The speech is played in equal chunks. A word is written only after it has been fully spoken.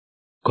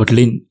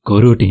Kotlin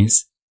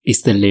Coroutines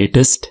is the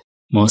latest,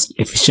 most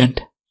efficient,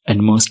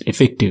 and most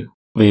effective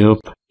way of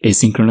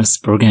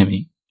asynchronous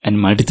programming and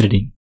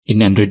multithreading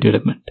in Android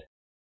development.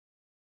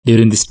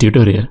 During this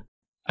tutorial,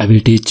 I will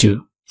teach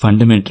you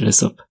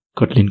fundamentals of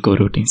Kotlin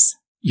Coroutines.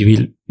 You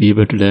will be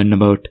able to learn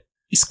about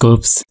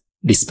scopes,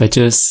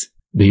 dispatchers,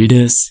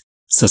 builders,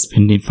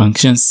 suspending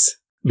functions,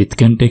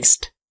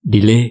 WithContext,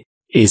 delay,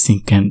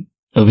 async and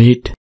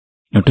await.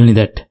 Not only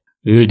that,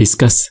 we will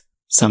discuss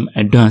some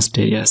advanced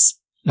areas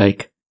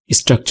like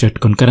Unstructured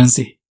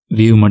Concurrency,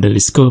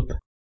 ViewModel Scope,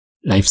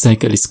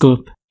 LifeCycle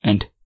Scope,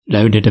 and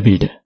LiveData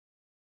Builder.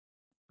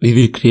 We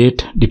will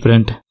create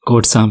different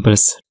code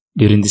samples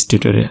during this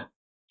tutorial.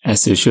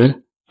 As usual,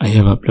 I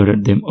have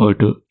uploaded them all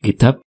to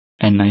GitHub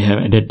and I have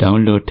added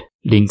download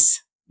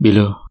links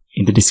below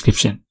in the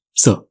description.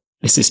 So,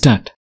 let's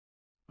start.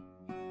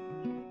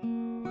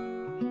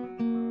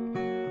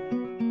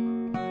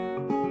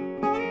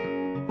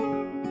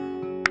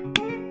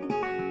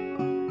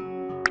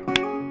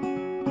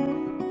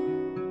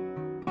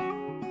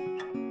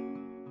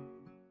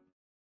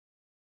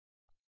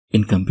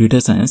 In computer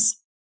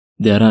science,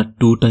 there are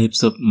two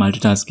types of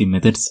multitasking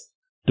methods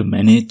to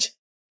manage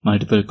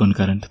multiple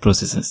concurrent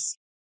processes.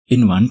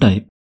 In one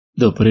type,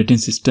 the operating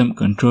system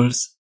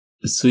controls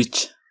the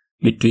switch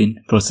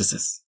between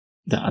processes.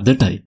 The other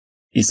type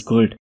is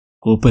called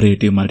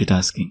cooperative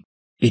multitasking,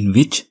 in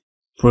which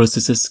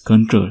processes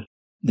control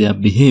their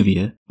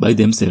behavior by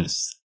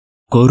themselves.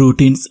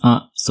 Coroutines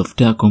are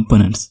software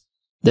components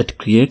that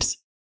creates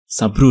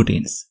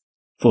subroutines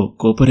for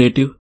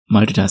cooperative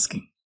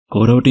multitasking.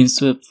 Coroutines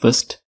were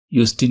first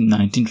used in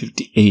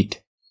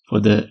 1958 for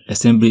the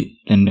assembly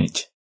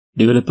language.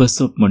 Developers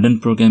of modern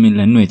programming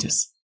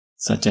languages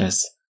such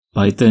as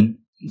Python,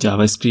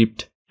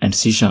 JavaScript, and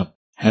C#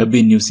 have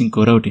been using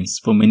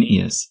coroutines for many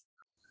years.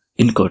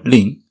 In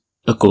Kotlin,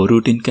 a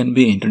coroutine can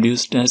be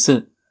introduced as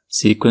a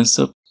sequence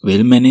of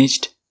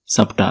well-managed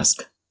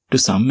subtasks. To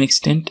some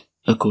extent,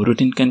 a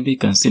coroutine can be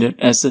considered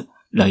as a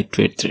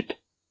lightweight thread.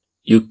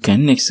 You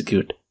can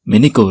execute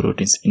many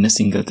coroutines in a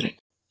single thread.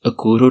 A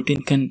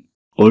coroutine can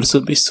also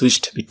be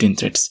switched between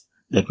threads.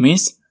 That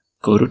means,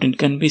 coroutine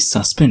can be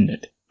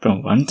suspended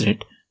from one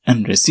thread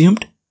and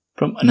resumed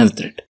from another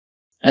thread.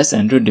 As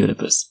Android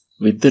developers,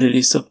 with the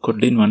release of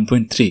Kotlin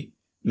 1.3,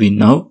 we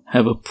now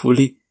have a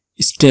fully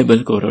stable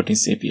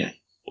coroutines API.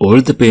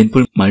 All the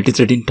painful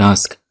multithreading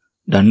tasks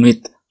done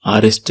with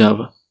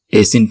RxJava,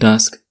 async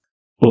task,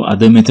 or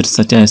other methods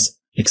such as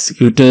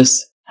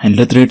executors,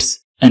 handler threads,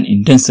 and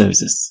intent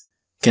services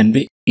can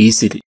be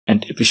easily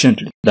and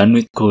efficiently done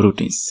with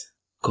coroutines.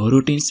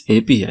 Coroutines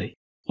API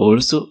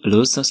also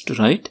allows us to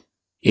write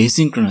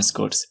asynchronous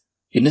codes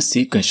in a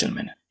sequential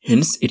manner.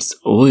 Hence, it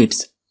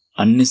avoids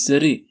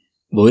unnecessary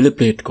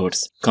boilerplate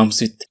codes,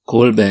 comes with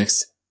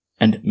callbacks,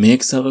 and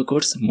makes our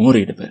codes more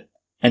readable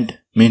and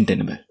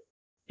maintainable.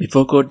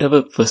 Before code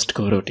our first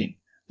coroutine,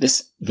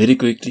 let's very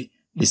quickly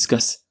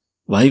discuss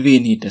why we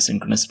need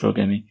asynchronous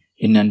programming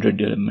in Android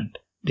development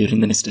during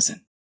the next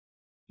lesson.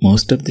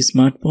 Most of the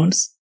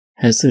smartphones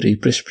has a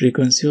refresh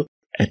frequency of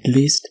at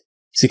least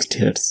 60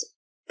 Hz.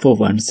 For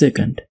 1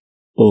 second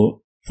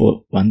or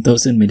for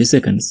 1000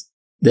 milliseconds,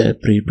 the app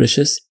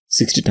refreshes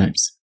 60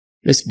 times.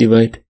 Let's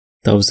divide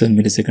 1000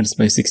 milliseconds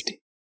by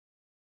 60.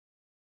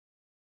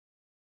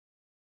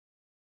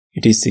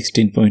 It is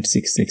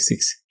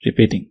 16.666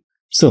 repeating.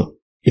 So,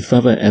 if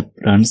our app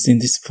runs in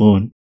this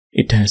phone,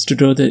 it has to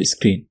draw the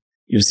screen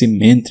using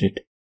main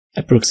thread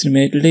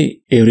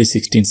approximately every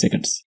 16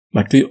 seconds.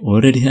 But we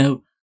already have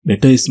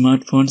better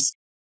smartphones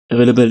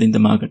available in the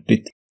market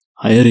with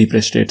higher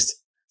refresh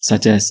rates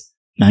such as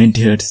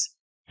 90 Hz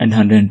and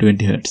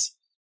 120 Hz.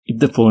 If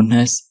the phone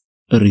has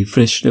a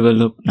refresh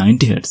level of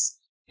 90 Hz,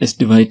 let's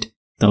divide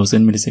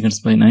 1000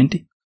 milliseconds by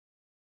 90.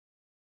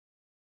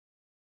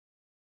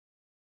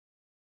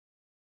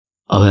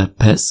 Our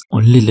app has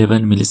only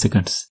 11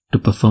 milliseconds to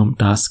perform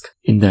tasks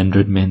in the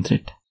Android main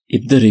thread.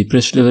 If the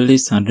refresh level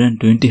is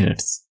 120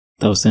 Hz,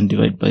 1000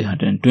 divided by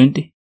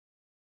 120,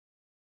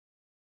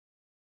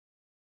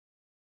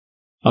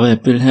 our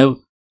app will have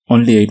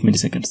only 8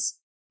 milliseconds.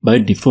 By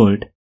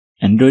default,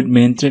 Android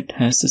main thread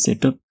has a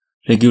set of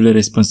regular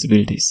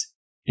responsibilities.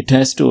 It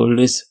has to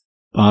always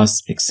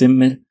pass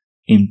XML,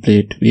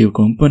 inflate view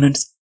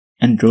components,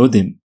 and draw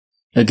them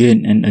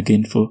again and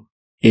again for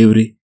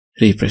every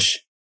refresh.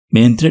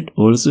 Main thread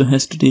also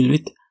has to deal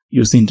with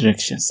user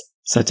interactions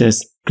such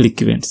as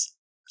click events.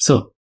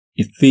 So,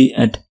 if we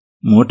add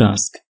more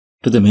tasks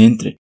to the main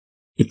thread,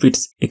 if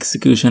its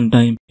execution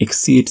time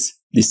exceeds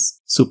this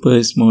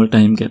super small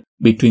time gap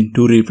between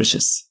two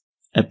refreshes,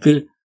 app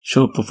will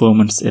show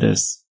performance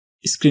errors.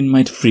 Screen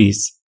might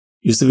freeze.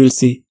 User will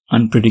see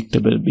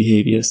unpredictable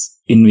behaviors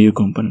in view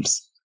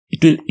components.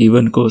 It will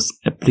even cause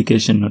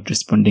application not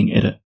responding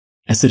error.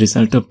 As a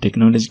result of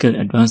technological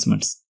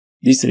advancements,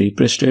 these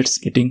refresh rates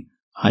getting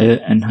higher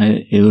and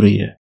higher every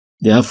year.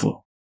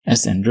 Therefore,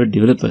 as Android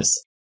developers,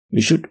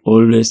 we should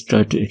always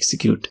try to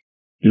execute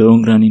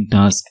long-running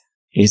tasks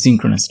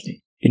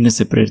asynchronously in a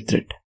separate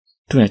thread.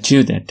 To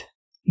achieve that,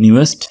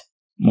 newest,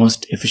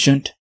 most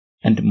efficient,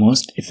 and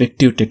most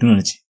effective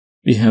technology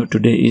we have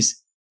today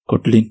is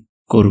Kotlin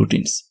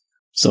Coroutines.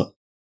 So,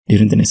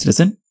 during the next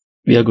lesson,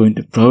 we are going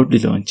to proudly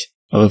launch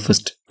our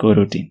first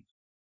coroutine.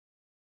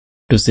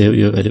 To save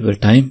your valuable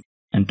time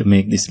and to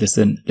make this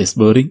lesson less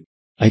boring,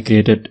 I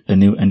created a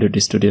new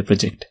Android Studio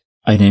project.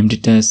 I named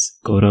it as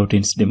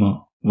Coroutines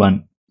Demo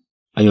 1.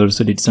 I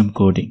also did some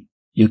coding.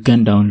 You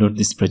can download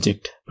this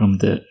project from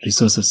the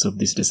resources of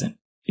this lesson.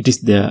 It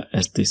is there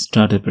as the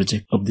starter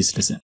project of this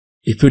lesson.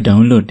 If you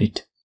download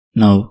it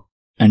now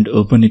and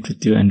open it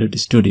with your Android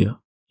Studio,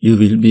 you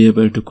will be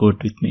able to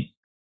code with me.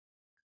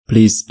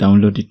 Please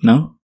download it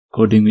now.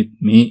 Coding with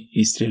me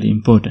is really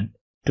important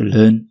to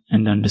learn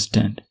and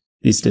understand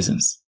these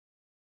lessons.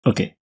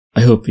 Okay,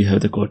 I hope you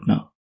have the code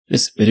now.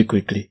 Let's very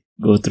quickly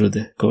go through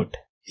the code.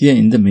 Here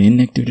in the main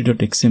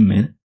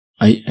activity.xml,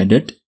 I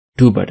added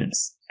 2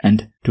 buttons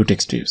and 2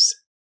 text views.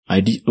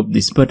 ID of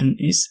this button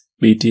is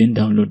btn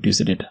download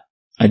user data.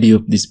 ID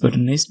of this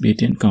button is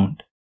btn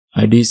count.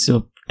 IDs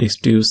of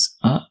text views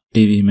are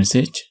TV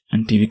message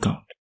and TV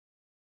count.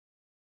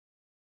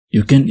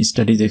 You can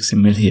study the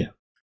XML here.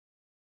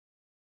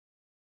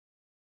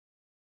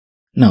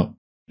 Now,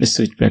 let's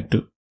switch back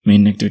to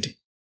main activity.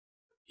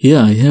 Here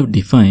I have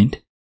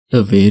defined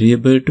a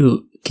variable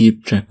to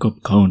keep track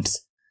of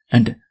counts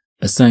and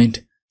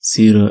assigned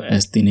 0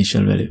 as the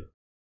initial value.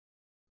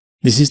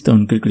 This is the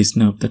on-click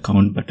listener of the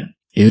count button.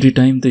 Every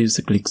time the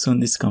user clicks on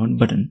this count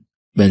button,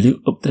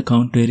 value of the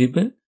count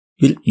variable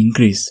will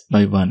increase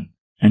by 1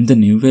 and the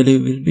new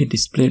value will be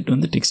displayed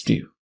on the text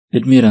view.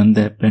 Let me run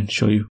the app and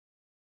show you.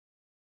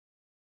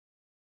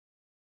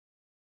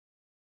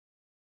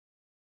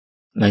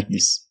 Like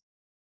this.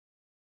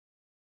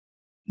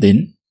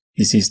 Then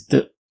this is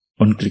the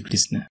on-click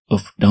listener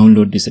of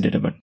download user data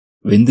button.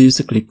 When the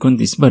user clicks on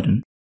this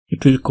button,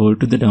 it will call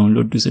to the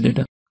download user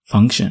data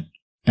function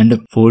and a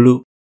for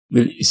loop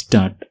will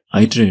start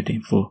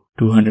iterating for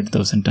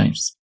 200,000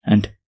 times.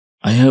 And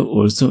I have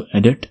also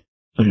added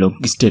a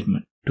log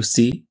statement to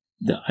see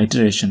the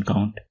iteration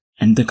count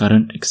and the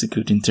current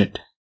executing thread.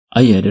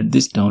 I added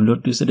this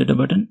download user data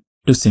button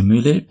to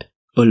simulate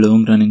a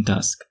long running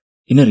task.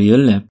 In a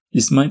real app,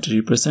 this might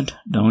represent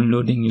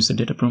downloading user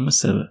data from a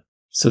server.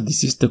 So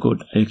this is the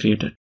code I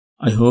created.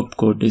 I hope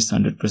code is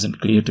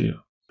 100% clear to you.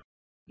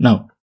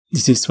 Now,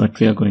 this is what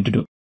we are going to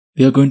do.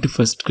 We are going to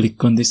first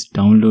click on this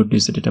download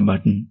user data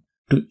button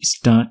to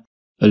start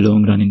a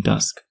long running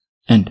task.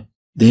 And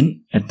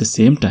then at the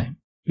same time,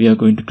 we are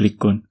going to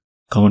click on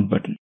count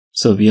button.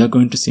 So we are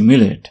going to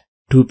simulate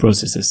 2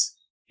 processes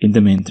in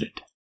the main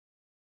thread.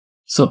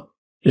 So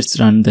let's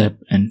run the app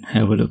and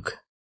have a look.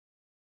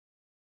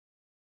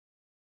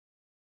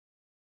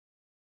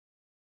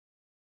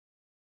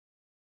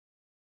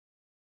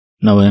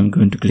 Now I am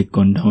going to click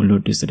on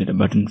download user data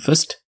button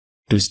first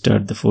to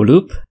start the for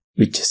loop,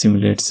 which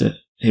simulates a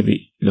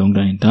heavy long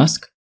running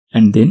task,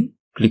 and then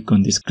click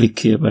on this click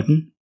here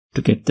button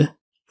to get the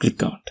click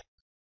count.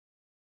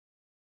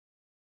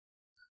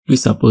 We are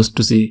supposed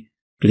to see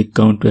click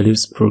count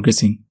values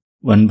progressing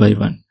 1 by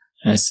 1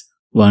 as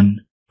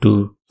 1,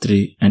 2,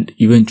 3 and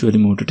eventually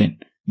move to 10.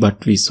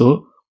 But we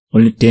saw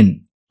only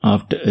 10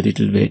 after a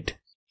little wait.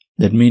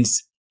 That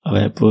means our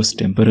app was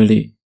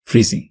temporarily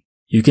freezing.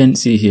 You can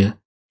see here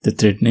the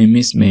thread name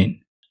is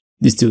main.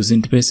 This user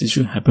interface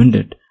issue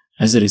happened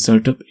as a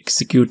result of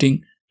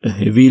executing a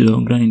heavy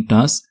long running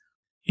task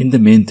in the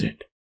main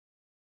thread.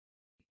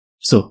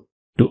 So,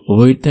 to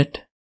avoid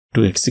that,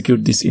 to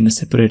execute this in a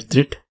separate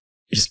thread,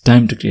 it's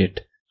time to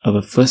create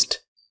our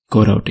first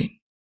coroutine.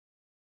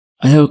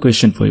 I have a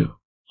question for you.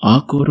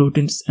 Are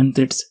coroutines and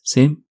threads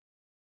same?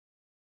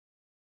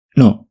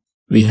 No,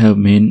 we have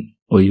main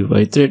or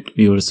UI thread.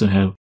 We also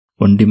have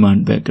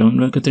on-demand background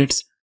worker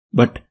threads,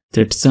 but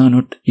threads are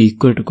not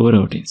equal to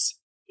coroutines.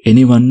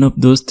 Any one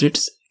of those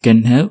threads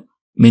can have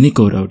many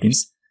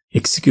coroutines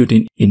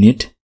executing in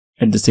it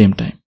at the same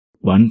time.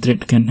 One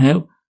thread can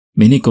have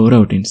many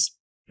coroutines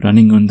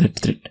running on that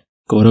thread.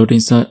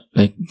 Coroutines are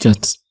like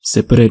just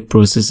separate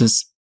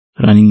processes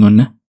running on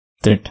a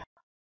thread.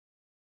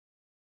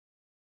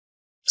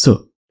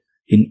 So,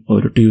 in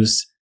order to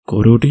use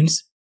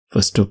coroutines,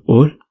 first of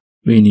all,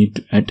 we need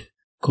to add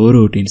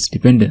coroutines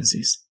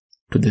dependencies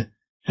to the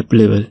app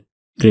level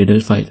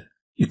Gradle file.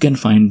 You can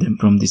find them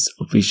from this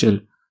official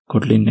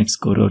Kotlin X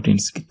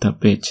Coroutines GitHub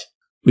page.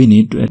 We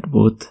need to add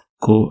both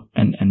Co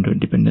and Android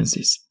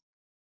dependencies.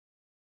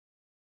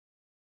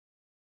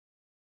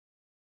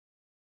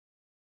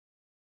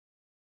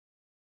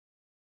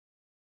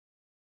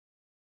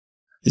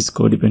 This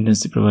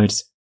codependency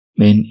provides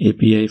main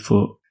API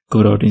for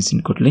coroutines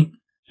in Kotlin,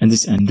 and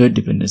this Android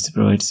dependency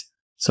provides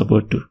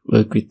support to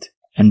work with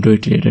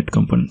Android-related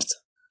components.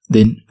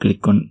 Then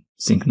click on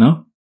Sync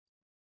Now.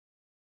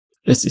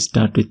 Let's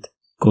start with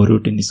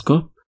Coroutine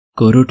Scope.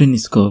 Coroutine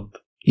Scope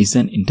is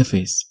an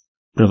interface,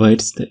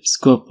 provides the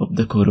scope of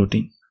the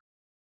coroutine.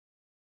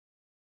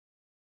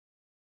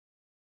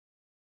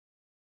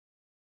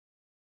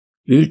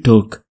 We will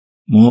talk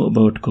more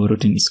about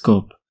Coroutine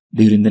Scope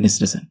during the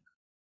next lesson.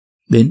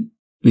 Then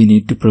we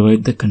need to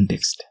provide the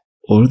context.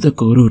 All the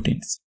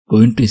coroutines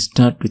going to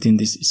start within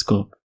this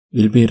scope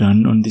will be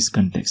run on this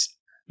context.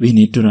 We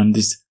need to run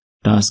this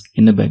task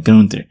in a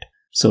background thread.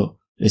 So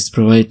let's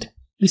provide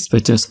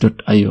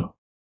dispatchers.io.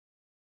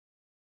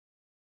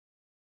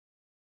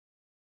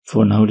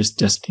 For now, let's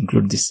just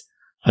include this.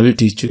 I will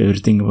teach you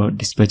everything about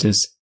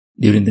dispatchers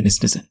during the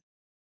next lesson.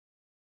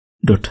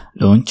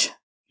 .launch.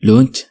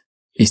 Launch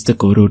is the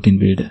coroutine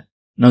builder.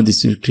 Now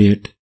this will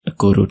create a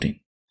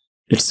coroutine.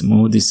 Let's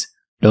move this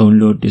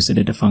download user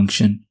data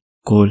function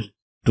call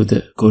to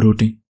the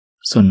coroutine.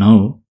 So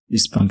now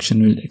this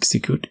function will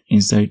execute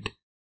inside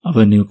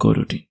our new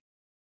coroutine.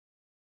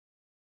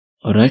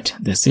 Alright,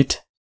 that's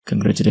it.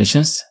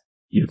 Congratulations,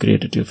 you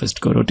created your first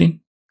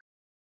coroutine.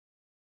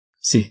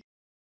 See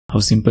how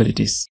simple it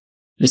is.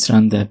 Let's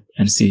run the app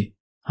and see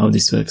how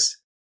this works.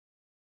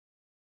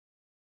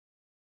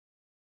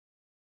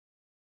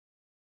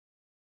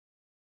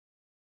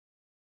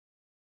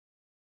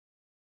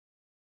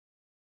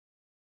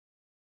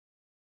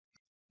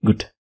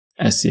 Good.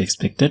 As you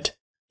expected,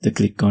 the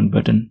click on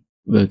button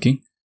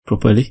working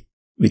properly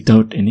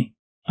without any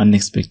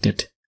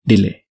unexpected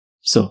delay.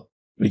 So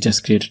we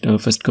just created our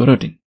first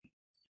coroutine.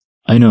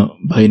 I know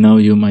by now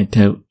you might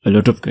have a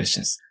lot of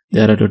questions.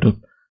 There are a lot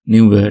of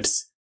new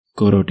words: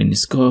 Coroutine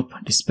scope,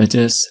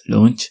 dispatchers,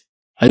 launch.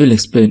 I will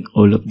explain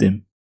all of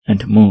them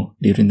and more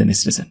during the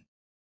next lesson.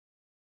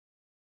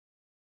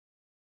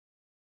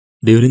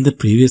 During the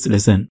previous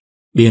lesson,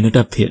 we ended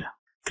up here,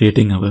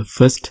 creating our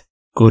first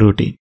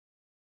coroutine.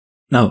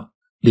 Now,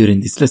 during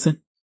this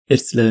lesson,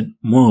 let's learn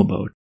more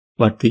about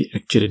what we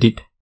actually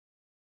did.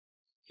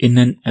 In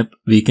an app,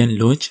 we can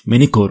launch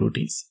many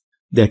coroutines.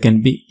 There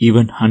can be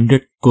even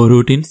 100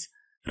 coroutines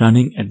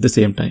running at the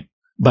same time.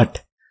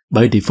 But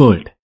by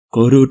default,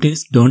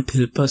 coroutines don't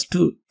help us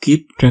to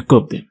keep track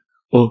of them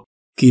or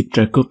keep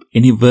track of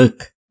any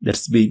work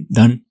that's being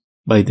done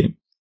by them.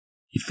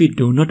 If we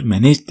do not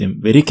manage them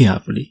very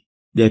carefully,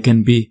 there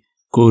can be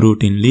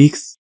coroutine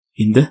leaks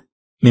in the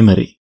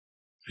memory.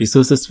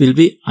 Resources will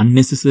be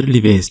unnecessarily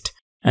wasted,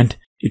 and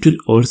it will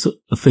also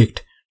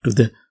affect to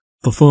the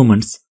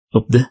performance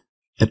of the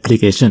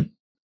application.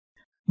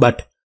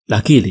 But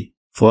luckily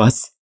for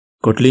us,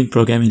 Kotlin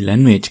programming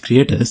language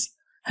creators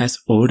has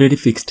already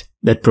fixed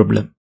that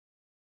problem.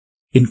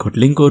 In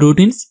Kotlin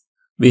Coroutines,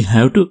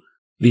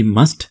 we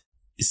must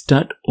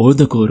start all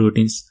the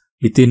coroutines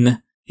within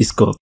a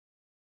scope.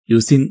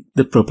 Using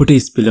the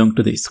properties belong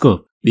to the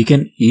scope, we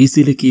can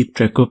easily keep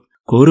track of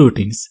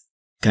coroutines,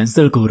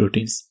 cancel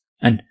coroutines,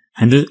 and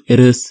handle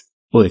errors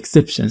or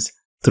exceptions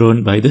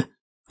thrown by the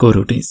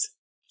coroutines.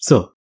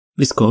 So,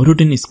 this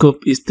coroutine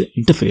scope is the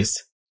interface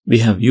we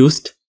have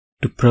used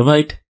to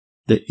provide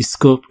the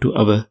scope to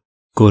our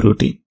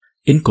coroutine.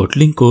 In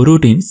Kotlin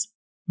Coroutines,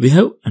 we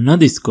have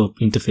another scope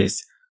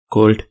interface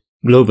called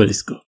Global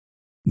Scope.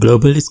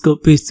 Global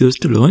Scope is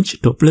used to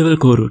launch top-level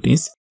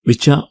coroutines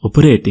which are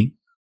operating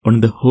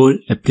on the whole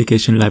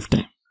application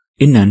lifetime.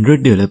 In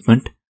Android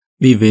development,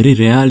 we very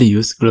rarely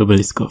use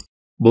Global Scope.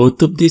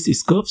 Both of these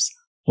scopes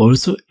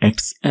also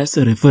acts as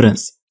a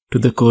reference to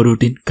the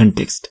coroutine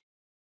context.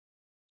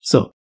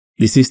 So,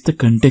 this is the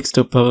context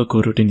of our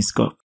coroutine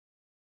scope.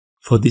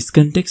 For this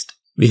context,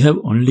 we have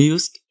only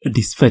used a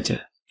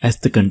dispatcher as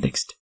the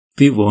context. If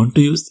we want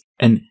to use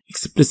an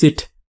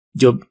explicit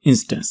job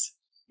instance,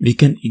 we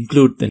can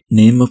include the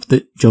name of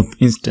the job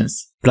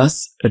instance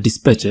plus a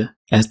dispatcher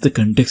as the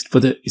context for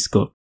the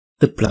scope.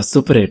 The plus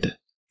operator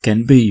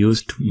can be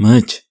used to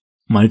merge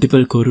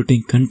multiple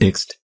coroutine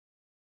contexts.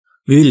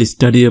 We will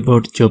study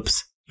about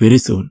jobs very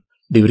soon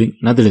during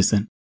another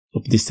lesson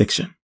of this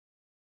section.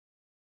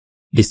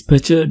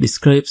 Dispatcher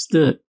describes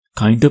the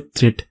kind of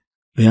thread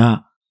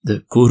where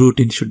the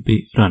coroutine should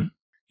be run.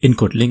 In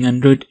Kotlin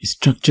Android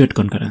Structured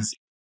Concurrency,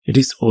 it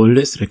is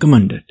always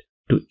recommended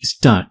to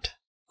start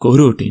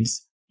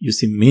coroutines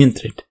using main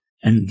thread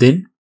and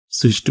then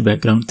switch to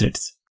background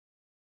threads.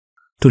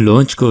 To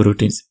launch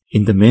coroutines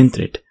in the main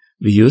thread,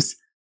 we use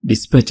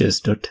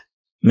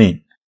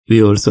dispatchers.main.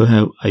 We also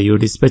have IO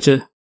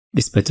dispatcher,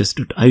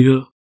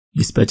 dispatchers.io,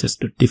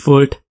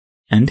 dispatchers.default,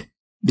 and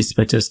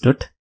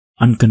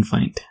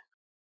dispatchers.unconfined.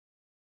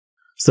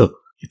 So,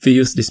 if we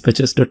use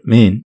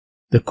dispatchers.main,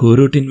 the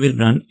coroutine will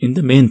run in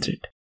the main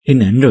thread.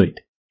 In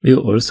Android, we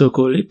also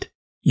call it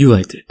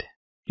UI thread.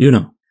 You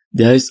know,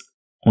 there is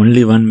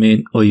only one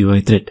main or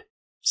UI thread.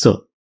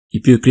 So,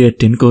 if you create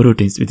 10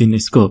 coroutines within a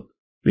scope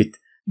with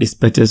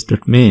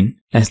dispatchers.main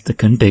as the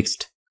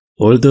context,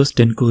 all those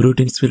 10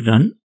 coroutines will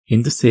run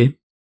in the same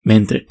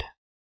main thread.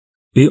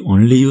 We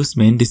only use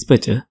main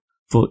dispatcher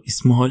for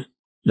small,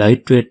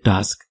 lightweight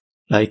tasks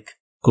like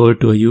call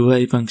to a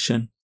UI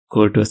function,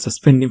 call to a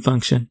suspending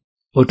function,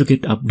 or to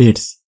get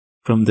updates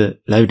from the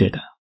live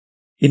data.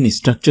 In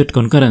structured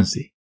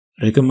concurrency,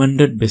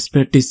 recommended best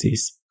practice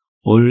is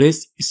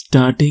always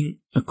starting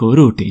a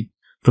coroutine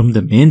from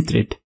the main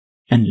thread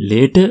and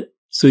later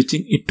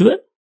switching it to a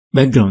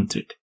background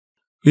thread.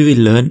 We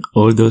will learn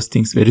all those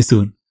things very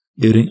soon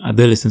during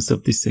other lessons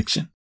of this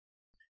section.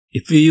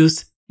 If we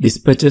use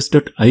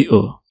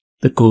dispatchers.io,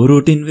 the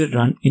coroutine will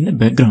run in a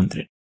background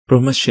thread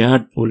from a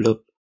shared pool of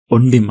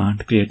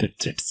on-demand created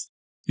threads.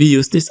 We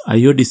use this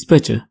IO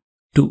dispatcher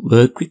to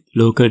work with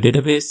local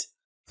database,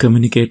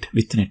 communicate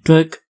with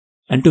network,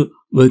 and to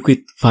work with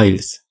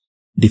files.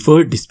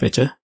 Default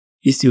dispatcher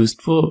is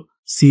used for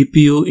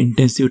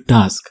CPU-intensive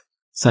tasks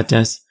such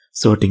as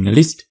sorting a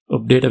list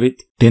of data with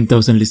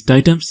 10,000 list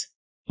items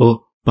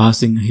or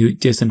parsing a huge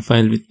JSON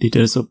file with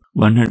details of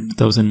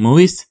 100,000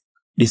 movies.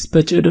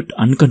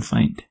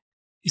 Dispatcher.unconfined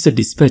is a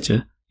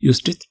dispatcher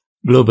used with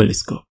global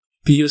scope.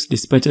 If we use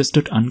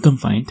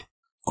dispatchers.unconfined,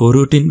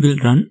 coroutine will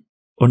run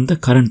on the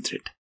current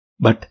thread,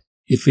 but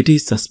if it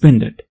is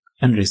suspended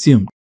and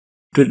resumed,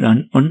 it will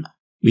run on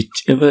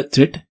whichever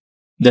thread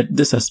that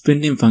the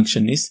suspending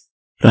function is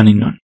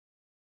running on.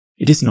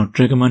 It is not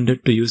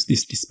recommended to use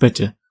this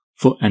dispatcher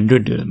for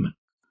Android development.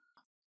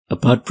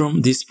 Apart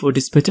from these 4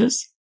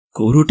 dispatchers,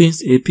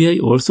 Coroutines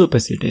API also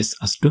facilitates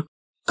us to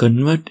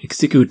convert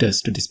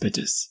executors to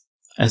dispatchers,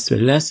 as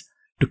well as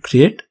to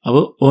create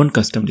our own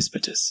custom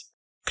dispatchers.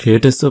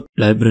 Creators of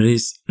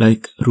libraries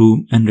like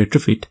Room and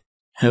Retrofit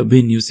have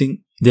been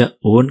using their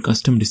own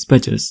custom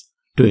dispatchers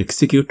to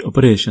execute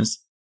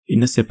operations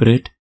in a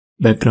separate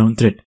background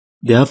thread.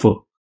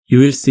 Therefore, you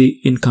will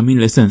see in coming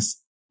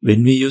lessons,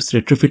 when we use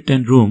Retrofit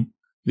and Room,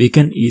 we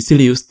can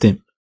easily use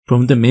them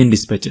from the main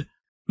dispatcher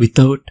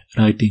without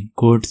writing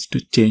codes to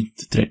change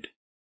the thread.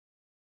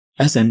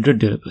 As Android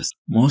developers,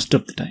 most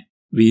of the time,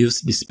 we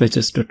use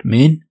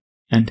dispatchers.main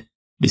and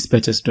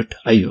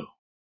dispatchers.io.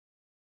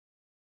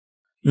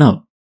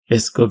 Now,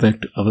 let's go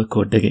back to our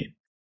code again.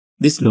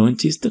 This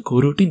launches the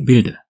Coroutine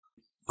Builder.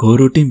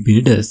 Coroutine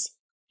builders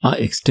are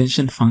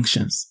extension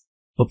functions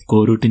of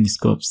coroutine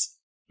scopes,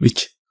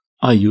 which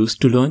are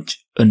used to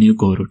launch a new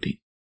coroutine.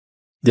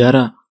 There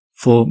are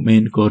 4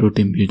 main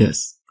coroutine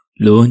builders: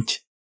 launch,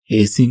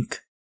 async,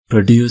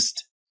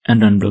 produced,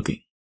 and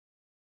unblocking.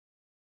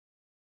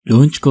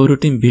 Launch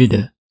coroutine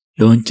builder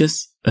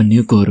launches a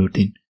new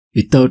coroutine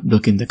without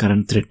blocking the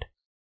current thread.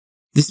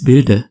 This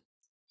builder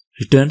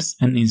returns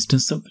an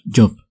instance of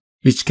job,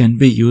 which can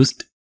be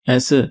used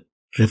as a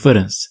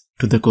reference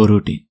to the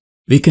coroutine.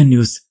 We can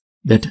use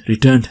that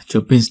returned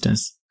job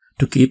instance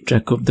to keep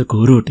track of the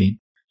coroutine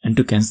and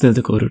to cancel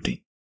the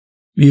coroutine.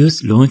 We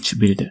use launch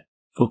builder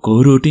for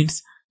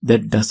coroutines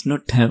that does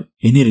not have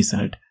any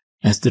result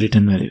as the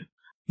return value.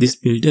 This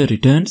builder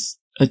returns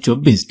a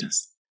job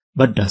instance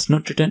but does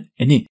not return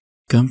any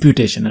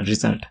computational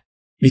result.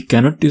 We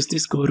cannot use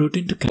this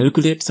coroutine to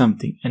calculate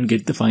something and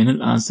get the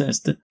final answer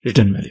as the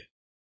return value.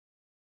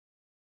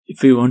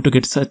 If we want to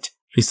get such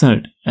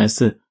result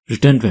as a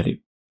return value,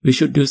 we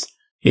should use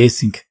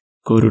async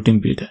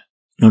coroutine builder.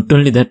 Not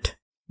only that,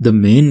 the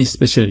main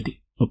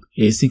specialty of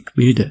async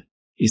builder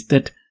is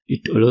that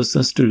it allows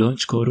us to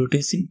launch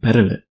coroutines in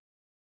parallel.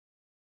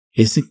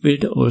 Async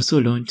builder also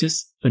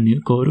launches a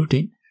new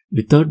coroutine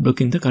without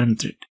blocking the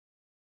current thread.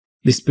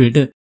 This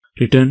builder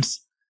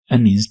returns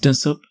an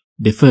instance of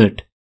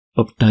deferred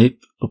of type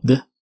of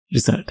the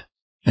result.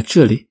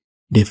 Actually,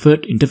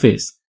 deferred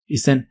interface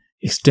is an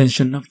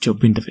extension of job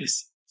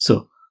interface.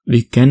 So,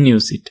 we can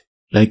use it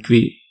like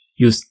we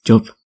use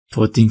job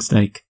for things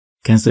like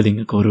cancelling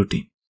a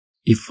coroutine.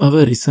 If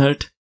our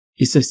result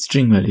is a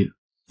string value,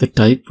 the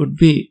type would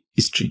be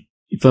string.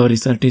 If our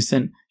result is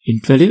an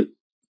int value,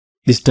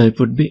 this type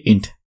would be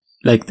int,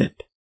 like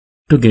that.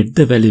 To get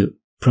the value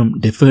from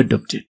deferred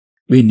object,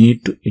 we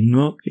need to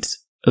invoke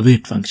its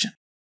await function.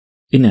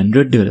 In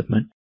Android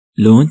development,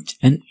 launch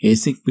and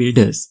async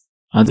builders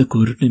are the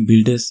coroutine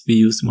builders we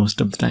use most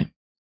of the time.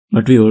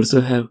 But we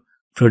also have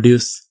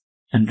produce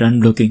and run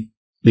blocking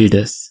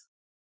builders.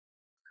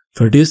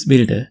 Produce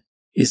builder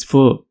is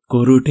for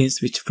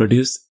coroutines which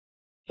produce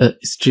a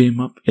stream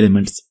of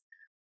elements.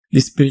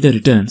 This builder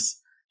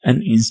returns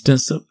an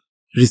instance of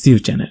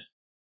receive channel.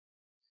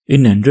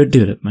 In Android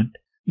development,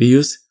 we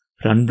use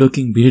run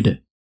blocking builder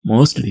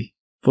mostly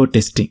for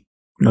testing.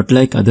 Not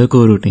like other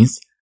coroutines,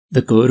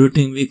 the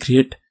coroutine we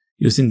create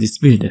using this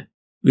builder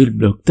will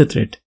block the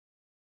thread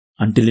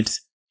until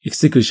its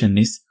execution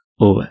is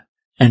over,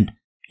 and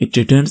it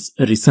returns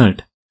a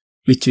result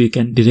which we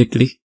can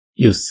directly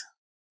use.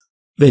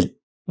 Well,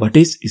 what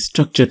is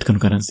structured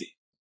concurrency?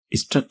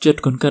 Structured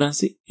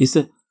concurrency is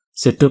a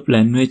set of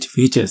language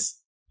features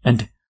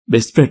and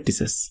best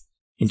practices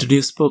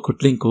introduced for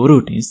Kotlin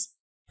Coroutines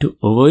to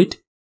avoid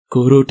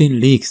coroutine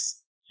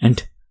leaks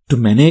and to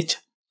manage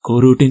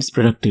coroutines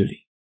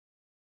productively.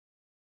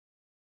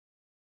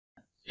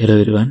 Hello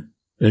everyone,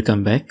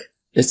 welcome back.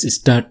 Let's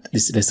start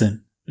this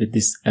lesson with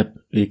this app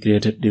we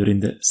created during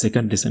the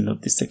second lesson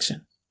of this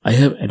section. I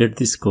have added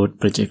this code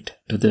project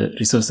to the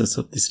resources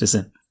of this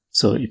lesson.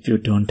 So if you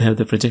don't have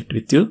the project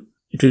with you,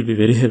 it will be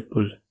very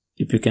helpful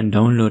if you can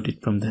download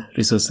it from the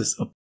resources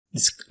of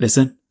this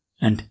lesson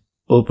and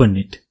open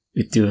it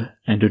with your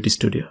Android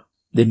Studio.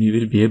 Then you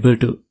will be able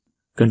to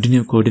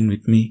continue coding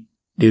with me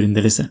during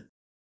the lesson.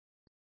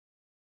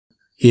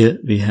 Here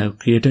we have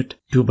created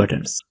 2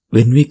 buttons.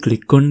 When we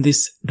click on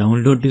this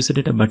download user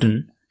data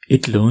button,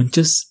 it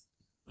launches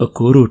a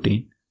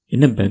coroutine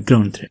in a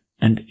background thread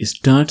and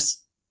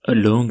starts a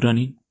long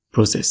running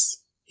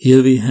process.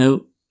 Here we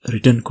have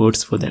written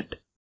codes for that.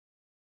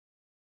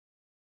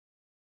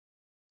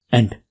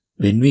 And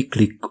when we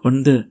click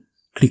on the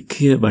click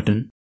here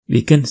button,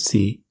 we can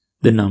see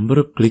the number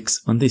of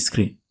clicks on the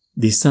screen.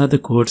 These are the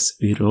codes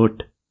we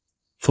wrote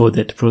for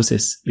that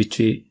process which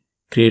we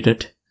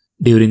created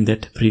during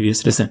that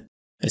previous lesson.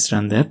 Let's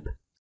run the app.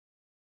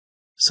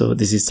 So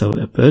this is how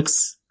app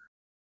works.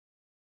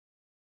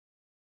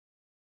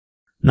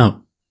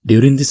 Now,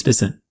 during this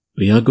lesson,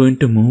 we are going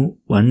to move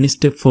one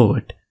step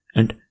forward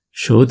and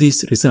show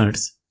these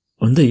results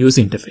on the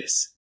user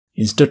interface.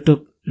 Instead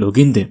of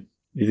logging them,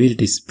 we will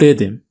display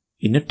them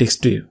in a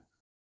text view.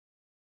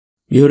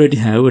 We already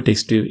have a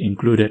text view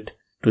included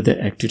to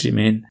the activity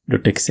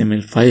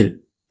main.xml file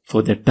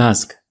for the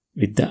task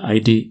with the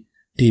ID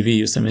TV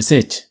user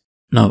message.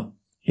 Now,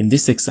 in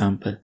this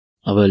example,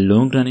 our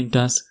long-running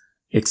task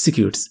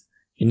executes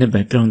in a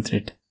background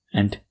thread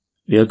and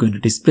we are going to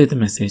display the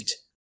message.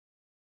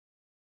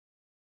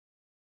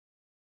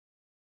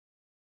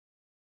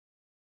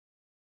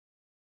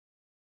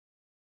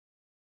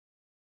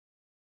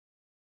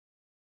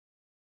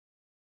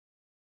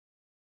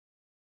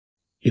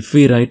 If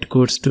we write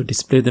codes to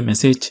display the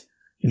message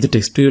in the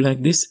text view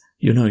like this,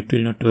 it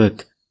will not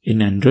work.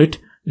 In Android,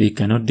 we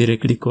cannot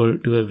directly call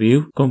to a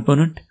View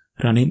component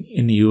running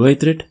in UI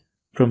thread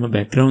from a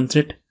background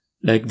thread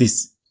like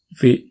this.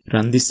 If we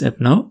run this app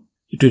now,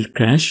 it will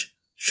crash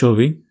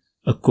showing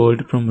a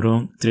called from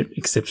wrong thread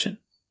exception.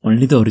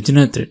 Only the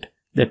original thread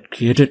that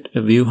created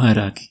a view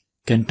hierarchy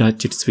can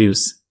touch its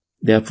views.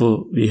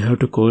 Therefore, we have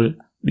to call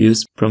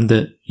views from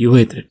the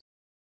UI thread.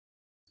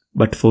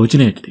 But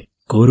fortunately,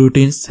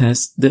 Coroutines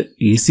has the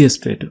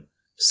easiest way to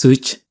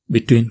switch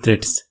between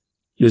threads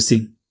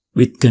using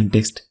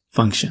WithContext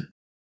function.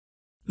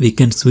 We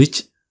can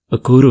switch a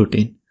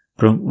coroutine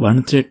from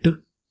one thread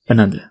to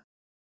another.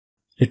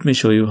 Let me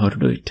show you how to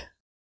do it.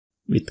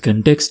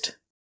 WithContext.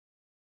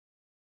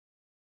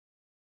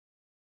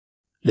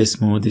 Let's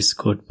move this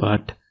code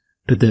part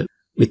to the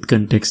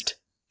WithContext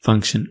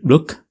function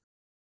block.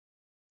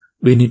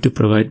 We need to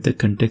provide the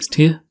context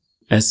here.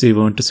 As we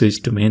want to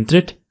switch to main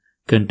thread,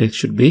 context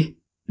should be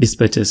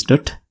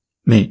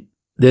dispatches.main.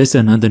 There's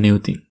another new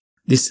thing.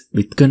 This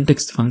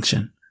WithContext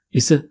function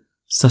is a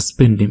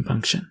suspending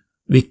function.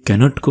 We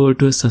cannot call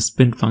to a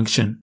suspend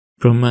function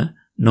from a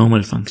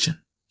normal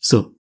function.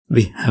 So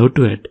we have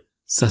to add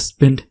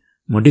suspend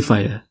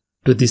modifier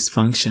to this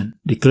function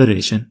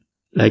declaration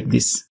like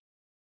this.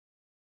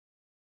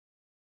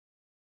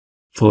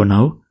 For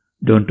now,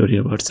 don't worry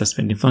about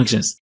suspending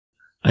functions.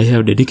 I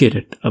have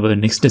dedicated our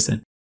next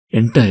lesson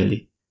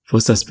entirely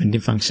for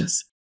suspending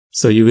functions.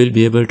 So you will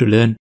be able to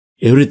learn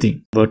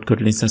everything about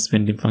Kotlin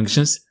suspending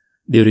functions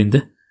during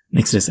the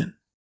next lesson.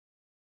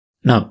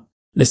 Now,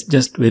 let's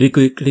just very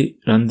quickly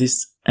run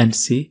this and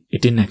see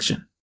it in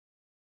action.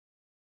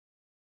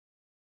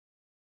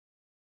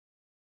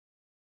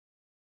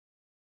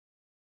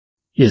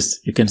 Yes,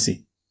 you can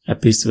see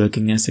app is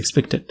working as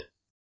expected.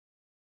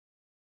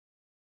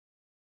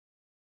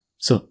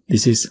 So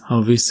this is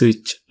how we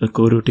switch a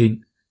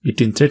coroutine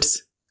between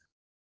threads.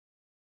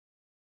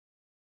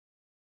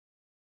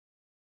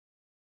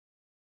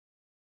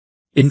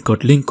 In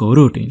Kotlin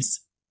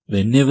Coroutines,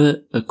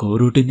 whenever a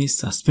coroutine is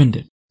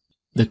suspended,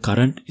 the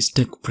current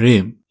stack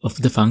frame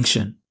of the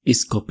function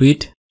is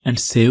copied and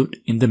saved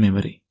in the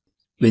memory.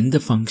 When the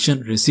function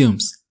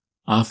resumes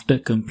after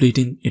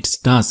completing its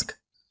task,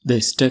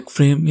 the stack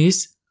frame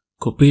is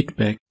copied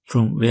back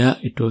from where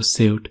it was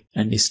saved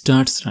and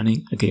starts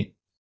running again.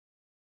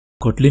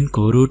 Kotlin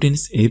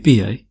Coroutines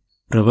API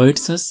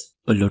provides us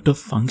a lot of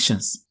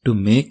functions to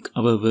make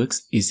our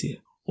works easier.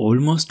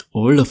 Almost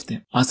all of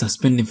them are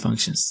suspending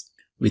functions.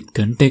 With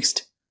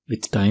context,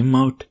 with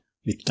timeout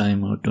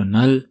on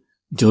null,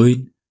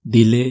 join,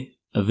 delay,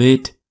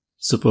 await,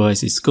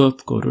 supervised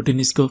scope,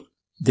 coroutine scope.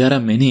 There are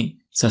many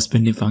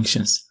suspending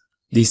functions.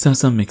 These are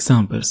some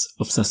examples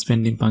of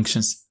suspending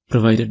functions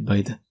provided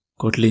by the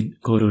Kotlin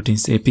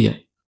Coroutines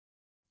API.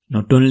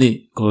 Not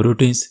only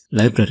Coroutines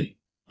library,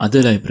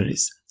 other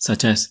libraries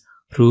such as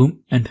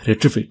Room and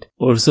Retrofit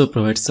also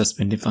provide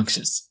suspending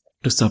functions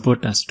to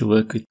support us to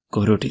work with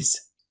coroutines.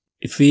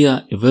 If we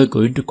are ever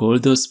going to call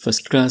those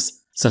first-class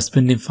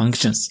suspending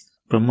functions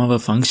from our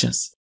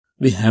functions,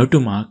 we have to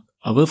mark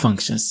our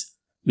functions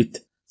with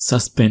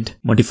suspend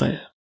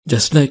modifier,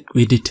 just like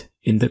we did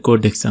in the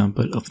code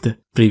example of the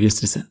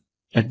previous lesson.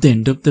 At the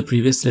end of the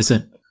previous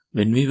lesson,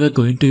 when we were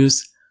going to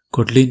use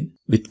Kotlin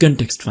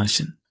WithContext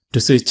function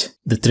to switch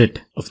the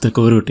thread of the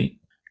coroutine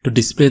to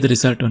display the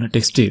result on a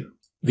text view,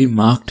 we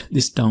marked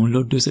this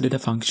download user data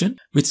function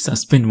with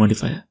suspend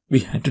modifier. We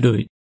had to do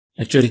it.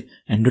 Actually,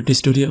 Android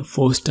Studio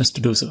forced us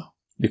to do so,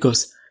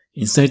 because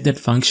inside that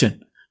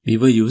function, we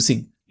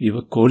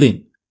were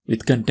calling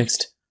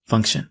WithContext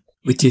function,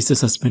 which is a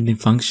suspending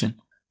function,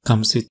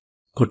 comes with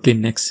Kotlin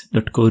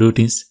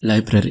next.coroutines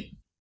library.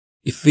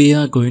 If we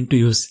are going to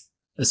use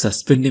a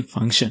suspending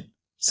function,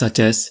 such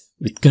as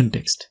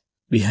WithContext,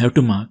 we have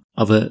to mark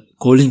our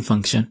calling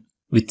function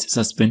with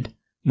suspend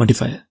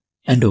modifier.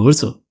 And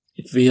also,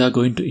 if we are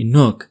going to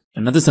invoke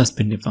another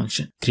suspending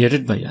function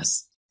created by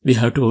us, we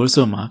have to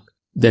also mark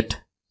that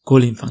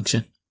calling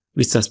function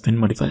with suspend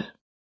modifier.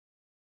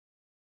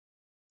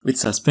 With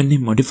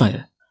suspending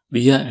modifier,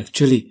 we are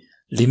actually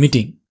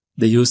limiting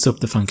the use of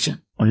the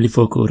function only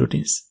for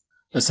coroutines.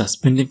 A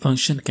suspending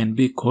function can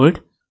be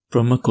called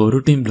from a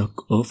coroutine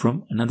block or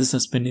from another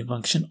suspending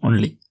function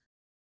only.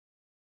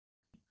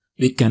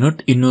 We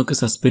cannot invoke a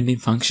suspending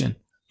function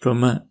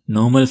from a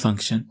normal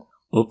function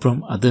or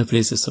from other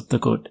places of the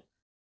code.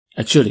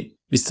 Actually,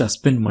 with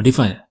suspend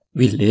modifier,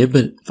 we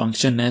label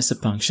function as a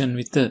function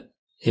with a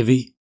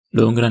heavy,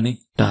 long-running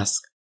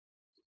task.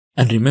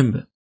 And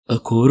remember, a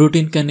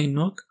coroutine can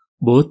invoke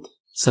both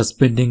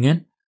suspending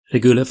and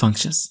regular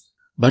functions.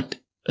 But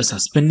a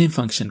suspending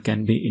function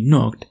can be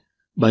invoked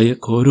by a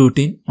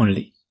coroutine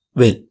only.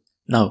 Well,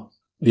 now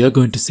we are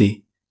going to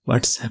see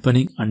what's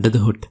happening under the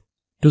hood.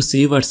 To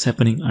see what's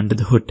happening under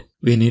the hood,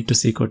 we need to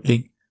see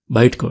Kotlin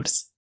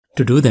bytecodes.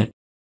 To do that,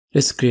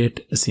 let's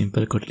create a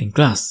simple Kotlin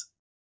class.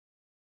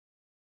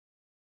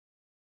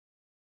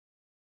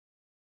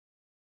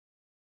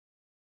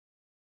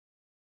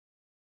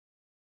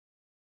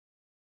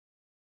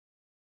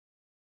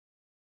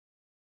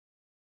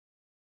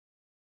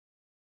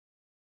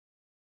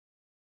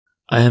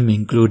 I am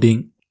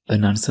including a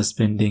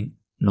non-suspending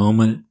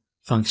normal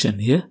function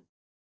here.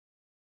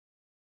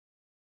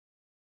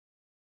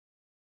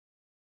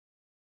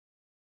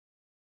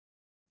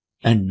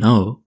 And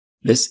now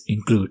let's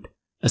include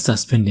a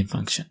suspending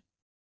function.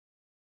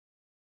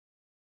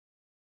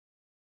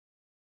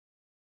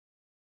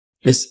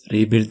 Let's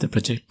rebuild the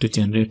project to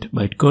generate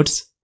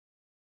bytecodes.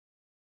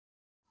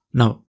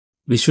 Now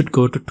we should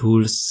go to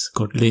Tools,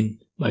 Kotlin,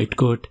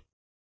 Bytecode.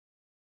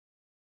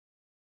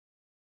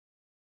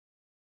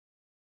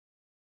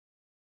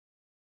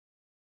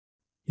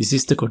 This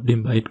is the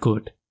Kotlin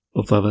bytecode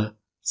of our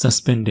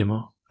suspend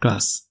demo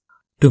class.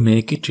 To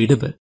make it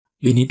readable,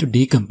 we need to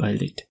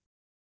decompile it.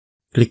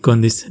 Click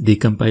on this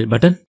decompile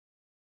button.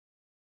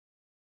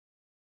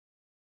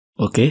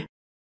 OK.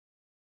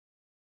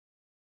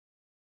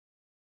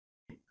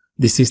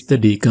 This is the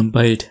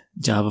decompiled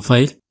Java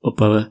file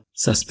of our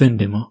suspend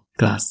demo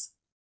class.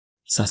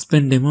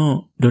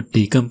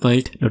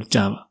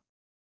 Suspend_demo.decompiled.java.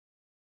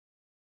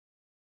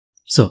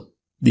 So,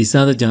 these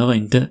are the Java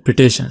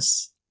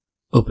interpretations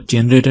of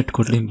generated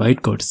Kotlin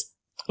bytecodes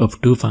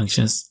of two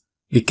functions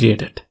we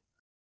created.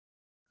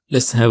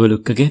 Let's have a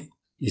look again.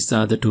 These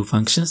are the two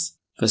functions.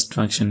 First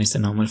function is a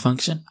normal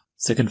function.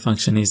 Second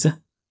function is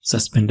a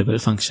suspendable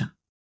function.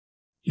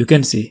 You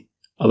can see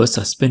our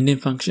suspending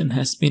function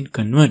has been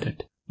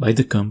converted by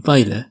the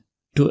compiler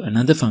to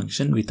another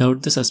function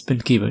without the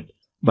suspend keyword,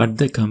 but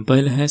the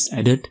compiler has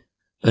added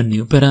a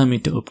new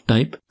parameter of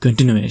type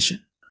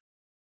continuation.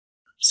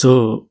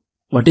 So,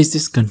 what is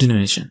this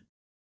continuation?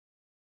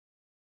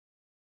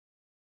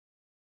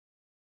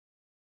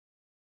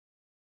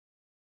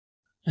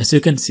 As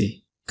you can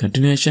see,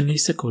 continuation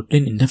is a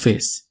Kotlin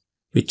interface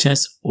which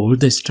has all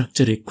the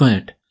structure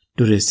required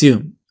to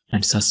resume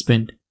and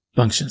suspend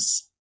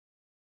functions.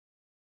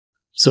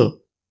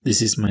 So,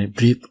 this is my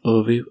brief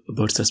overview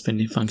about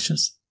suspending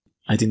functions.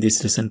 I think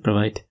this lesson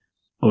provides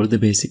all the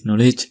basic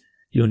knowledge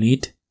you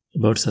need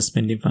about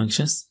suspending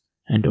functions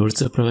and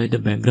also provide a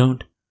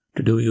background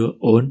to do your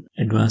own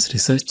advanced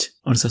research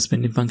on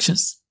suspending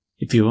functions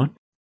if you want.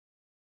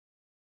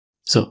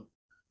 So,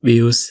 we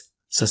use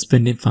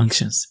suspending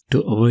functions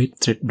to avoid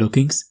thread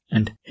blockings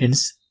and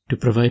hence to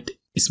provide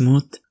a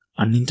smooth,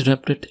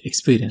 uninterrupted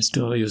experience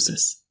to our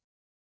users.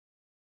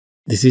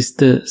 This is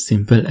the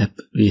simple app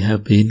we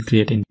have been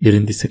creating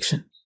during this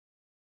section.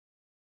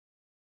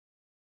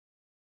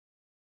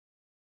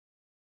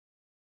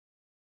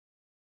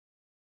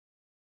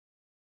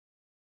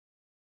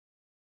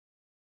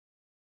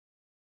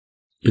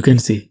 You can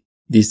see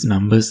these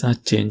numbers are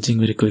changing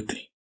very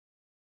quickly.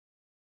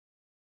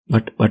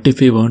 But what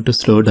if we want to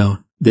slow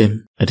down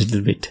them a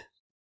little bit?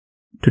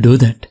 To do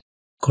that,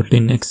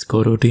 Kotlin X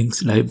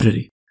Coroutines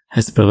library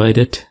has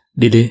provided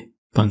delay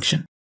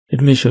function.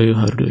 Let me show you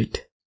how to do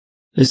it.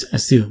 Let's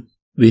assume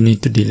we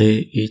need to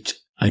delay each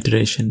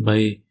iteration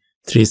by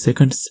 3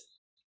 seconds.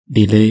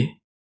 Delay,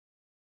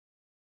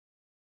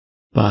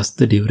 pass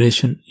the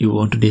duration you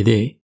want to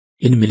delay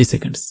in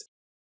milliseconds.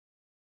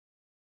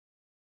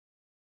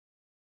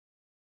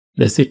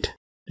 That's it.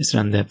 Let's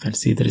run the app and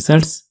see the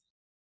results.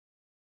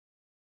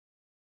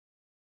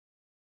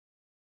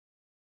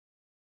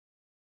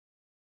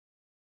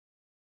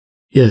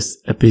 Yes,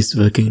 app is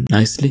working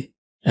nicely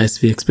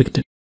as we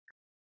expected.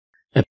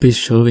 App is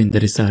showing the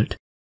result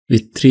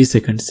with 3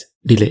 seconds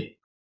delay.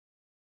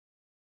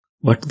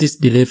 What this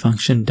delay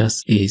function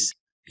does is,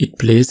 it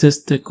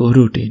places the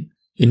coroutine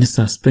in a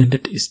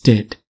suspended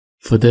state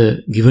for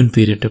the given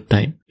period of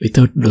time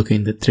without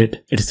blocking the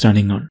thread it is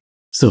running on.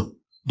 So,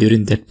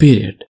 during that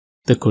period,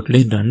 the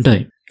Kotlin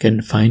runtime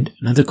can find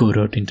another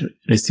coroutine to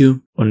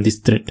resume on this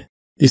thread.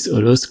 This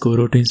allows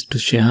coroutines to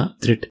share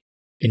thread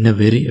in a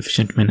very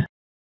efficient manner.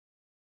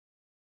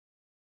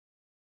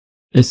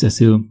 Let's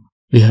assume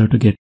we have to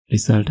get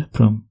result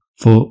from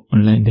 4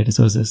 online data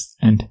sources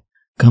and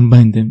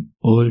combine them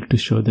all to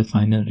show the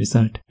final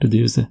result to the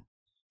user.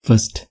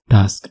 First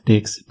task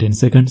takes 10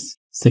 seconds,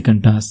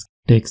 second task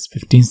takes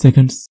 15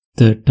 seconds,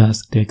 third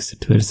task takes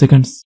 12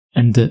 seconds,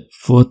 and the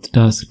fourth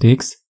task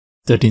takes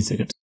 13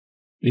 seconds.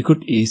 We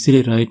could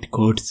easily write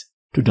codes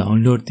to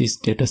download these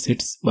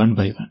datasets one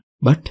by one.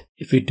 But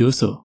if we do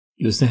so,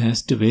 user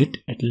has to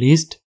wait at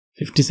least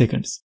 50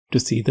 seconds to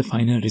see the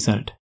final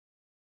result.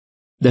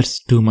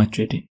 That's too much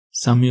waiting.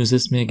 Some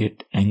users may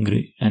get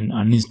angry and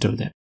uninstall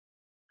them.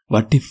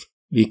 What if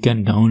we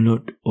can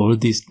download all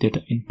these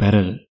data in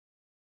parallel?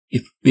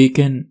 If we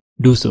can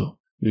do so,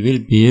 we will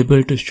be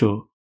able to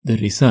show the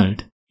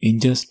result in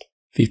just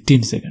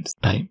 15 seconds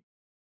time.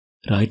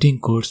 Writing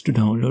codes to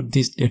download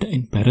this data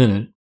in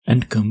parallel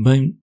and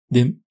combine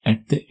them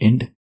at the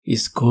end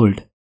is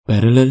called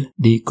parallel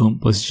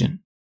decomposition.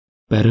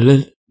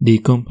 Parallel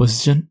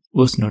decomposition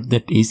was not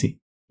that easy.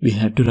 We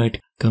had to write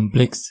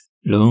complex,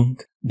 long,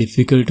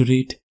 difficult to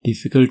read,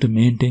 difficult to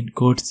maintain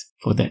codes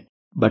for that.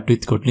 But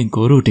with Kotlin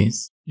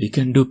Coroutines, we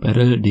can do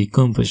parallel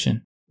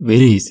decomposition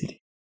very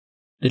easily.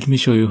 Let me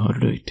show you how to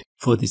do it.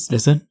 For this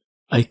lesson,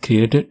 I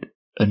created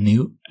a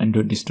new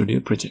Android Studio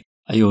project.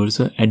 I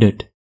also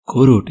added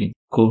Coroutine,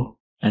 Co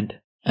and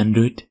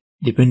Android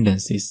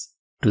dependencies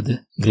to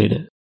the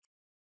Gradle.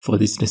 For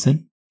this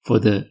lesson, for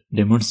the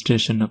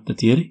demonstration of the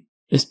theory,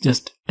 let's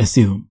just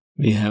assume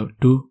we have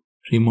two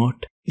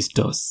remote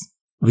stores.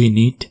 We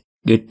need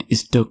get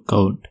stock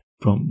count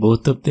from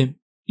both of them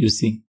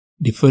using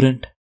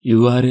different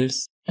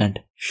URLs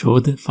and show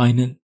the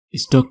final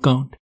stock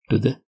count to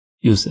the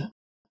user.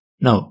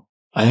 Now,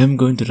 I am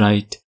going to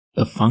write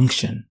a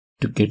function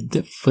to get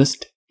the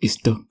first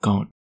stock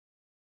count.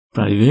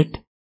 Private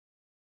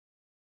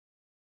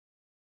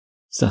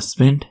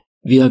suspend.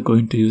 We are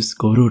going to use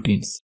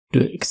coroutines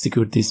to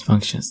execute these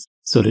functions.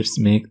 So let's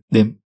make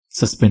them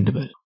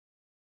suspendable.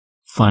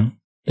 Fun.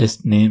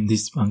 Let's name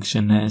this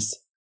function as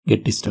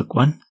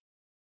getStock1.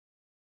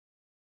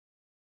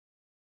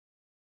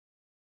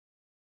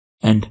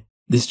 And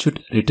this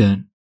should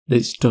return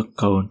the stock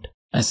count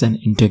as an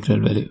integral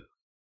value.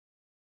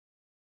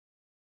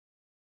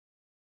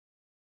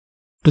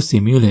 To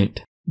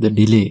simulate the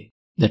delay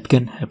that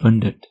can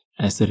happen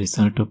as a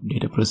result of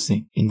data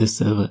processing in the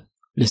server,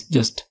 let's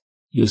just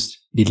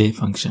use delay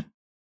function.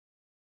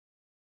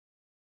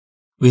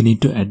 We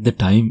need to add the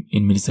time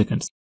in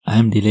milliseconds. I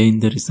am delaying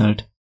the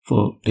result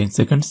for 10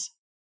 seconds.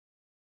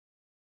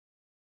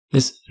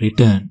 Let's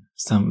return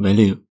some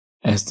value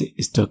as the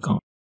stock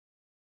count.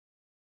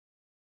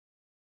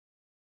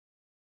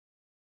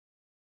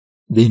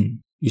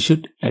 Then we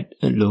should add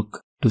a log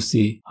to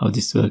see how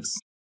this works.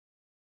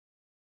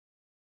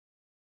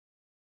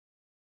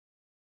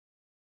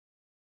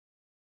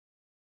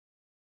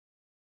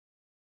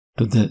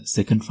 To the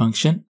second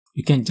function,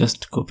 we can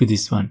just copy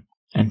this one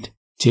and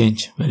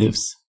change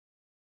values.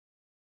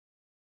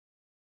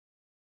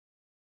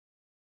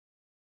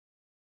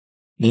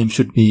 Name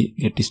should be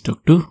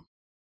getStock2.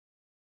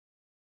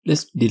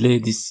 Let's delay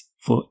this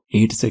for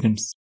 8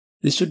 seconds.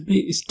 This should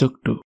be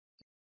stock2.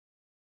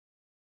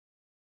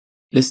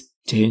 Let's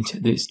change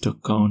the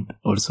stock count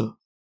also.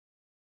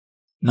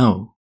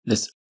 Now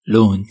let's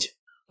launch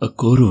a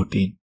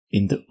coroutine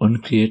in the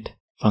onCreate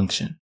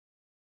function.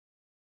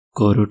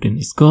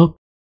 Coroutine scope.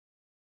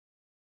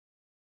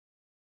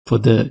 For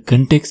the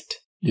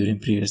context, during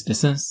previous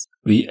lessons,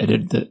 we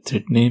added the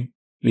thread name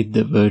with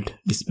the word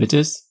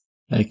dispatches.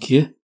 Like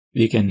here,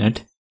 we can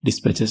add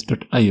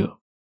dispatches.io.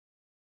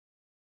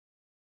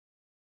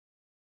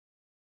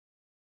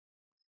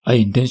 I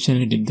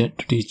intentionally did that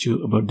to teach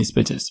you about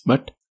dispatches,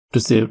 but to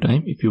save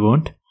time, if you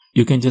want,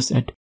 you can just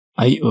add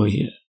io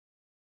here.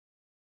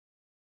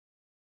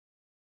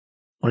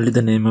 Only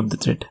the name of the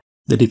thread.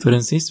 The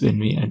difference is when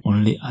we add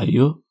only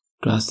io,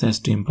 class has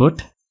to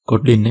import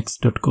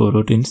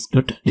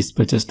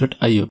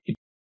kotlinnext.coroutines.dispatches.io. If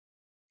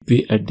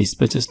we add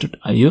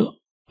dispatches.io,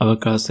 our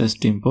class has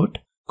to import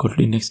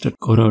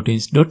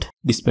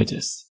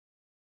kotlinnext.coroutines.dispatches.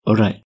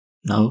 Alright,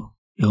 now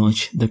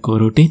launch the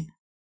coroutine.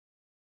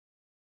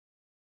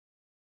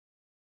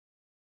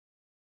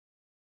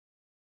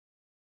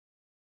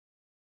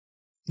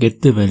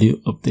 Get the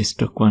value of the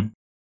stock1.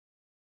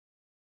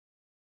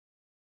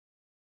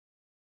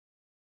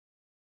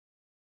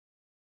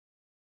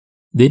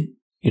 Then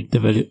get the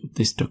value of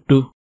the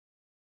stock2.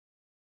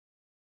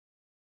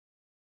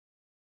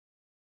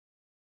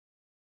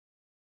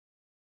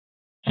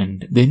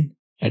 And then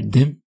add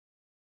them.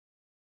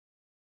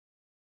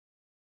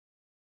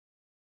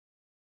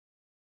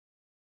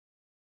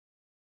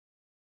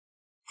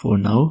 For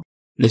now,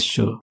 let's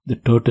show the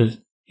total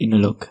in a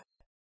log.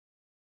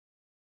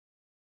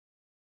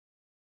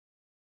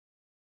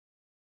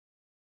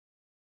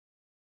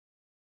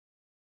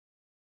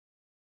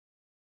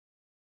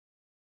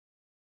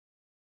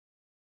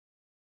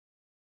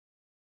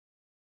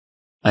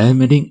 I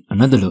am adding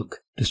another log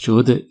to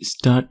show the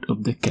start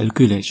of the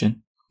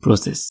calculation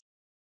process.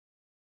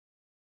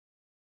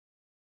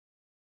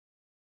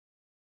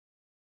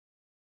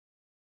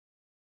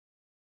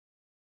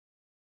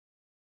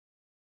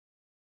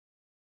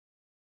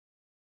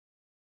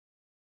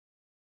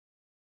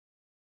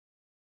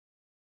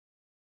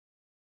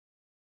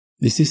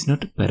 This is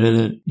not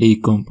parallel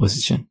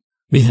decomposition.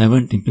 We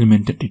haven't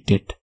implemented it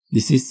yet.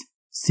 This is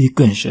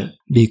sequential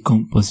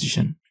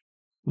decomposition.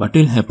 what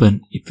will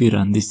happen if we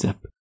run this app?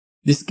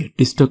 This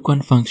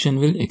getStock1 function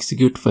will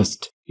execute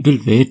first. It will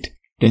wait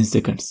 10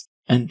 seconds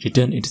and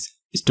return its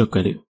stock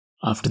value.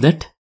 After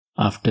that,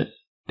 after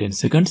 10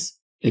 seconds,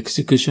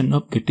 execution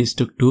of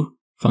getStock2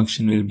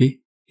 function will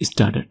be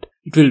started.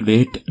 It will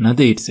wait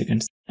another 8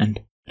 seconds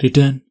and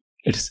return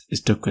its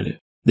stock value.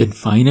 Then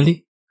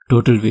finally,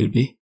 total will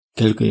be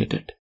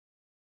calculated.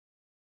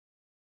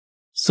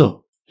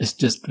 So, let's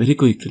just very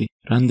quickly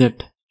run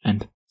that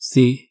and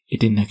see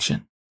it in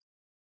action.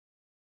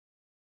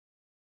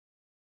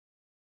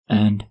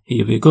 And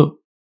here we go.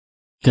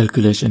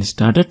 Calculation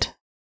started.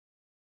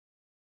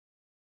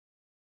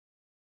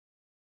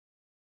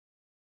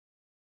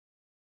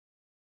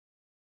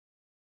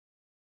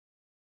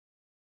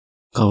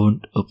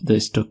 Count of the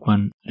stock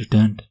 1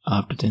 returned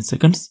after 10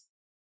 seconds.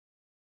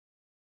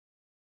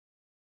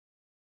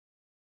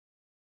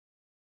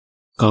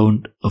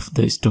 Count of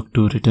the stock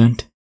 2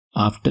 returned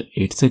after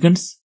 8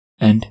 seconds.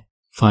 And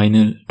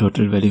final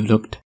total value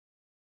logged.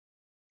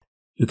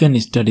 You can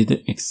study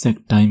the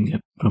exact time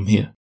gap from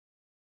here.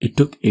 It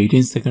took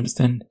 18 seconds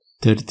and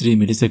 33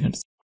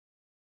 milliseconds.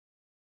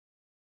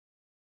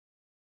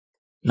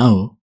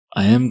 Now,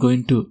 I am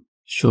going to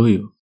show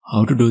you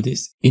how to do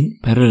this in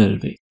parallel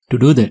way. To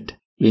do that,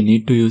 we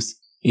need to use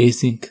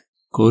Async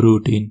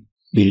Coroutine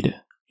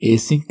Builder.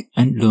 Async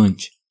and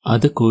Launch are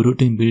the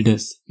coroutine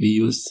builders we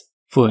use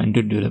for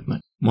Android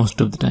development most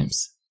of the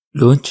times.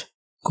 Launch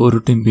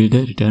Coroutine Builder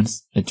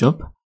returns a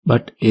job,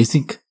 but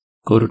Async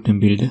Coroutine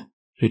Builder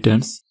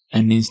returns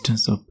an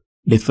instance of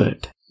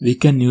deferred. We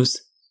can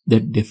use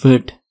that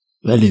deferred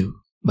value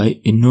by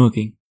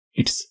invoking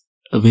its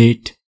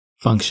await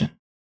function.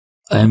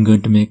 I am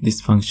going to make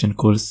this function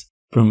calls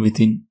from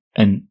within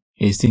an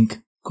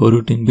async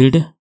coroutine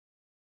builder.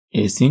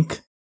 Async.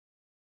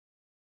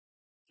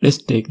 Let's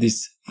take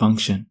this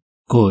function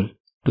call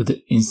to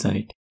the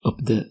inside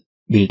of the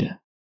builder.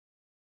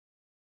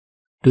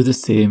 Do the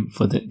same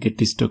for the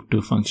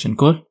getStock2 function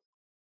call.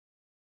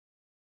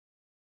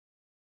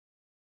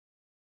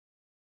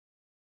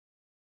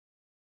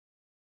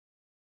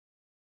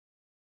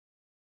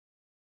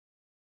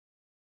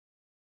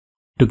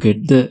 To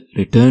get the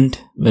returned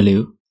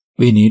value,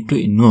 we need to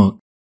invoke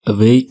a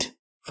wait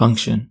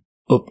function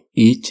of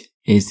each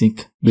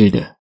async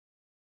builder.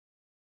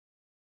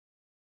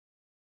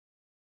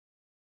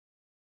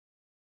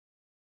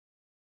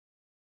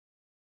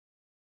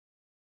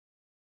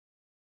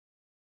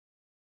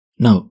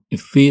 Now,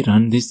 if we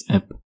run this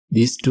app,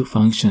 these two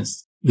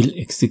functions will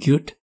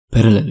execute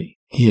parallelly.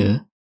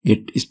 Here,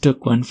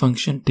 getStock1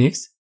 function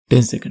takes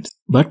 10 seconds,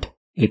 but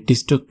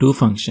getStock2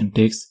 function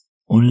takes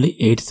only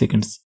 8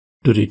 seconds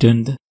to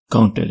return the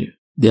count value.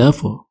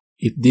 Therefore,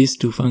 if these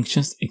two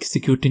functions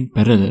execute in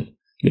parallel,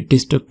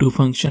 getStock2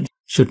 function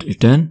should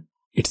return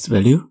its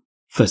value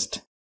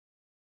first.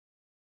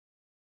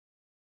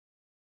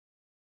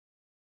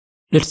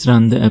 Let's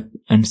run the app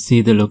and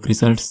see the log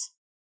results.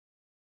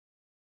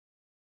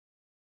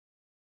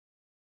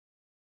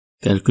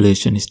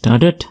 Calculation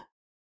started.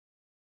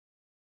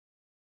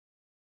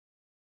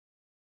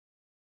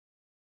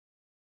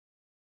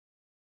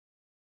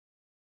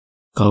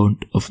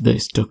 Count of the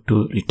stock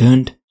 2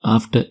 returned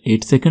after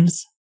 8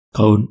 seconds.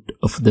 Count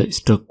of the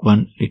stock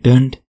 1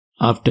 returned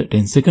after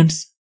 10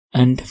 seconds.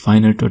 And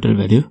final total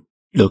value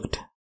logged.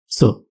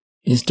 So,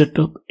 instead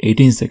of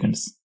 18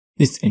 seconds,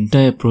 this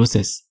entire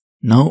process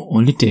now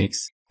only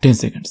takes 10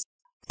 seconds.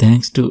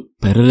 Thanks to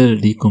parallel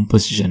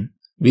decomposition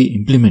we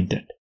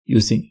implemented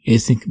using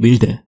async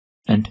builder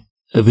and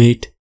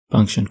await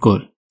function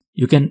call.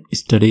 You can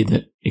study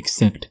the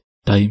exact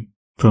time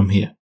from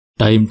here.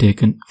 Time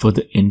taken for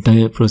the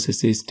entire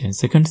process is 10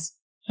 seconds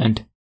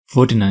and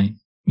 49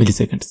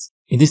 milliseconds.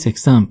 In this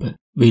example,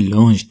 we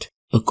launched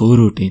a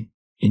coroutine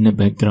in a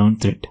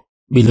background thread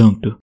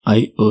belong to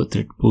IO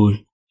thread pool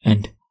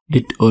and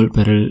did all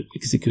parallel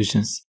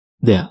executions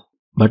there.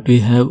 But we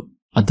have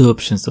other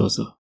options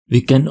also.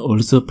 We can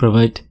also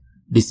provide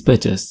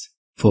dispatches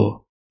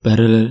for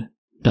parallel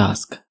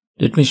task.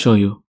 Let me show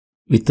you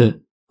with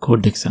a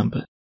code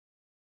example.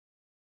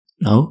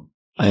 Now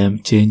I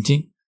am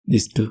changing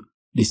this to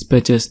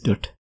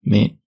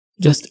dispatches.main.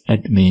 Just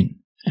add main.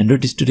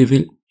 Android Studio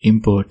will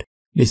import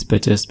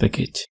dispatches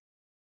package.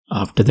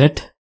 After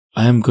that,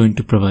 I am going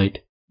to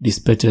provide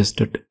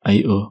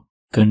dispatches.io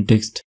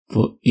context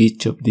for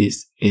each of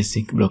these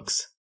async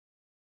blocks.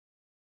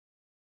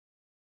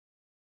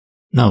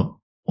 Now,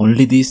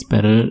 only these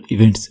parallel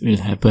events will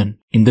happen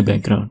in the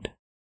background.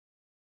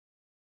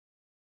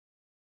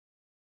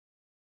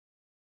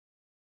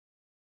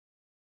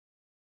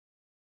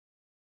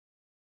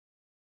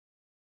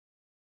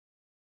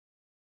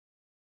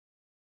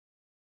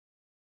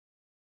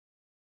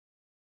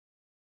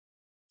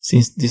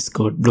 Since this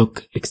code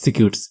block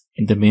executes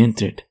in the main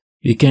thread,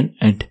 we can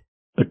add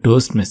a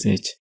toast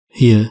message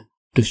here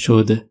to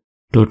show the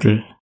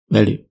total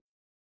value.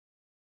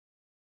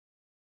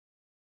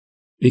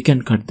 We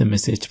can cut the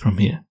message from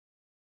here.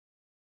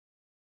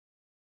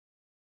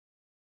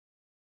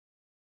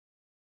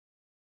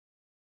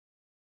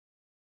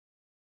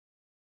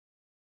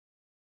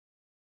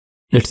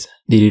 Let's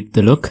delete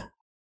the log.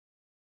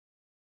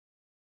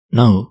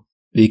 Now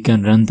we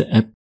can run the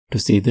app to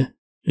see the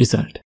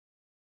result.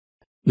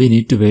 We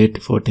need to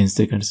wait for 10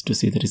 seconds to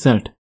see the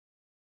result.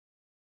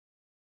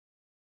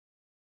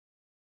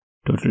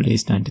 Total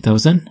is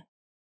 90,000.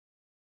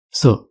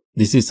 So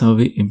this is how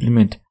we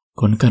implement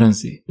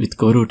concurrency with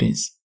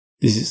coroutines.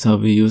 This is how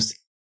we use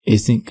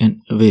async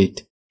and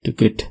await to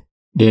get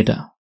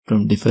data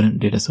from different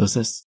data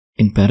sources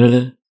in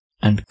parallel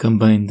and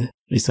combine the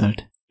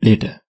result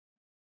later.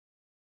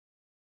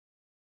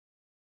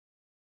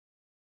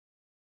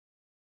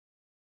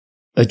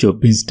 A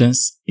job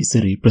instance is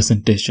a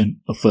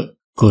representation of a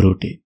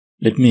coroutine.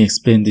 Let me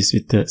explain this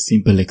with a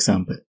simple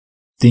example.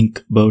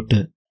 Think about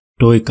a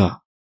toy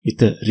car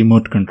with a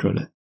remote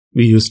controller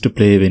we used to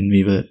play when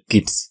we were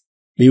kids.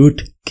 We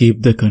would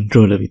keep the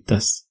controller with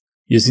us.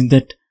 Using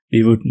that,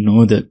 we would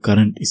know the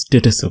current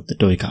status of the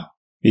toy car.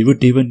 We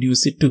would even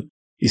use it to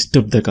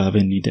stop the car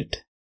when needed.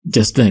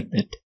 Just like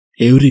that,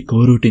 every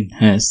coroutine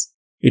has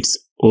its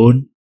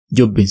own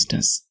job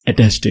instance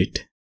attached to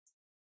it.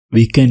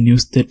 We can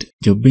use that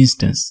job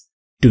instance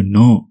to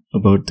know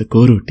about the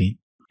coroutine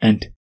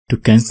and to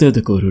cancel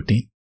the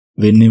coroutine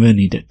whenever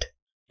needed.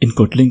 In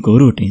Kotlin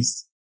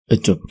Coroutines, a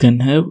job can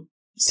have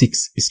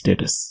 6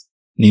 status: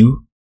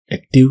 new,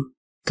 active,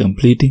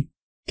 completing,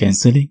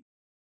 cancelling,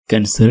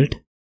 cancelled,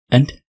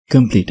 and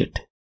completed.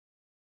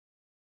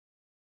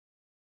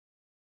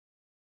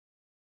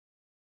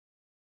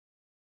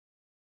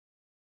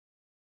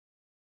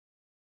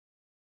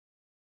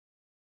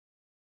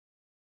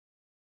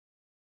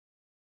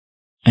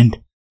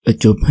 And a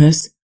job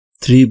has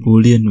 3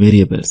 Boolean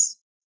variables: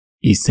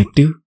 is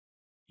active,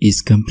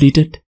 is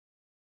completed,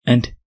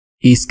 and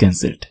is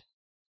cancelled.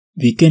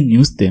 We can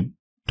use them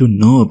to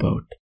know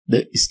about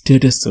the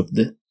status of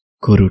the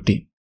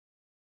coroutine.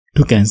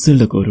 To cancel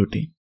the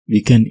coroutine,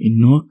 we can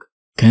invoke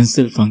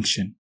cancel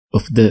function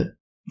of the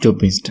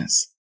job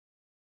instance.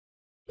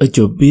 A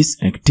job is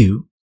active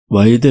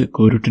while the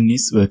coroutine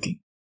is working.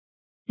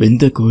 When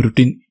the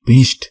coroutine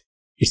finished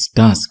its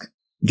task,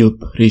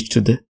 job reached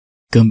to the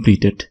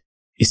completed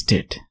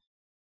state.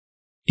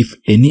 If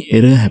any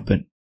error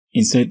happens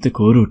inside the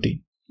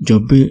coroutine,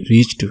 job will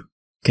reach to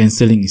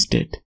cancelling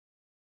state.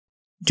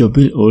 Job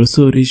will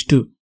also reach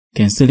to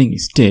cancelling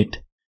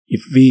state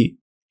if we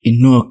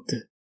invoke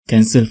the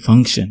cancel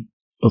function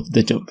of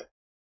the job.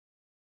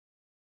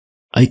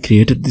 I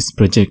created this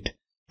project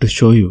to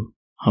show you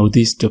how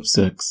these jobs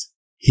works.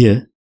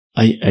 Here,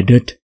 I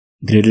added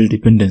Gradle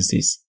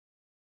dependencies.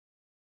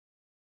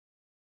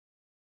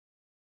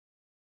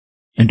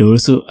 And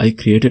also I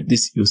created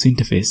this user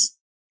interface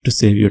to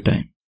save your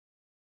time.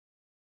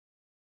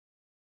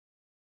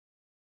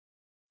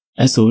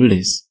 As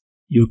always,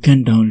 you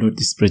can download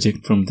this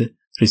project from the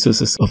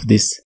resources of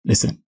this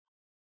lesson.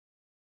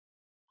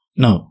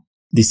 Now,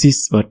 this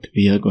is what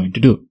we are going to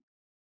do.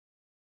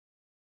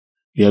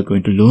 We are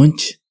going to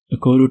launch a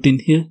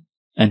coroutine here,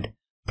 and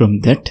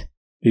from that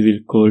we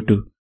will call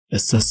to a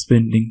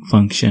suspending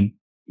function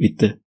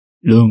with a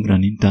long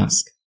running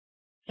task.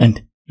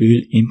 And we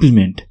will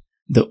implement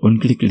the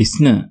on-click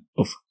listener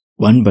of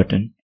one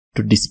button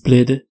to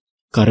display the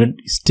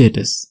current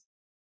status.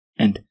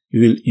 And we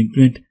will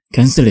implement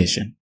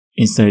cancellation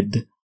inside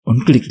the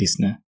on-click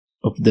listener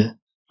of the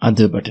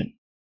other button.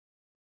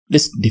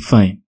 Let's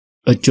define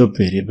a job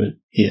variable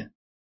here.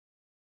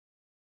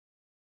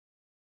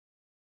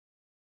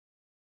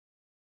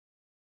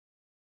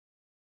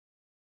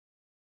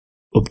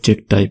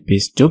 Object type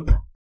is job.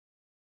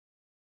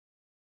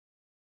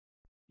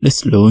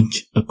 Let's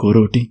launch a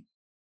coroutine.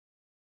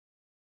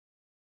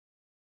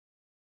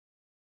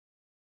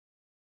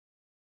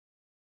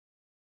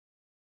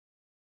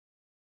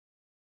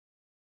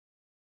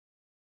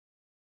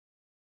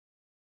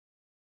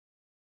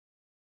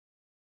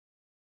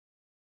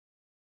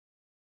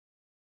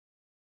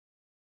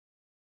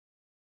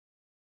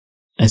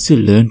 As you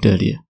learned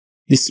earlier,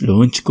 this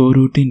launch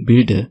coroutine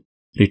builder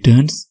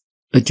returns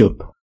a job.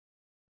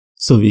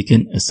 So we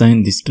can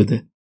assign this to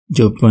the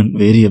job1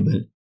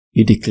 variable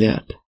we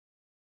declared.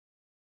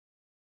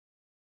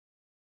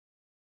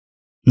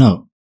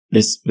 Now,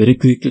 let's very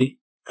quickly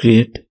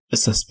create a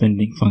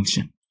suspending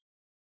function.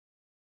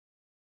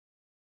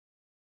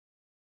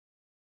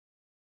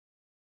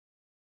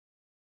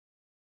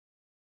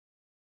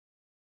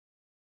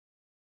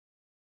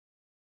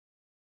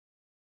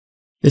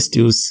 Let's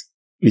use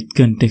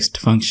WithContext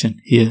function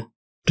here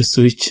to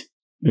switch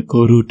the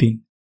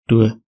coroutine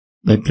to a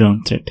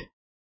background thread.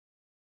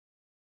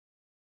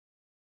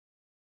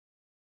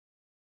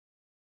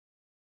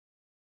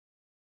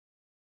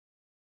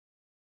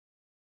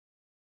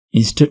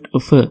 Instead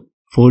of a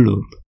for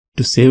loop,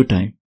 to save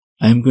time,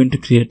 I am going to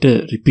create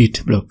a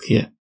repeat block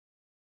here.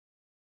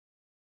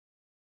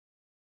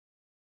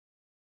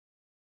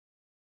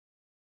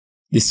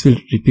 This will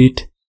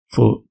repeat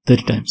for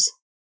 30 times.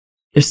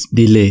 Let's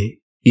delay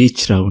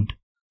each round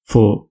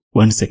for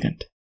 1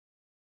 second.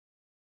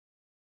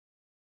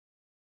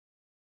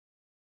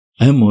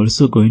 I am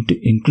also going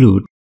to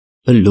include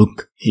a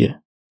log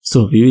here,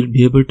 so we will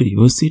be able to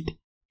use it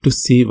to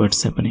see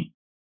what's happening.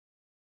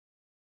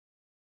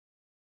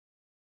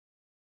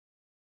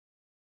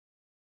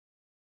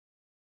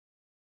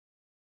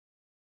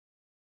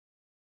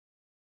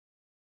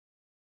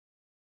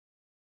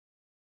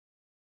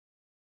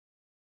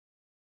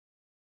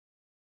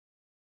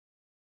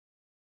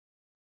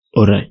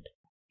 Alright,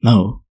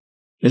 now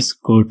let's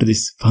go to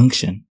this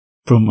function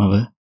from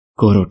our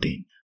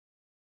coroutine.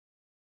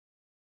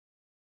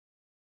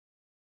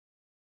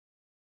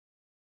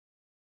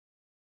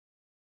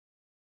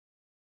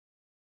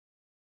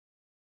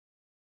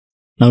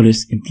 Now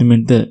let's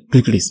implement the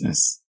click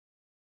listeners.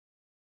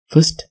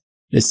 First,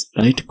 let's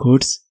write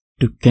codes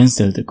to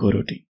cancel the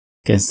coroutine.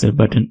 Cancel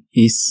button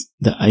is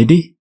the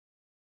ID.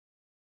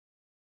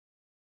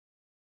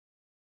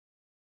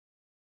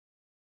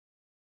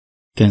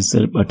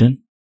 Cancel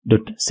button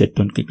dot set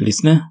on click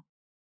listener.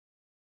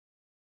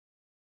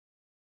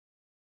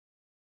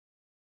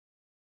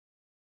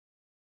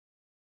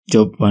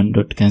 Job 1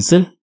 dot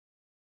cancel.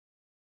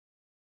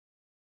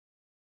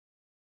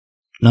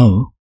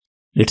 Now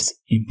let's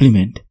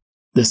implement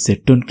the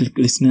set on click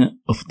listener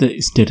of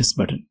the status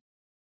button.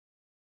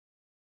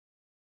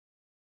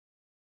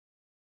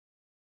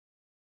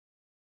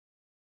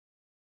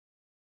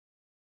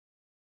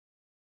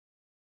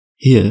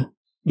 Here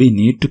we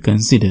need to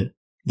consider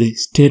the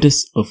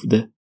status of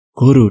the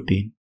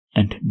coroutine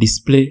and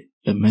display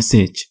a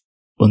message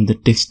on the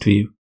text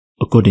view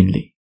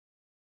accordingly.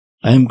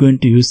 I am going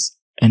to use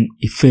an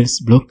if-else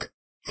block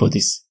for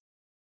this.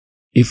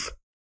 If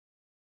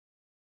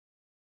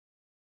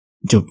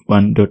job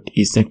 1 dot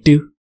is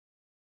active,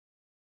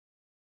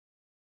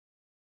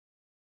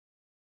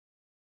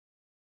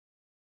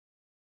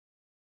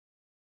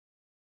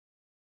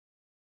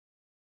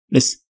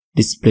 let's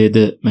display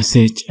the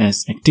message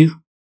as active.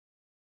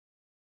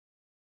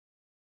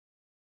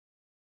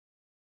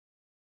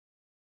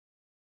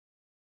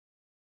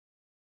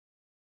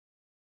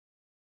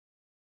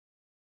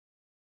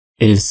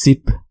 Else if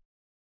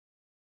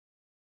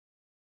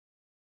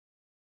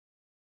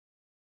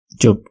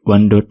job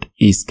 1 dot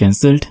is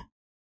cancelled,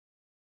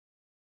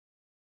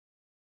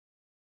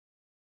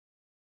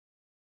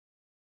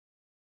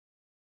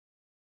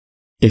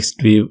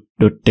 text view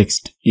dot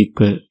text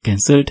equal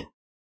cancelled.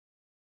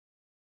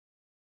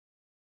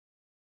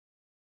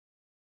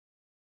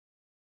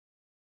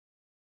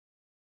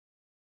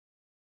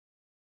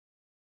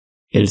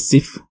 Else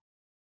if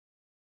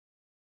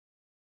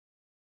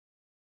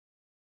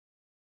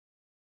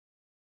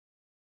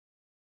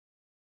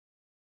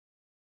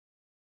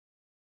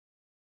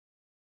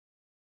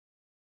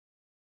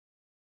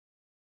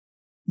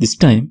this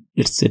time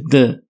let's set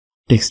the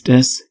text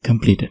as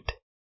completed.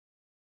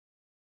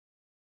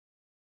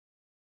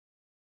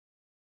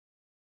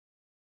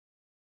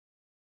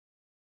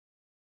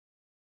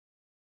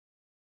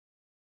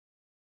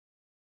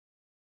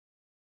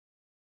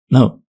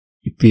 Now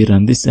if we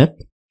run this app,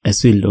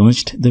 as we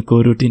launched the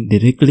coroutine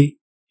directly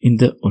in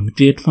the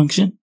onCreate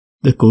function,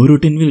 the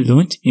coroutine will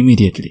launch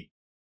immediately.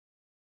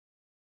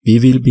 We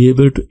will be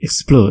able to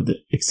explore the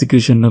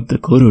execution of the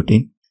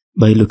coroutine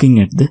by looking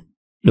at the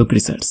log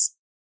results.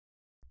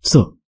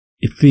 So,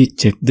 if we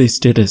check the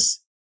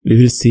status, we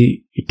will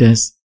see it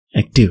as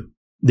active.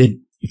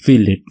 Then, if we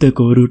let the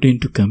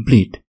coroutine to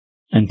complete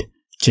and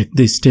check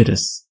the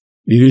status,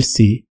 we will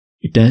see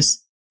it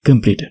as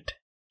completed.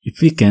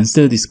 If we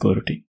cancel this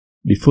coroutine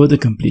before the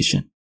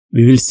completion,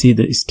 we will see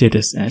the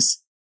status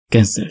as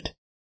cancelled.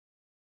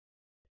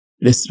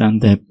 Let's run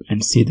the app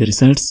and see the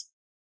results.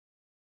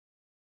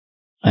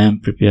 I am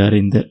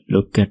preparing the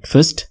logcat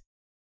first.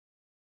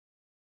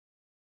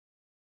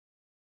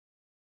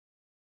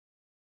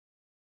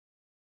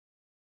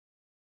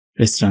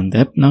 Let's run the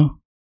app now.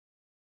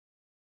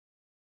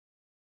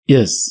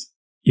 Yes,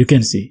 you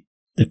can see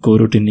the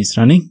coroutine is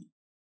running.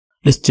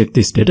 Let's check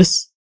the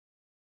status.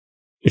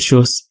 It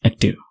shows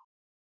active.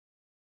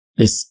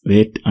 Let's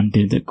wait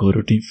until the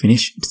coroutine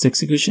finishes its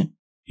execution.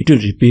 It will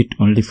repeat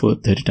only for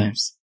 30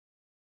 times.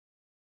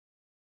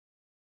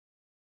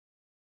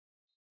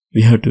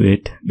 We have to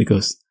wait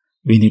because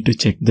we need to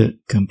check the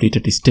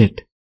completed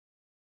state.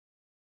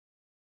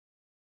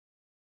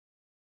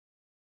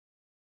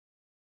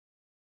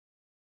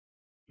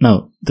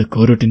 Now the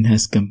coroutine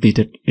has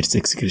completed its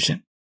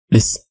execution.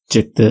 Let's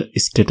check the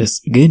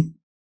status again.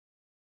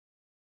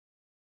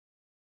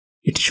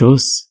 It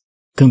shows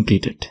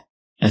completed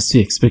as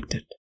we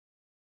expected.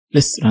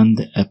 Let's run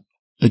the app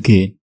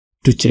again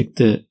to check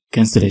the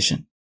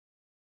cancellation.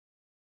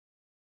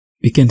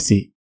 We can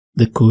see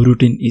the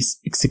coroutine is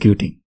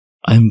executing.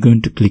 I am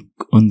going to click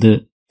on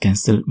the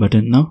cancel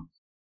button now.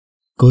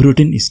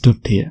 Coroutine is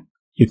stopped here.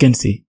 You can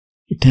see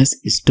it has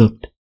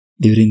stopped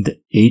during the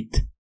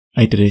 8th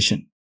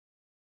iteration.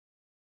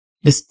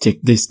 Let's check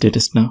the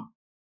status now.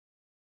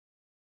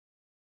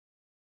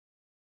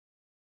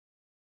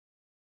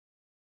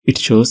 It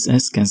shows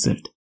as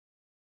cancelled.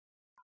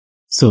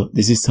 So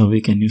this is how we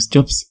can use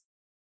jobs.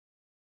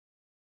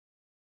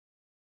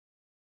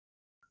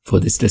 For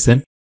this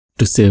lesson,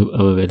 to save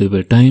our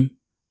valuable time,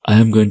 I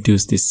am going to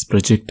use this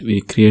project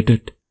we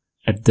created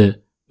at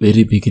the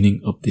very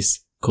beginning of this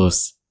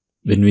course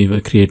when we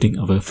were creating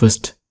our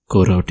first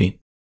coroutine.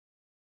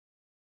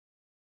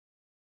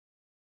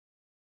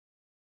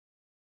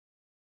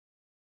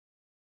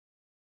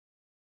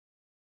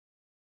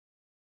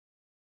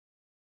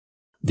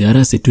 There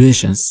are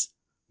situations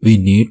we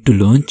need to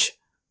launch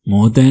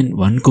more than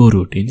one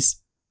coroutines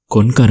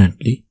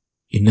concurrently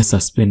in a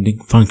suspending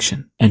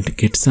function and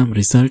get some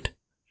result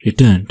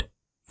returned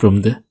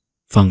from the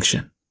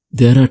function.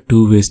 There are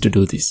two ways to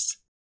do this.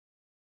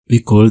 We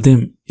call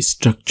them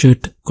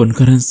structured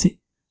concurrency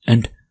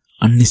and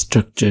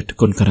unstructured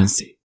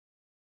concurrency.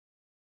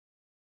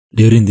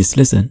 During this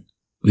lesson,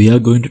 we are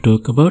going to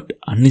talk about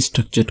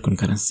unstructured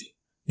concurrency.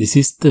 This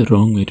is the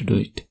wrong way to do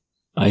it.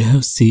 I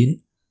have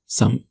seen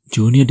some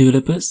junior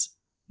developers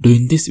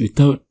doing this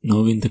without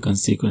knowing the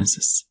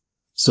consequences.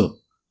 So,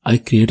 I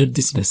created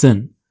this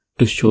lesson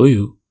to show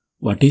you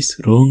what is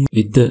wrong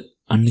with the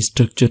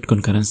unstructured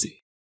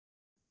concurrency.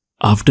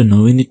 After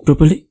knowing it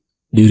properly,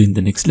 during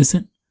the next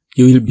lesson,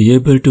 you will be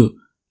able to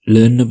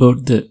learn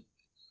about the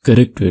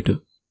correct way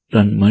to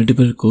run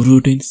multiple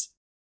coroutines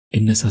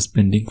in a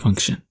suspending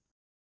function.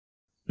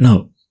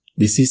 Now,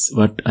 this is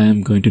what I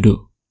am going to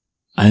do.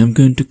 I am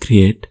going to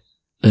create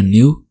a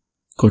new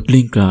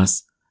Kotlin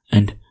class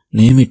and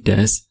name it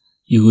as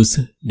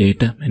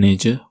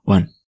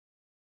UserDataManager1.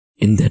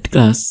 In that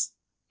class,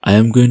 I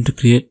am going to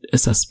create a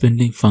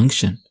suspending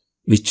function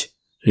which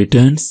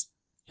returns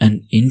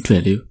an int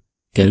value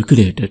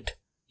calculated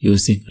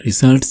using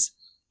results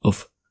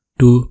of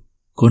two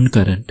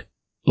concurrent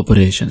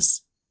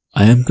operations.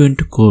 I am going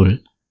to call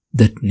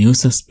that new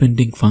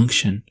suspending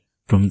function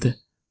from the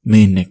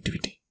main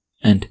activity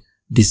and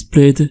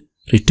display the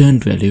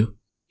returned value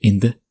in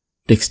the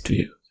text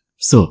view.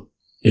 So,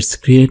 let's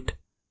create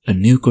a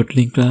new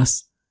Kotlin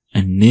class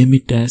and name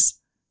it as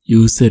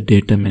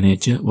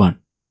UserDataManager1.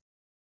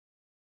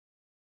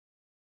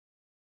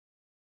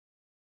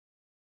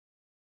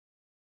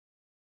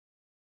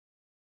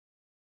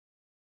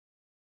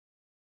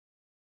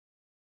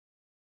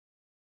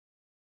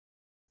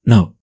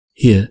 Now,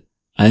 here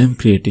I am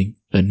creating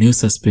a new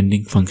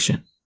suspending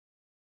function.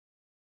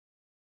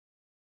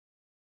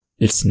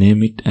 Let's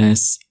name it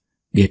as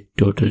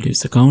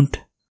getTotalUserCount.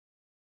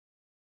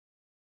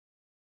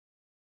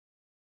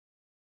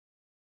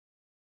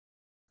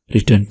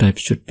 Return type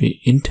should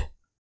be int.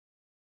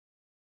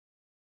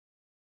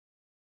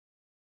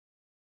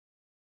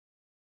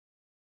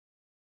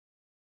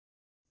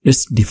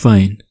 Let's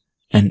define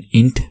an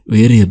int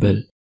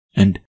variable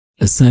and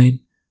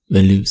assign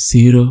value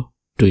 0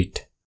 to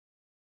it.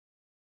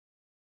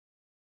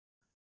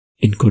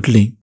 In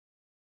Kotlin,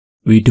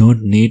 we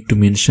don't need to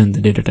mention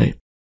the data type.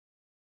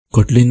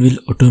 Kotlin will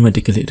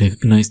automatically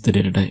recognize the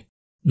data type.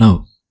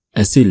 Now,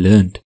 as we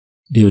learned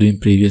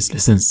during previous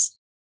lessons,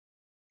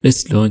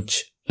 let's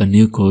launch a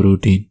new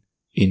coroutine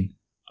in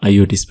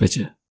IO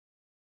Dispatcher.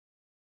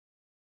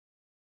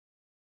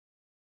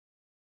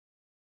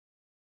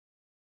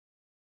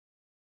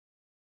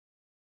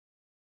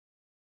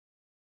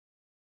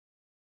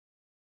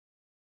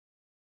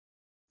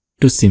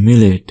 To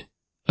simulate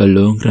a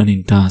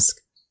long-running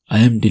task, I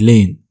am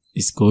delaying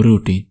this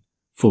coroutine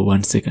for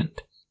 1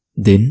 second.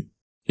 Then,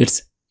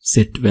 let's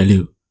set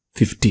value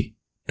 50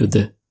 to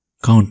the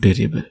count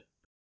variable.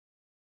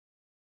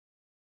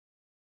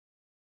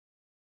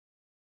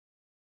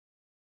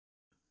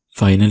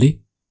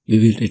 Finally, we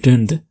will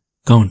return the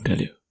count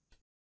value.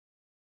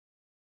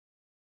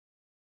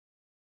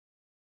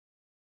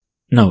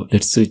 Now,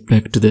 let's switch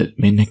back to the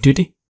main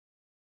activity.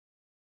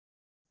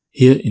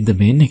 Here in the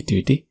main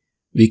activity,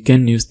 we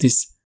can use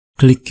this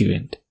click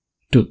event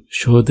to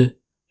show the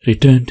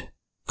returned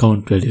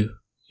count value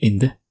in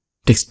the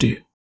text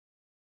view.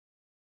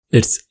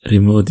 Let's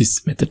remove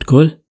this method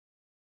call.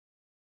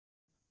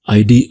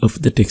 ID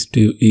of the text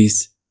view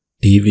is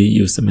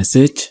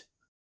tvUserMessage.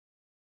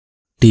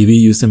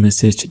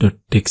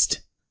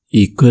 tvUserMessage.text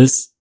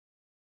equals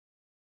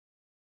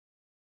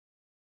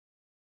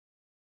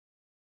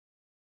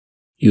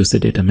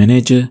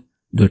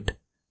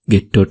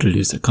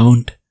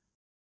UserDataManager.getTotalUserCount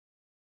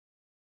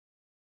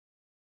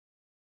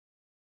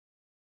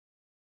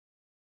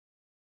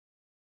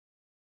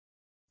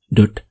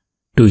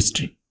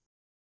 .toString.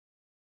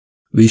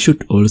 We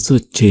should also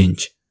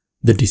change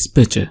the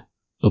dispatcher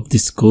of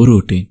this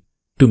coroutine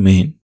to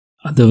main.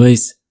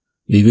 Otherwise,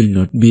 we will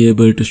not be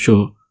able to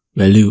show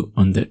value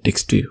on the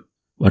text view.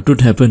 What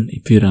would happen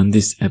if we run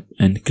this app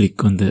and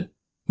click on the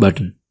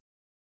button?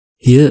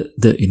 Here,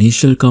 the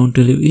initial count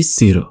value is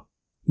 0.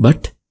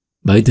 But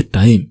by the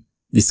time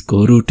this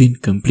coroutine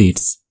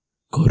completes,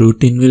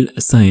 coroutine will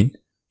assign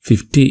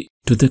 50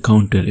 to the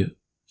count value.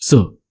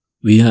 So,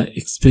 we are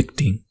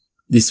expecting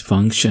this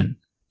function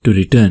to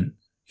return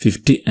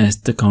 50 as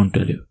the count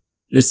value.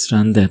 Let's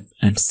run the app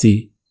and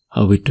see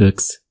how it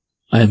works.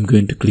 I am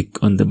going to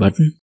click on the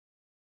button.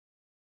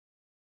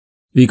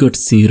 We got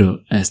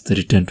 0 as the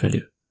returned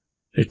value.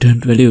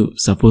 Returned value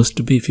supposed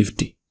to be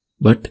 50,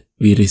 but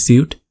we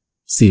received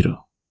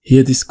 0.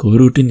 Here this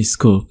coroutine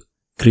scope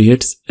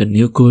creates a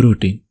new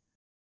coroutine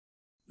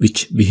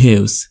which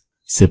behaves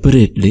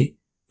separately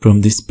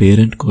from this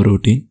parent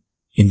coroutine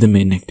in the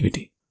main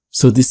activity.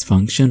 So this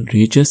function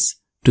reaches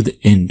to the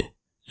end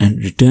and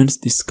returns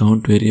this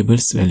count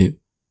variable's value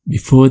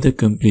before the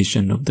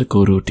completion of the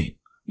coroutine.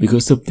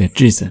 Because of that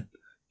reason,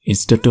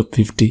 instead of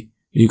 50,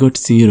 we got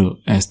 0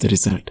 as the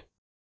result.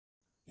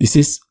 This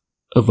is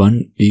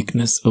one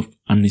weakness of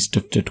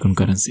unstructured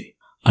concurrency.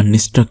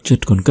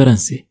 unstructured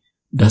concurrency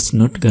does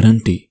not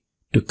guarantee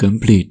to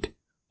complete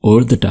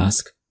all the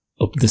tasks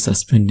of the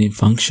suspending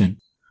function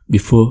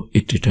before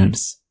it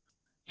returns.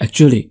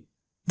 Actually,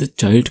 the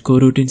child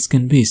coroutines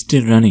can be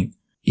still running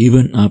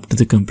even after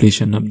the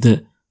completion of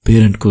the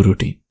parent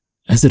coroutine.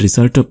 As a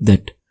result of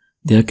that,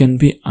 there can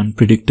be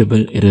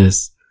unpredictable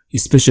errors,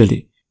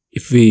 especially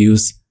if we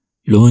use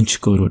launch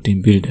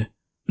coroutine builder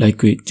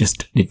like we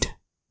just did.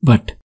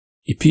 But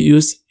if you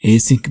use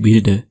async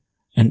builder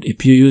and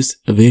if you use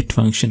await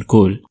function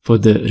call for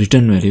the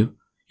return value,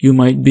 you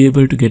might be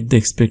able to get the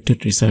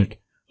expected result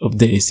of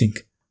the async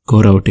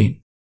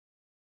coroutine.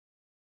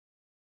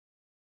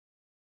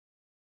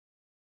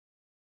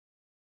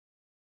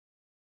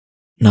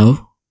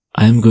 Now,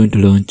 I am going to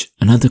launch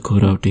another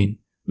coroutine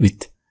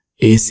with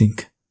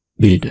async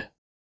builder.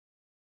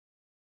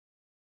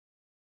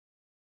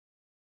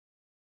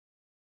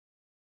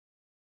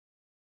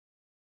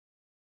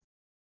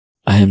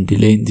 I am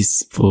delaying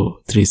this for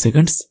 3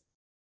 seconds.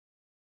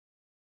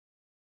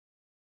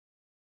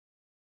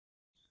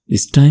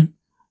 This time,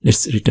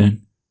 let's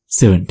return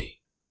 70.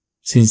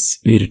 Since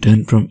we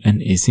return from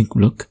an async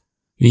block,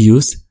 we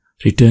use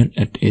return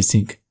at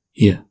async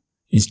here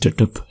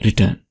instead of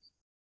return.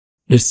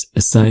 Let's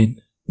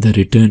assign the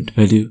returned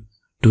value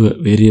to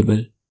a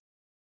variable.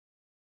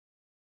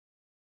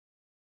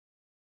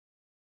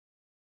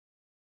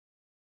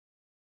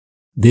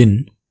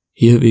 Then,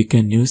 here we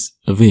can use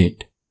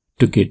await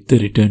to get the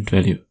returned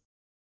value.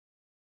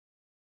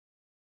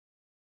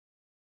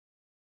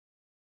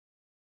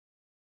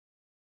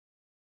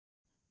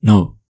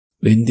 Now,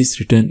 when this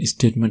return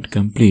statement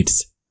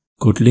completes,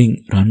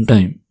 Kotlin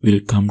runtime will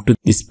come to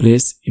this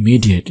place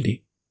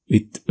immediately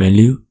with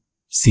value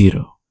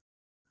 0.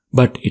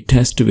 But it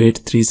has to wait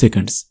 3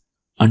 seconds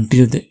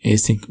until the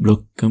async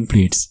block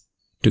completes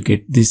to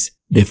get this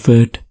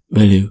deferred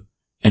value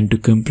and to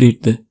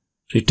complete the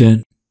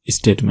return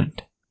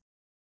statement.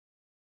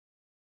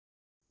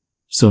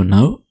 So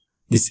now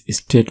this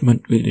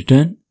statement will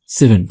return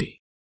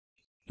 70.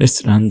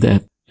 Let's run the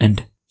app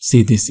and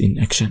see this in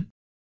action.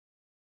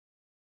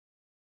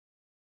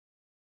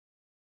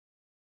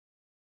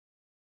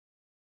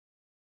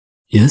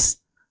 Yes,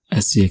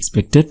 as we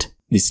expected,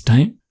 this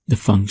time the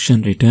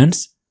function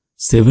returns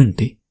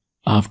 70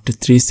 after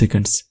 3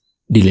 seconds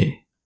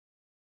delay.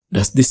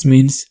 Does this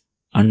mean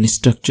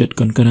unstructured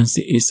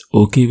concurrency is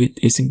okay with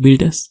async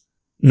builders?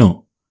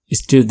 No,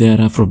 still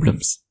there are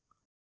problems.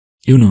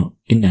 You know,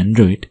 in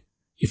Android,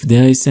 if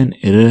there is an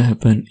error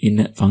happen in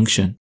a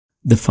function,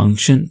 the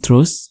function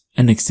throws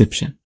an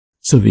exception.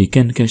 So we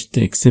can catch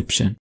the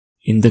exception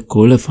in the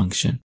caller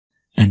function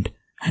and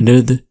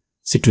handle the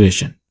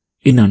situation.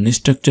 In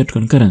unstructured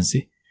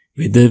concurrency,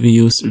 whether we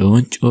use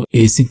launch or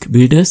async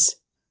builders,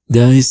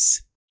 there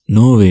is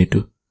no way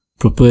to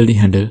properly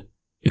handle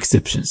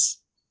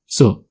exceptions.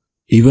 So,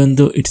 even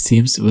though it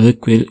seems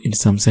work well in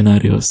some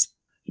scenarios,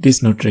 it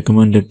is not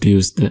recommended to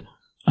use the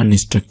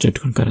unstructured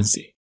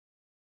concurrency.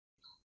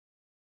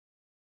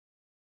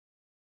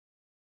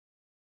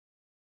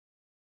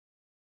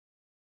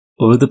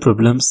 All the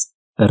problems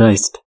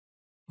arised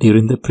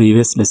during the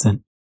previous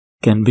lesson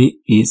can be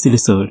easily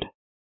solved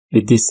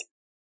with this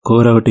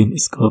Coroutine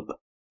Scope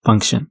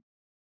function.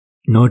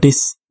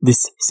 Notice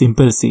this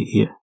simple C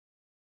here.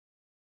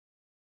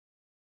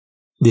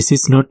 This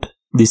is not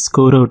this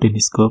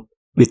Coroutine Scope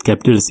with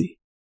capital C.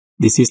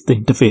 This is the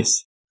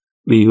interface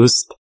we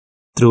used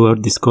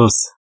throughout this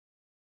course.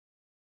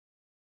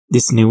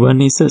 This new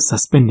one is a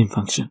suspending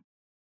function,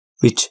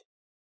 which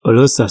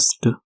allows us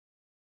to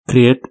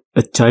create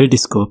a child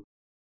scope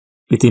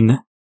within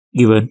a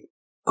given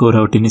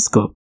Coroutine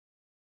scope.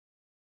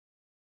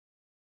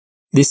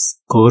 This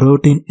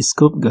Coroutine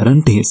scope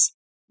guarantees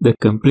the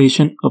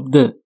completion of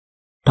the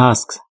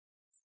tasks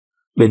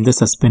when the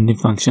suspending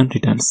function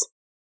returns.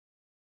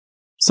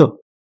 So,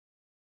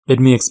 let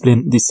me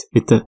explain this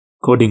with a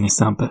coding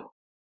example.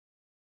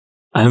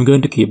 I am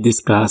going to keep this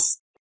class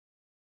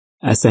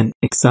as an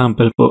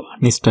example for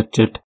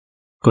unstructured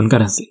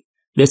concurrency.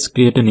 Let's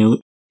create a new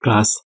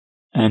class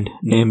and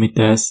name it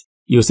as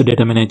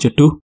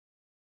UserDataManager2.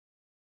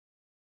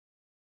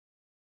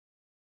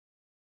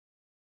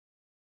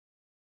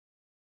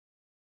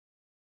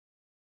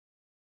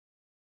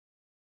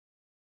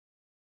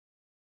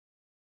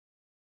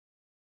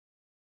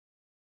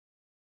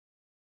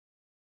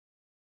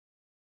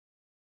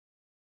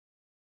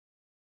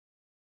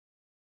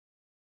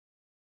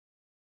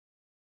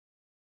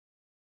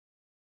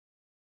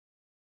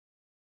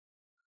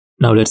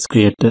 Now let's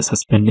create a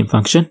suspending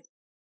function.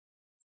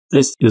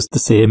 Let's use the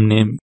same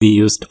name we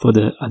used for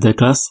the other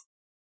class.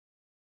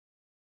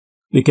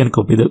 We can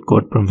copy the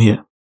code from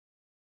here.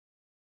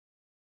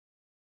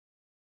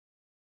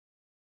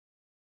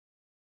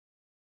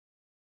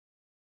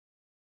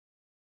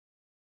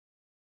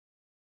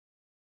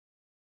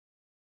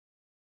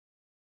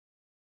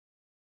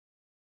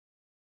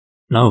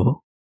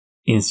 Now,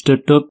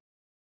 instead of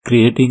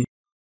creating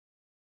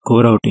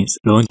coroutines,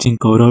 launching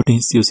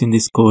coroutines using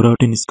this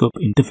Coroutine Scope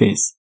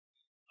interface,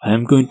 I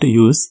am going to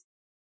use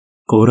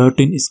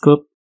Coroutine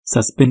Scope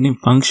suspending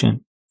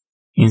function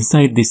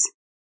inside this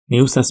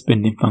new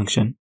suspending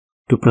function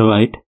to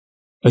provide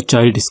a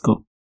child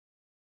scope.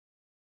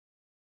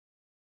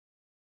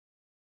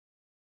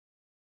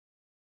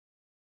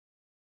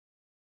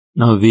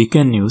 Now we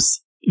can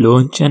use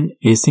launch and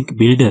async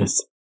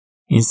builders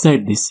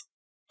inside this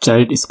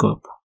child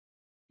scope.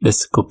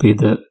 Let's copy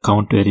the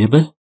count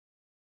variable.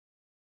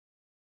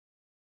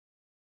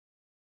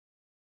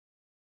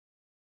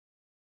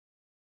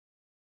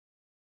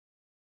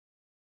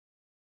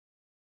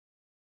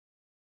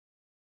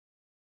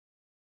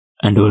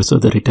 And also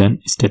the return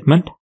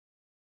statement.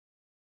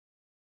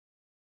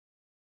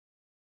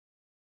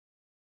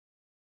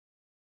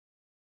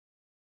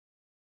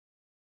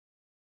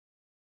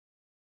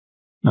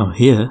 Now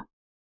here,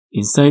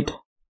 inside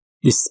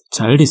this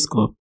child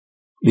scope,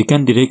 we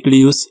can directly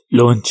use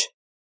launch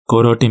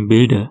coroutine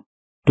builder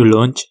to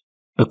launch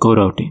a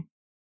coroutine.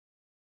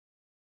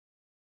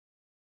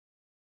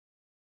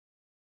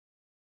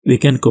 We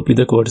can copy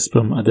the codes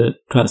from other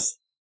class.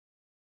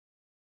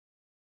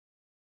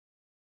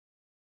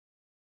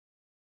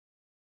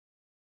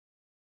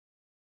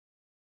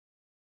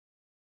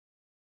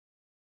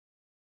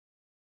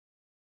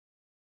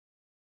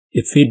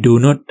 If we do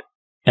not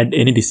add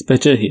any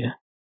dispatcher here,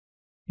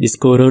 this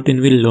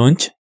coroutine will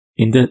launch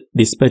in the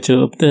dispatcher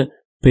of the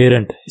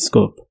parent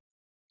scope.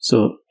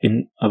 So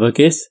in our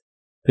case,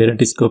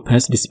 parent scope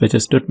has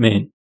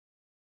dispatchers.main.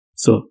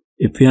 So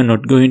if we are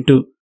not going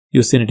to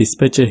use any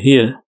dispatcher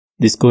here,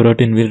 this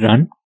coroutine will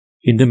run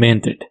in the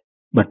main thread.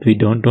 But we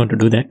don't want to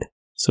do that.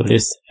 So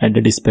let's add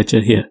a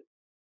dispatcher here.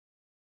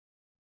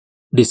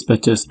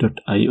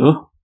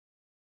 Dispatchers.io.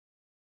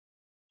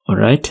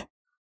 Alright.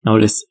 Now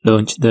let's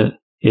launch the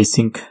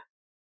async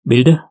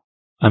builder.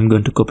 I'm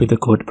going to copy the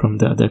code from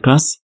the other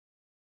class.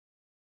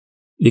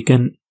 We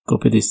can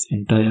copy this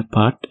entire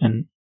part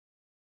and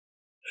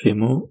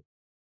remove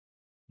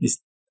this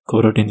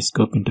coroutine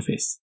scope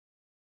interface.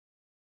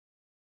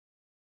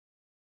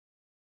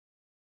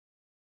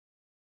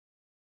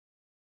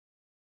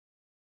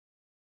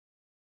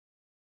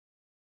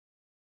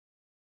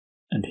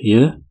 And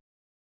here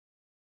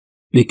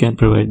we can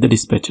provide the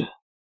dispatcher.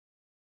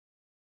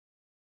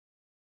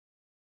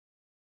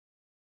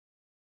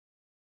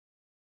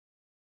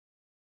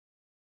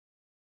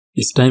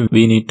 This time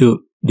we need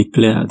to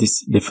declare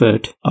this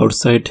default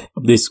outside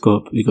of the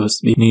scope because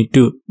we need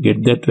to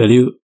get that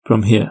value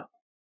from here.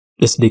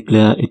 Let's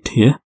declare it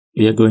here.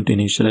 We are going to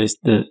initialize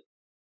the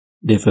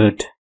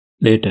default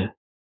later.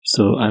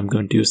 So I'm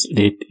going to use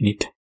late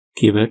init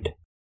keyword.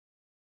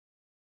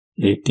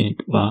 Late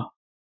init var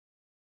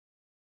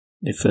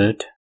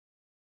default.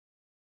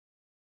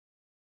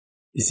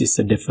 This is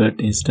a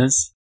default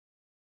instance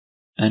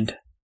and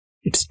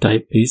its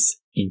type is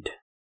int.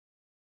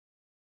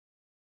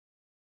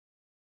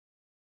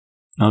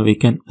 Now we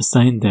can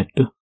assign that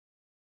to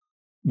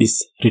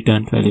this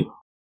return value.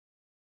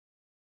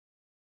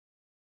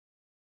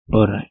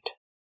 Alright,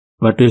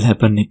 what will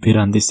happen if we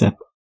run this app?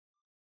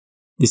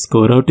 This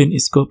coroutine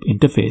scope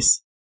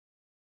interface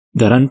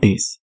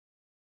guarantees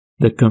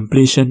the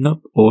completion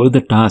of all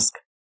the tasks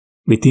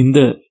within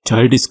the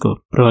child scope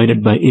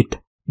provided by it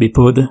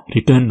before the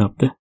return of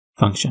the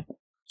function.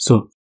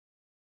 So,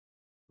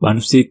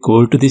 once we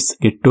call to this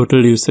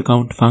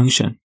getTotalUserCount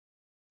function,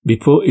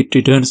 before it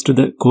returns to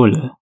the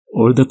caller,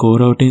 all the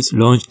coroutines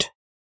launched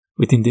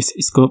within this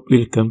scope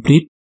will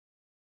complete.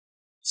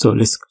 So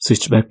let's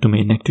switch back to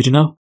main activity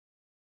now.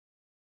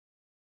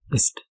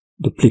 Let's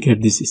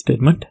duplicate this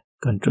statement,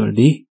 Ctrl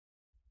D,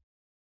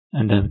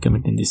 and I'm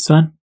committing this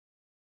one.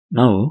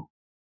 Now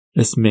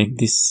let's make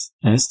this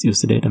as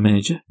user data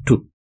manager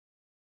 2.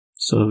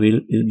 So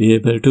we'll be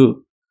able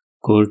to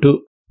call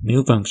to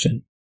new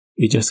function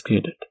we just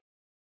created.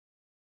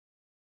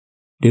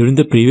 During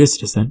the previous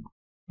lesson,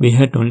 we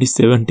had only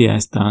 70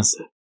 as the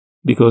answer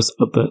because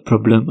of a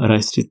problem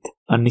arising with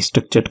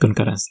unstructured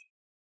concurrency.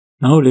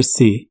 Now let's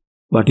see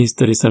what is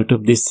the result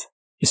of this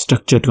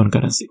structured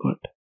concurrency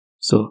code.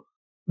 So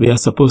we are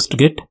supposed to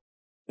get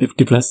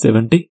 50 plus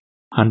 70,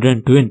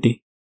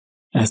 120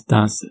 as the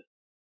answer.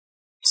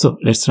 So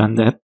let's run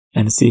that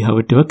and see how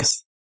it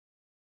works.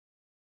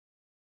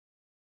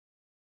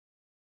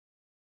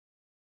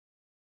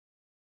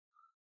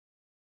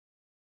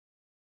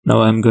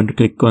 Now I'm going to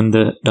click on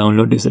the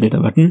download user data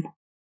button.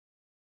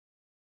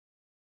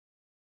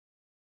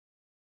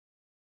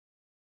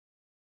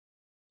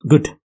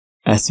 Good.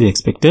 As we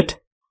expected,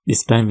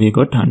 this time we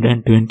got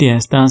 120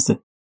 as the answer.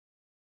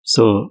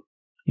 So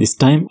this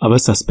time our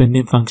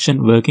suspending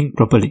function working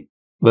properly,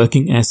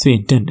 working as we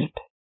intended.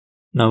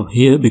 Now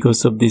here,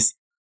 because of this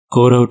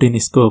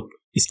coroutine scope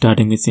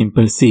starting with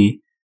simple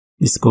C,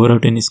 this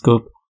coroutine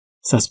scope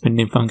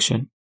suspending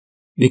function,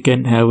 we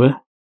can have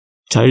a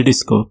child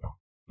scope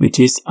which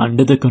is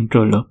under the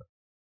control of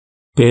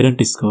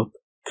parent scope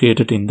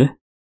created in the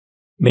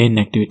main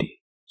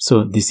activity.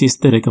 So this is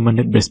the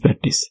recommended best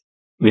practice.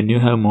 When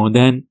you have more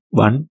than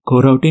one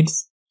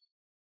coroutines,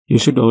 you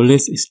should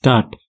always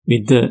start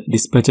with the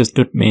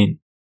dispatchers.main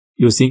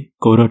using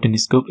coroutine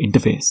scope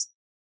interface.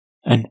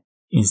 And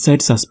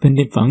inside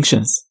suspending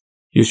functions,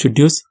 you should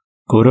use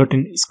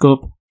coroutine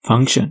scope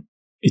function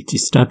it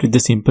starts with the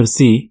simple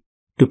C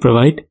to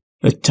provide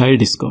a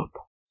child scope.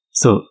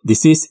 So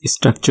this is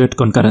structured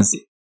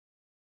concurrency.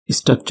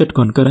 Structured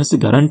concurrency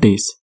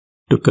guarantees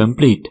to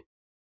complete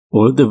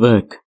all the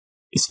work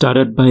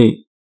started by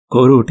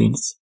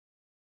coroutines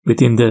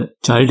within the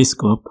child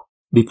scope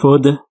before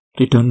the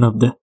return of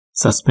the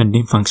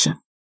suspending function.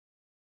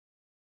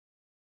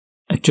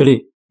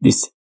 Actually,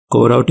 this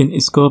coroutine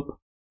scope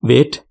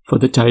waits for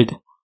the child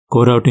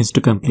coroutines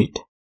to complete.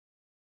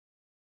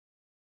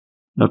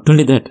 Not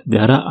only that,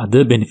 there are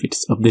other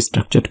benefits of this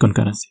structured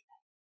concurrency.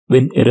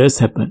 When errors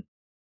happen,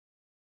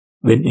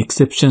 when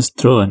exceptions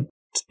thrown,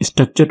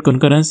 structured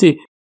concurrency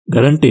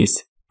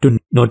guarantees to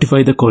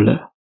notify the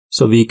caller,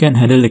 so we can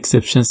handle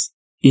exceptions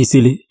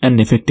easily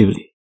and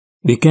effectively.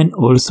 We can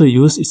also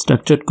use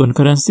structured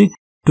concurrency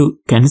to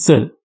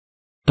cancel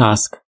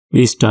task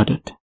we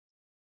started.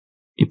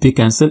 If we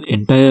cancel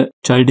entire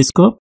child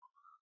scope,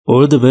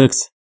 all the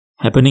works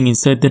happening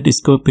inside that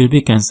scope will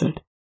be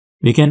cancelled.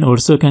 We can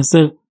also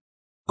cancel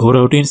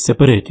coroutines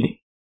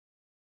separately.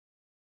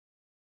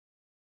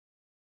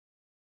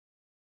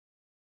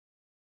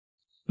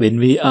 When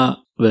we are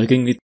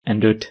working with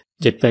Android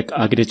Jetpack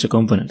architecture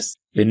components,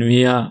 when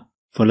we are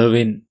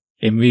following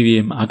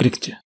MVVM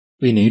architecture,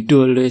 we need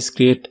to always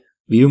create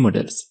view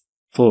models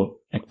for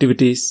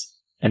activities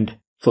and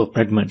for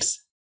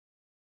fragments.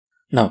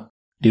 Now,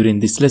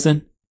 during this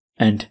lesson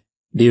and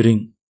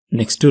during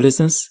next 2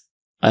 lessons,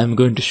 I am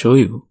going to show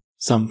you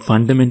some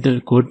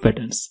fundamental code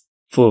patterns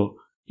for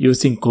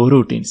using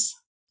coroutines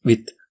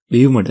with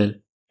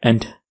ViewModel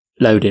and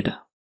LiveData.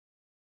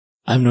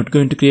 I am not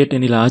going to create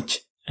any large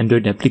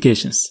Android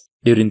applications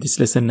during this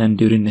lesson and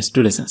during next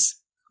 2 lessons.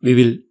 We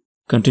will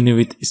continue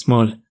with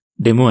small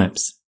demo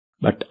apps.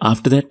 But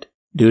after that,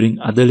 during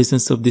other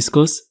lessons of this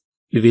course,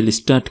 we will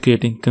start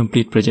creating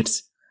complete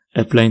projects,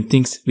 applying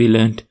things we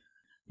learned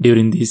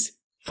during these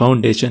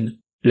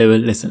foundation level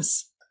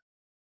lessons.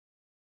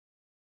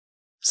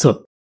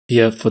 So,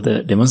 here for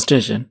the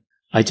demonstration,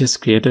 I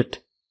just created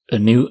a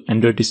new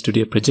Android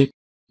Studio project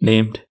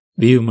named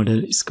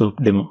ViewModel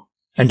Scope Demo.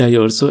 And I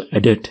also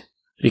added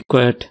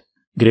required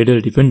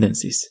Gradle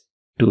dependencies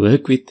to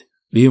work with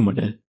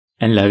ViewModel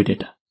and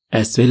LiveData,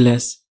 as well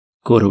as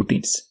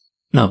coroutines.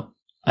 Now,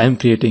 I am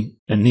creating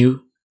a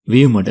new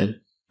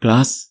ViewModel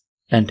class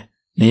and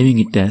naming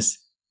it as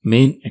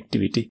main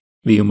activity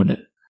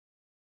ViewModel.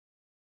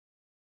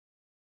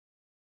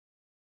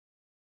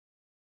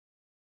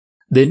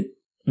 Then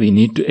we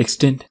need to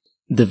extend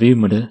the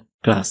ViewModel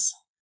class.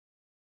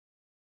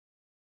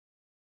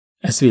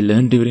 As we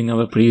learned during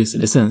our previous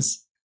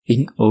lessons,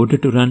 in order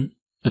to run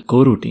a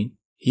coroutine,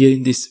 here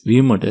in this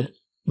ViewModel,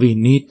 we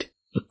need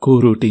a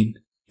coroutine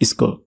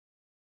scope.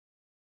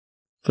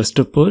 First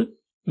of all,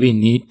 we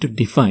need to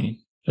define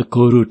a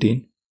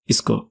coroutine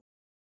scope.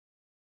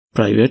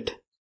 Private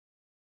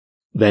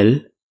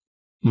val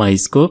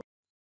myScope.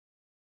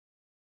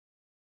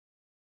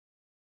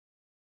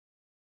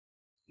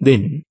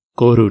 Then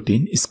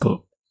coroutine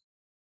scope.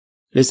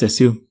 Let's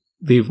assume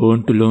we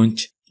want to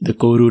launch the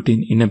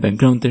coroutine in a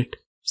background thread,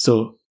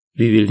 so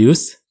we will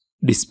use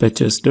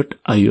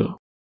dispatchers.io.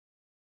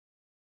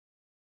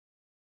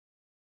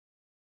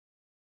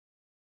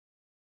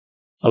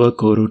 Our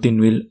coroutine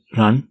will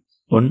run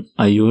on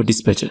IO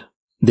dispatcher.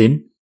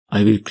 Then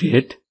I will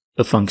create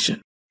a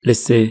function.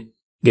 Let's say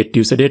get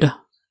user data.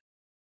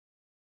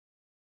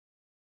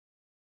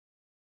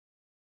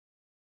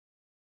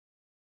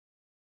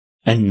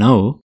 And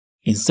now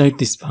inside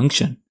this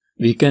function,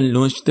 we can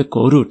launch the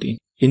coroutine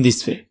in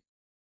this way.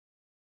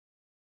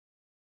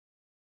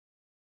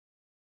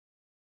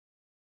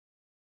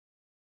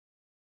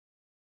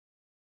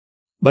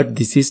 But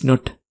this is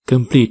not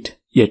complete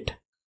yet.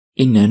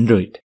 In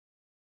Android,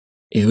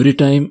 every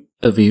time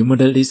a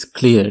ViewModel is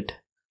cleared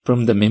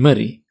from the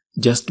memory,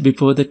 just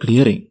before the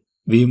clearing,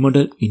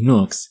 ViewModel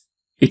invokes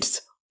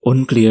its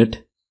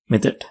onCleared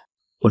method.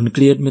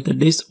 OnCleared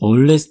method is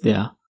always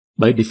there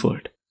by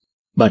default.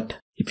 But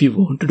if you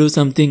want to do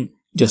something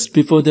just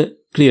before the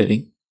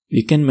clearing,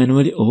 we can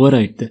manually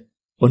override the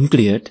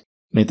onCleared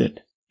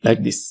method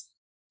like this.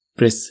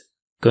 Press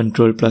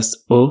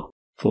Ctrl+O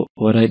for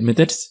override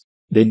methods.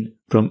 Then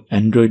from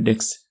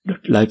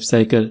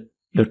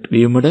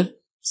androidx.lifecycle.viewModel,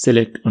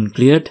 select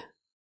onCleared.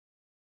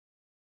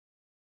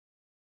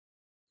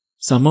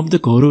 Some of the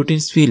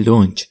coroutines we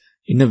launch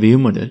in a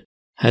ViewModel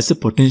has a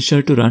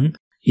potential to run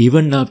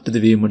even after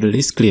the ViewModel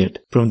is cleared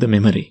from the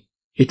memory.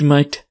 It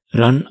might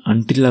run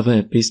until our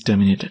app is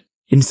terminated.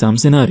 In some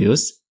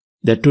scenarios,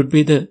 that would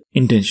be the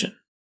intention.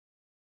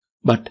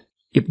 But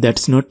if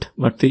that's not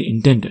what we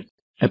intended,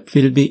 app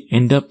will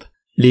end up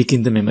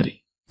leaking the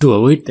memory. To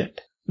avoid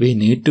that, we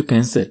need to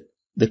cancel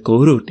the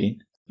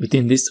coroutine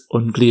within this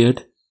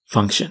onCleared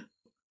function.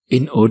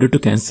 In order to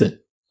cancel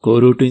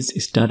coroutines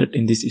started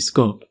in this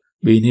scope,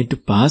 we need to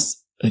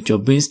pass a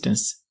job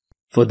instance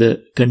for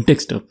the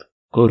context of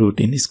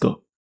coroutine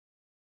scope.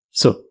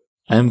 So,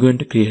 I am going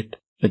to create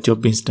a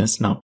job instance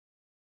now.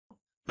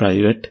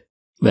 Private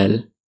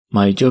val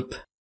myJob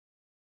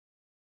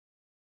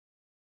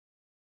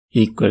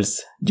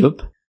equals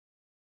job.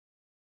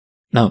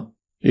 Now,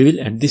 we will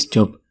add this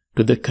job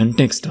to the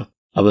context of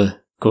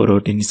our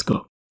coroutine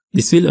scope.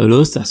 This will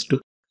allow us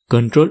to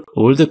control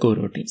all the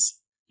coroutines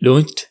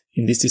launched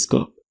in this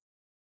scope.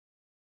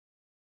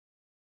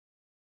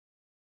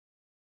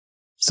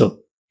 So,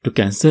 to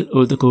cancel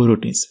all the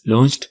coroutines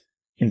launched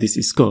in this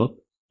scope,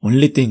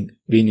 only thing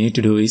we need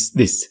to do is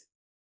this.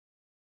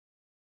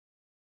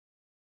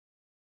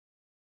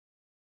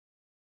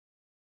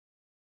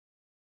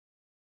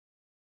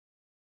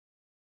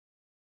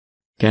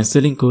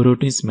 Cancelling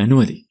coroutines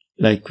manually,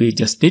 like we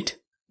just did,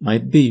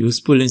 might be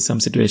useful in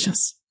some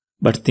situations.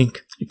 But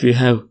think if we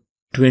have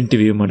 20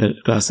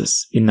 ViewModel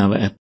classes in our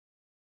app,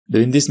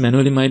 doing this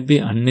manually might be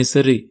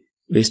unnecessary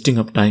wasting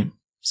of time.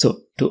 So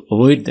to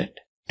avoid that,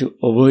 to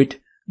avoid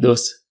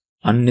those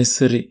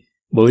unnecessary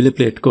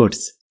boilerplate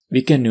codes,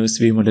 we can use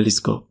ViewModel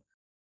Scope.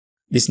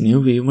 This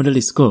new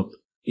ViewModel Scope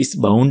is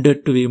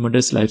bounded to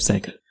ViewModel's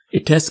lifecycle.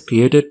 It has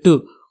created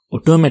to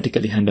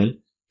automatically handle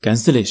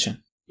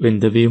cancellation when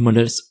the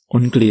ViewModel's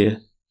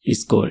onClear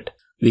is called.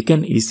 We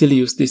can easily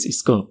use this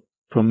scope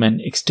from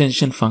an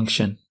extension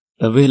function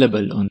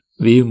available on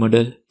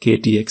ViewModel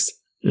KTX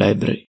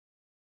library.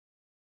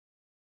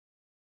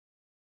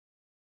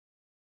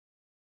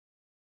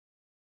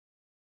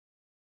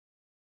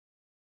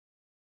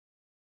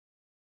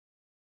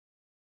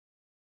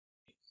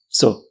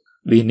 So,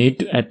 we need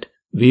to add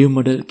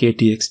ViewModel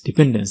KTX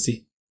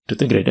dependency to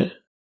the gradle.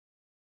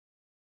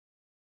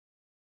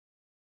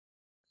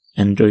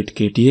 Android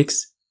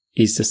KTX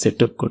is a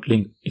set of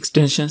Kotlin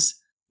extensions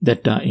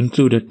that are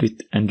included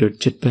with Android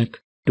Jetpack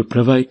to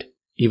provide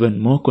even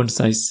more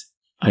concise,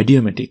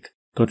 idiomatic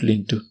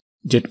Kotlin to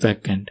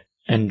Jetpack and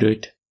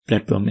Android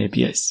platform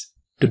APIs.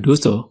 To do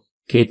so,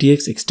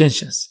 KTX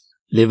extensions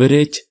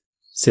leverage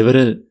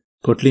several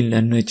Kotlin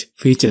language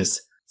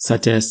features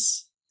such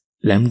as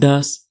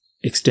lambdas,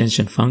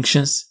 extension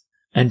functions,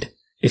 and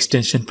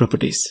extension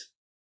properties.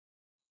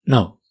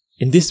 Now,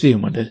 in this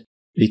ViewModel,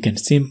 we can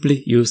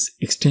simply use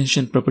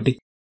extension property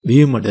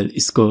ViewModel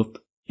Scope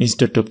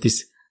instead of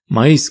this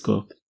My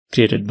Scope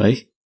created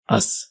by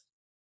us.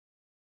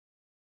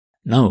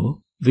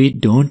 Now, we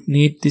don't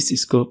need this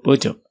scope or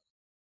job.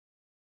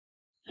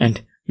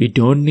 And we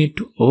don't need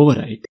to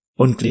override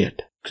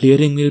onCleared.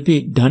 Clearing will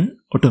be done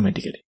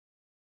automatically.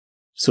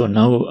 So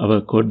now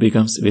our code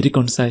becomes very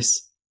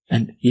concise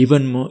and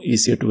even more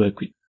easier to work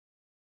with.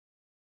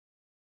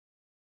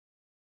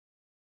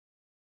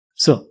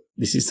 So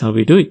this is how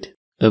we do it.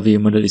 A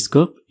ViewModel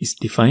scope is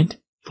defined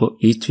for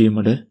each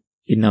ViewModel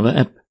in our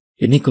app.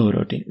 Any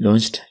coroutine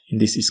launched in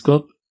this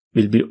scope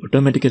will be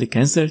automatically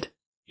cancelled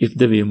if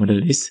the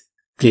ViewModel is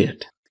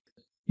cleared.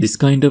 This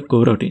kind of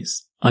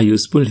coroutines are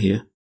useful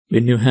here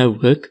when you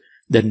have work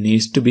that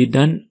needs to be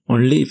done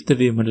only if the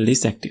ViewModel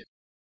is active.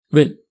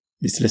 Well,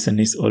 this lesson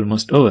is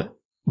almost over,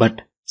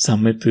 but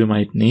some of you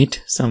might need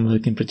some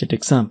working project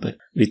example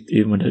with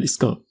ViewModel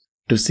Scope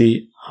to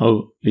see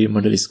how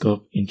ViewModel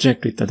Scope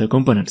interact with other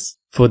components.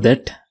 For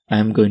that, I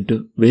am going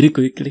to very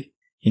quickly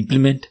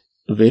implement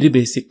a very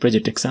basic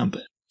project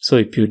example. So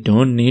if you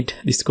don't need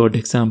this code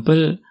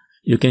example,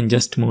 you can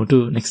just move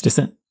to next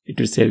lesson. It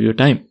will save you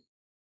time.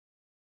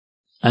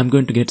 I am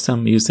going to get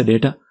some user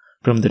data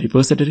from the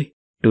repository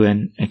to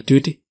an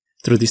activity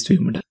through this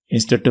ViewModel.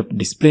 Instead of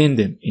displaying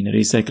them in a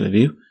recycle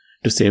view,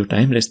 to save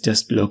time, let's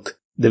just log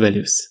the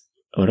values.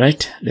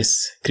 Alright,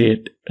 let's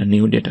create a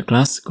new data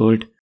class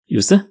called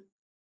user.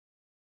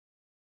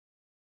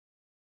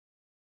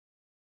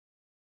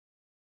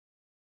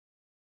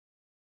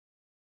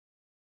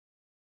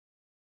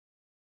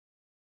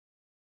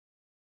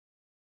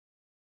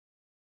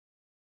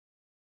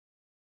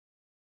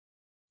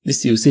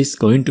 This user is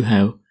going to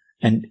have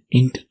an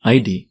int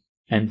ID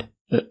and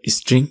a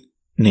string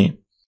name.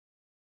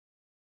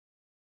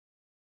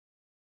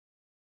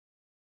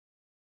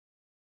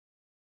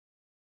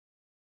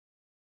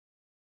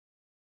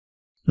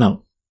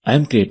 Now, I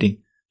am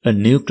creating a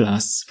new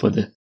class for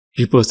the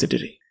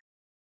repository.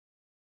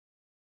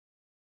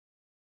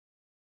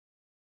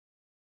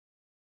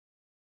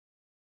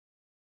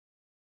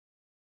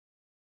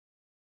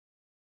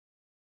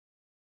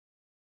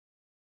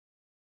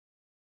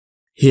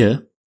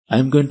 Here, I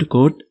am going to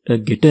code a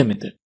getter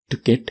method to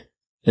get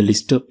a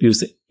list of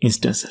user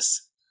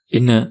instances.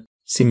 In a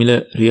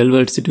similar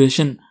real-world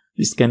situation,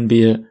 this can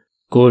be a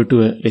call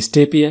to a REST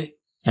API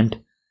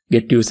and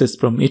get users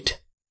from it,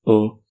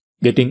 or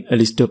getting a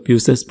list of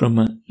users from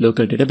a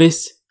local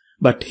database.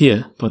 But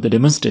here, for the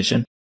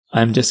demonstration,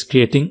 I am just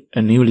creating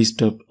a new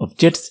list of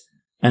objects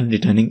and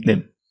returning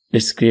them.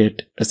 Let's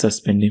create a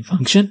suspending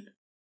function.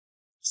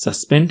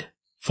 Suspend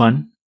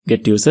fun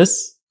get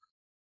users.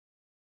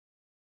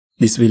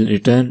 This will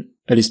return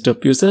a list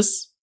of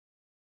users.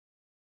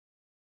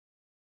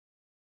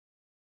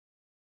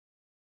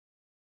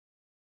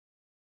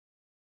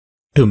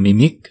 To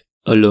mimic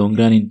a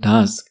long-running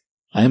task,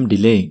 I am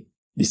delaying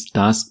this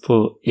task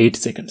for 8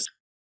 seconds.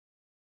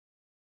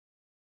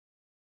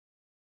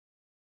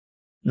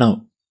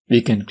 Now,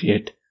 we can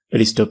create a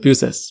list of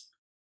users.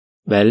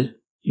 Well,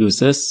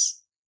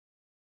 users,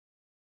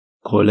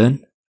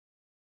 colon,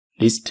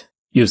 list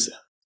user.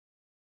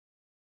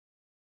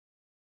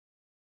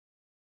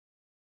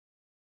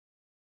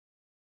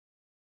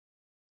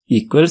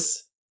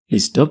 equals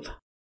list of.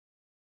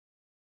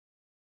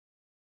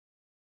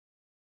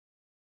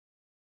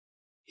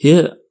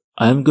 Here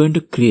I am going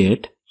to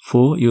create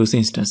 4 user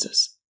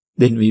instances.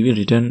 Then we will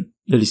return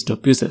the list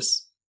of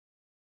users.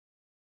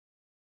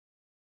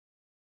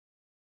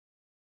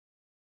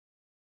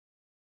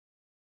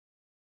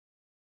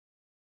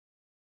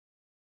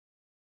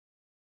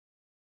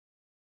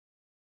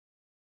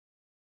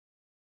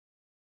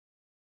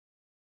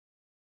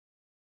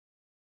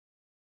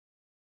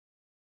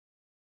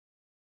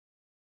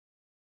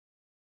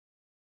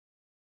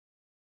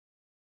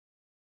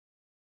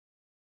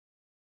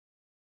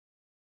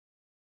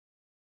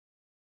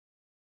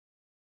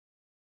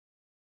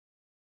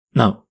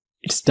 Now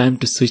it's time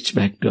to switch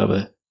back to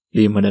our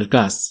ViewModel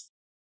class.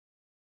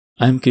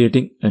 I am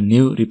creating a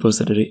new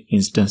repository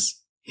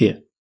instance here.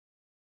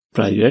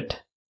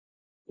 Private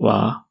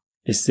var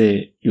SA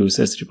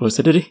users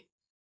repository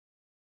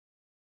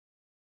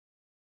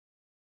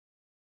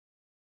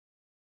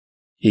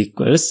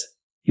equals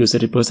user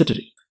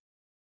repository.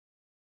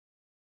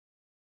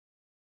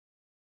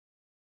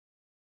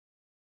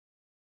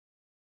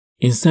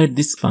 Inside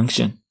this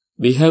function,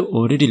 we have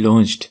already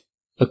launched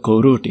a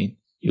coroutine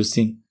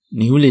using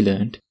newly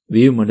learned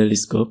ViewModel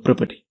Scope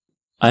property.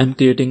 I am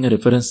creating a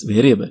reference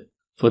variable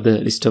for the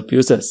list of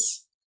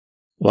users.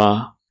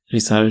 var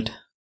result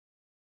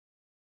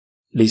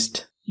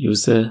list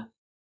user,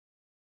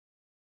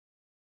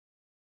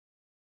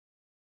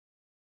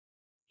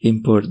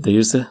 import the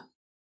user,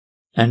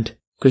 and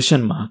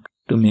question mark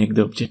to make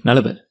the object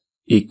nullable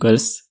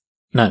equals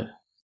null.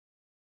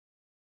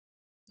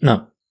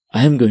 Now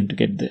I am going to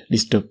get the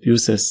list of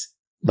users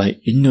by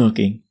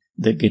invoking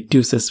the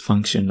getUsers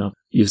function of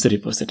user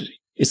repository.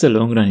 It's a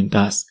long running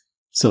task,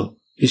 so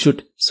we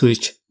should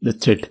switch the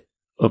thread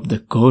of the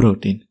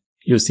coroutine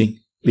using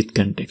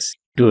WithContext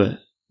to a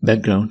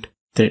background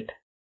thread.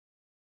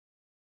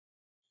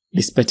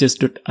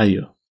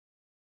 Dispatches.io.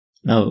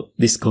 Now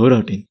this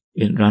coroutine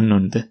will run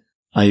on the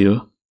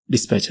IO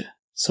dispatcher,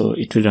 so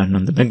it will run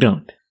on the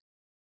background.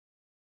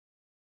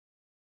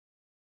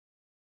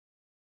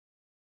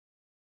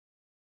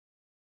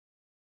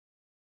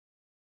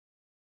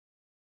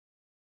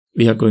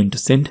 We are going to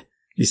send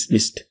this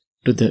list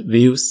to the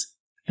views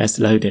as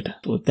live data.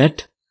 For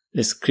that,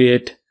 let's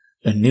create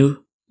a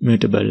new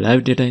mutable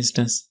live data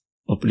instance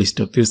of list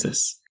of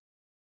users.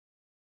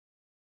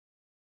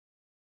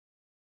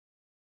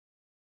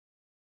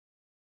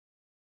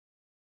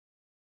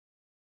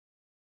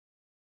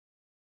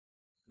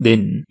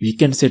 Then we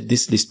can set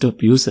this list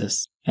of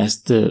users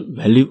as the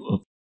value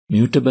of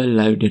mutable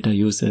live data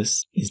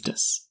users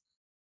instance.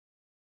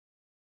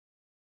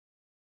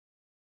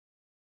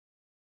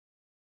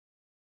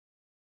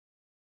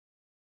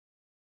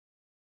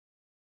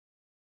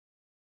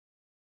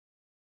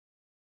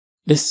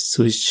 Let's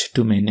switch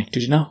to main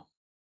activity now.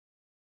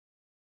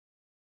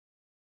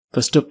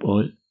 First of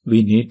all,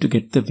 we need to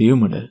get the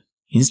ViewModel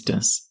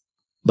instance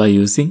by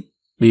using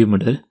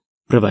ViewModel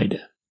provider.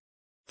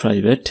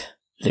 Private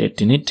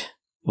latinit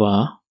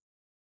var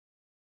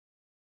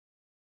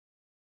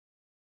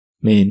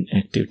main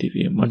activity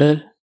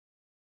ViewModel.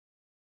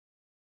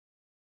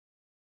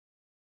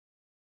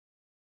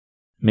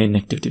 Main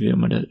activity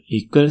ViewModel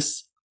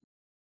equals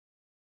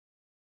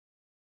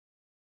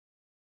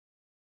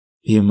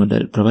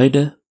ViewModel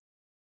provider.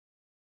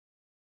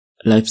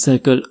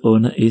 LifeCycle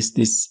owner is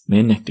this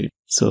main activity.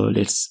 So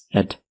let's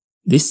add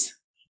this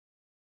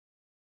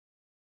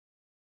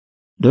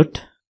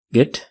dot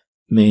get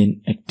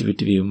main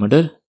activity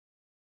ViewModel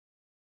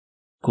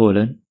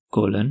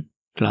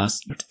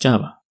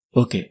class.java.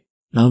 Okay,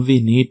 now we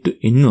need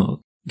to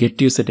invoke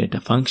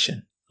getUserData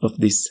function of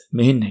this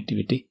main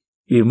activity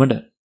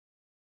ViewModel.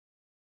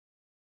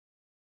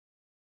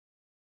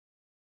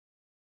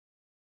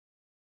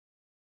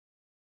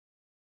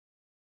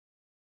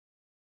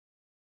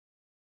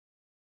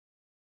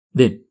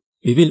 Then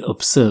we will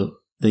observe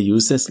the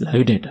user's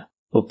live data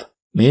of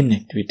main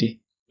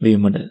activity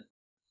ViewModel.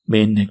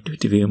 Main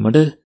activity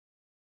ViewModel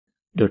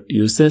dot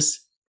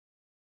users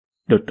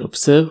dot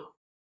observe.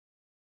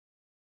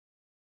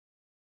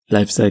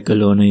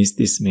 LifeCycle owner is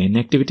this main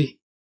activity.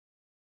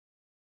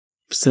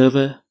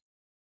 Observer.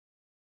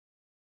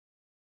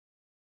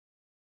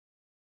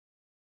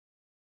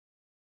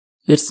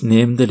 Let's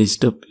name the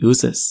list of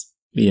users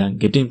we are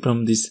getting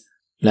from this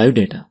live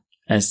data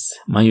as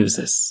my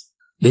users.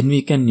 Then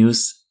we can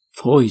use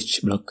for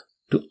each block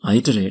to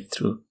iterate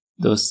through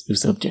those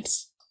user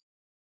objects.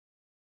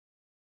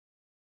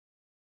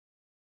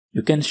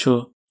 You can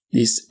show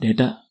this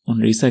data on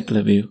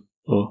recycler view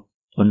or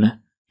on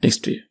a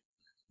text view.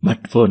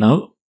 But for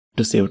now,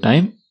 to save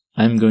time,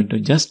 I am going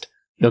to just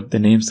log the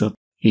names of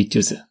each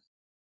user.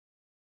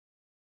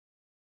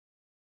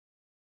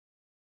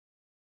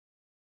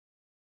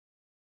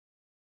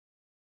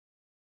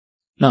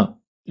 Now,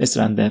 let's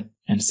run that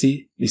and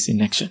see this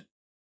in action.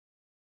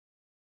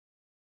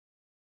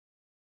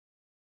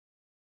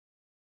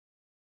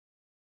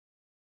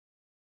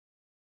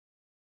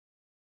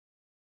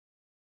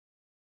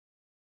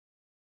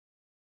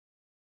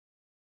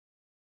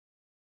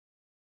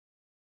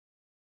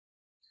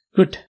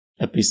 Good,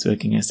 app is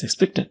working as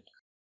expected.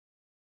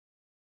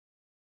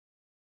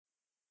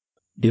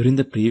 During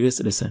the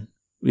previous lesson,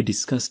 we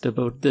discussed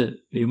about the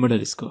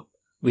ViewModel Scope.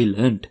 We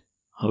learned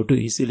how to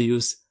easily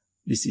use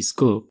this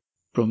scope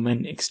from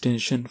an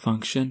extension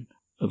function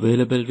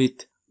available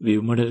with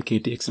ViewModel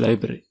KTX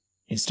library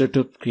instead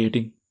of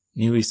creating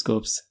new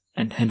scopes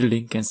and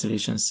handling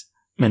cancellations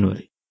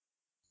manually.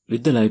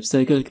 With the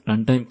LifeCycle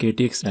Runtime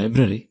KTX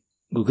library,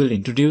 Google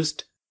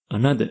introduced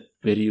another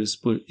very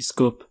useful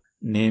scope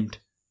named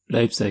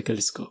LifeCycle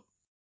Scope.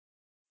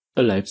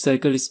 A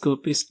LifeCycle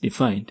Scope is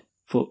defined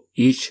for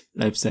each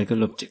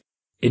lifecycle object.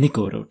 Any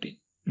coroutine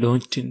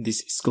launched in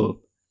this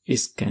scope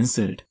is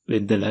cancelled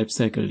when the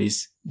lifecycle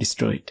is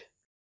destroyed.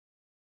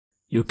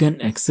 You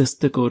can access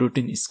the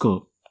coroutine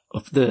scope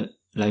of the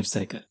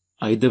lifecycle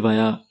either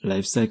via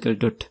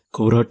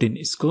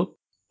lifecycle.coroutine scope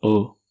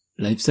or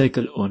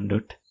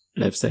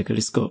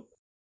lifecycle-on.lifecycle scope.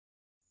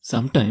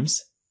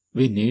 Sometimes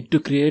we need to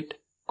create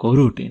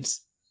coroutines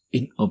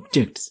in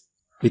objects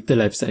with the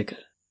lifecycle,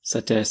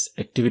 such as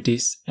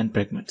activities and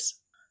fragments.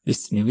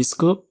 This new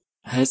scope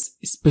has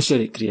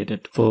specially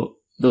created for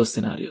those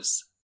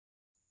scenarios.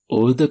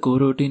 All the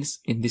coroutines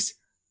in this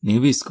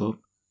new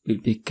scope will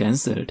be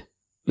cancelled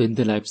when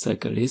the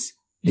lifecycle is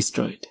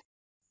destroyed.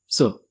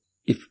 So,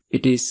 if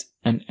it is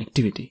an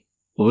activity,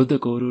 all the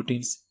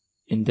coroutines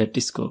in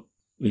that scope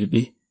will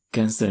be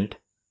cancelled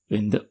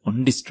when the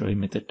onDestroy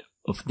method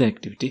of the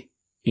activity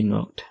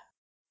invoked.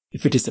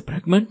 If it is a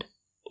fragment,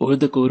 all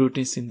the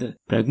coroutines in the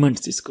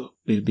fragments scope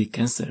will be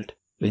cancelled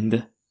when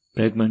the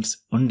fragments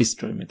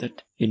onDestroy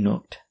method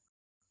invoked.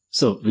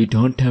 So we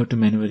don't have to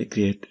manually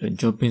create a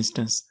job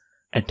instance,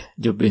 add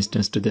job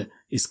instance to the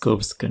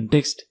scope's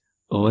context,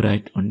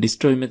 override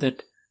onDestroy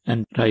method,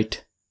 and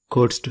write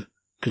codes to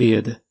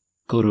clear the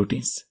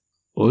coroutines.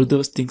 All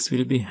those things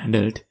will be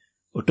handled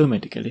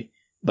automatically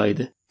by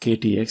the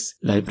KTX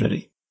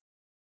library.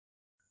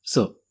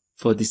 So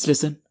for this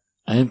lesson,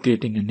 I am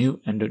creating a new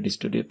Android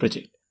Studio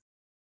project.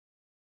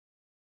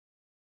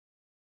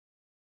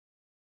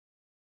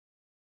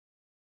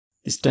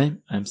 This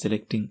time I am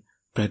selecting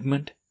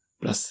fragment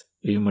plus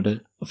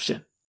ViewModel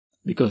option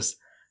because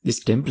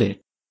this template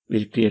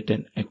will create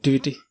an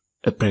activity,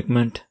 a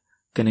fragment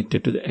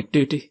connected to the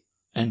activity,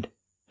 and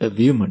a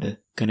ViewModel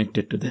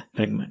connected to the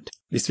fragment.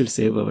 This will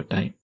save our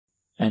time,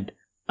 and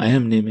I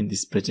am naming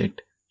this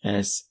project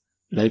as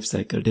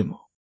LifeCycle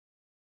Demo.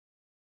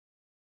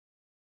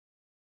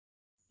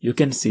 You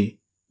can see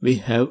we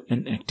have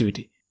an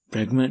activity,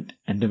 fragment,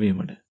 and a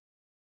ViewModel.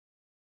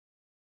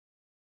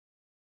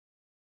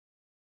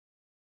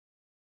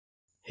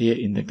 Here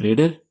in the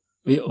Gradle,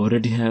 we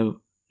already have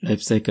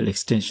lifecycle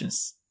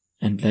extensions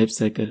and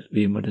lifecycle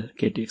ViewModel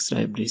KTX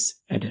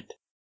libraries added.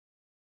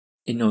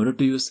 In order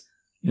to use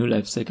new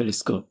lifecycle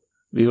scope,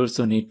 we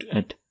also need to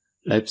add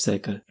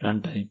lifecycle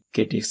runtime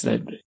KTX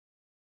library.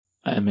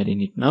 I am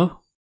adding it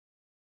now.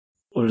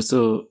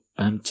 Also,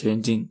 I am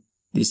changing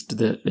this to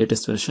the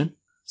latest version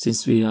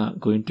since we are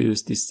going to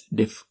use this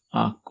def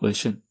arc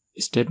version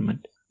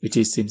statement, which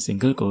is in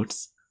single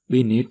quotes.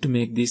 We need to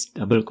make these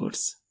double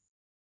quotes.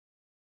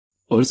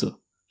 Also,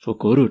 for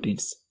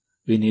coroutines,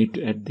 we need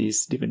to add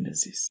these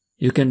dependencies.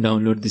 You can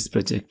download this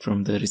project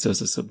from the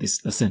resources of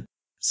this lesson.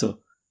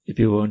 So, if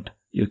you want,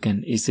 you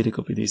can easily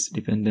copy these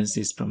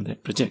dependencies from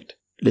that project.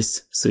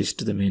 Let's switch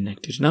to the main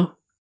activity now.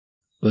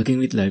 Working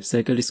with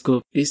lifecycle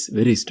scope is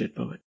very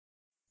straightforward.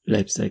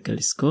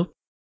 Lifecycle scope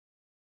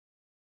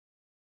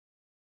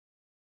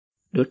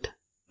dot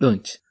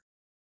launch.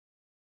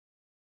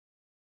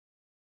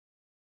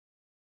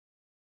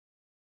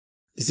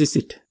 This is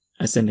it.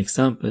 As an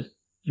example,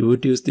 you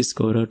would use this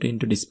coroutine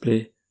to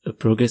display a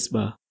progress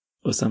bar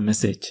or some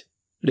message.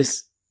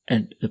 Let's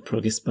add a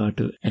progress bar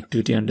to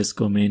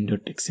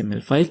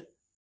activity_main.xml file.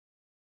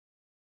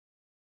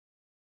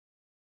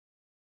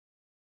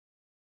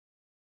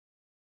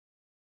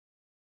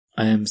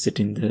 I am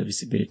setting the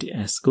visibility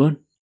as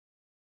gone.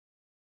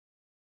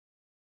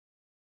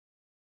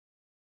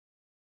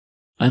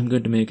 I am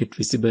going to make it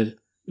visible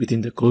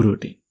within the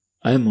coroutine.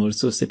 I am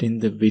also setting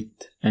the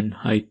width and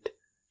height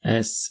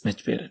as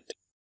match parent.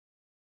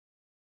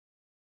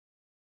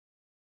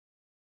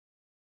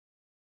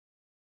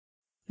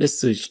 Let's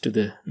switch to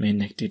the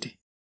main activity.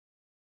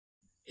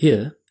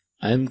 Here,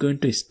 I am going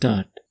to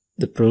start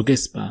the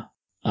progress bar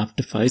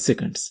after 5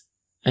 seconds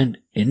and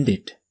end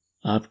it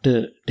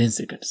after 10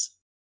 seconds.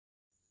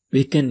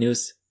 We can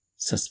use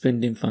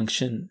suspending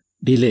function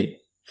delay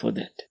for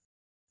that.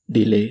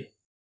 Delay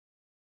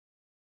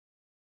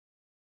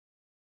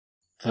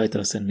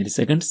 5000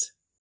 milliseconds.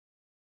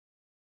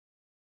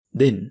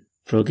 Then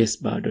progress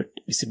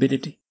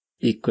bar.visibility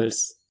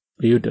equals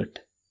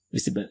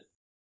view.visible.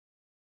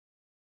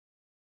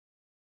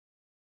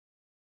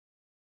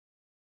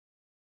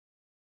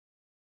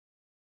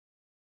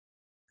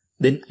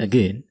 Then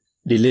again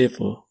delay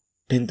for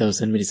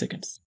 10,000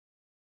 milliseconds.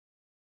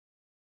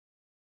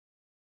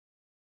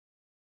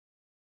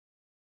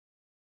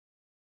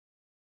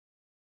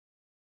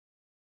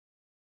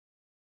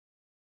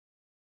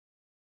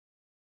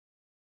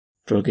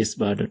 Progress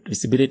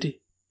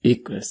bar.visibility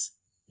equals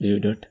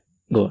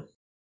view.goal.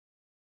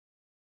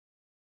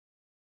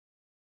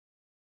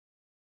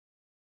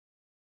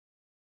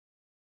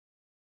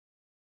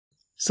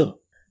 So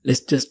let's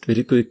just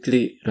very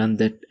quickly run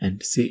that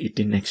and see it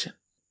in action.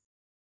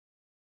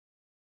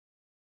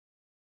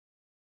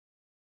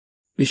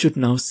 We should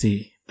now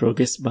see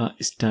progress bar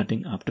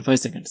starting after 5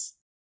 seconds.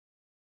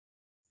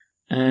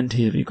 And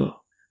here we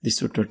go.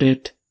 This would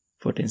rotate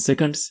for 10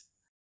 seconds.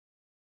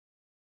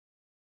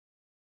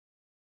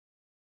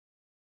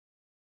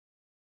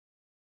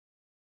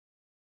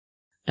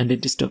 And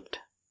it stopped.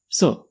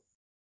 So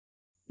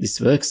this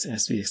works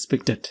as we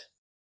expected.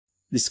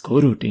 This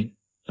coroutine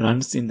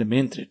runs in the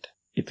main thread.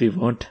 If we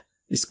want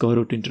this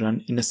coroutine to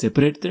run in a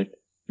separate thread,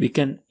 we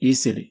can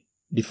easily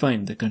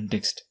define the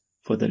context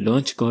for the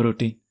launch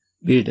coroutine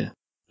builder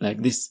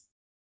like this.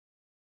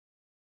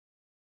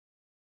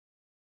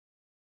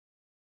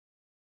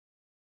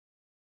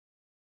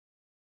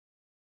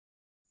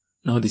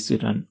 Now this will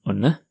run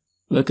on a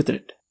worker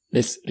thread.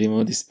 Let's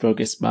remove this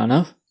progress bar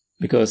now,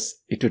 because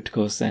it would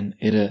cause an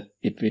error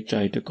if we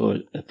try to call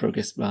a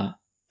progress bar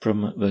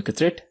from a worker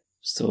thread.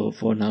 So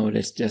for now,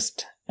 let's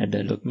just add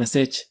a log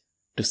message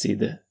to see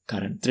the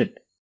current thread.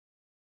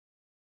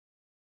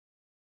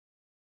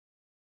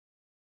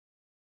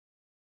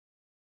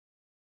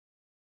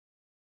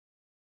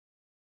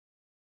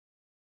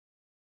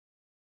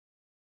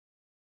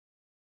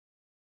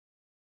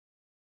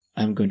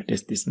 I'm going to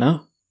test this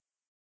now.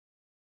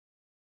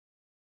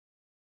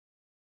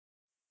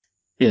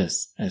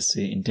 Yes, as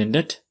we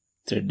intended,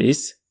 thread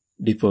is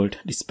default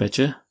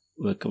dispatcher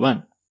worker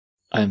 1.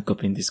 I am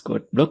copying this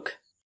code block.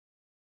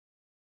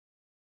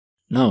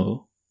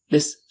 Now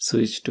let's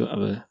switch to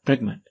our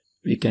fragment.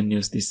 We can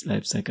use this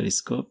LifeCycle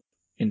Scope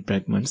in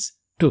fragments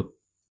too.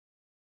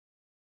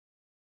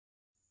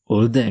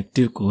 All the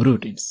active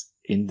coroutines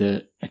in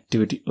the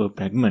activity or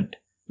fragment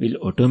will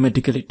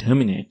automatically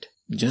terminate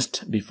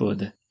just before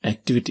the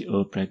activity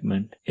or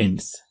fragment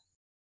ends.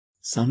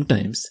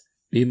 Sometimes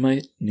we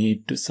might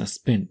need to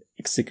suspend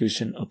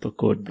execution of a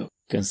code block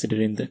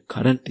considering the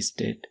current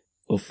state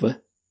of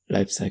a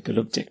lifecycle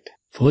object.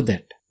 For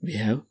that, we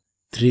have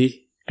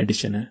 3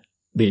 additional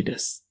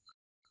builders.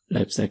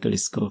 LifeCycle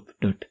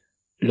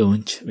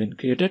Scope.launch when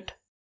created.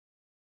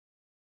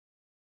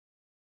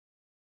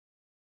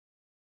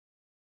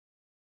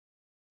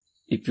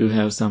 If you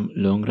have some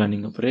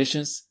long-running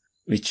operations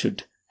which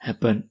should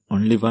happen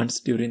only once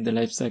during the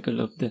life cycle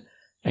of the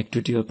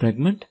activity or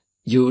fragment,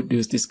 you would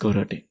use this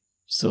coroutine.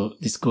 So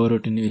this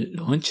coroutine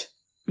will launch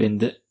when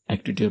the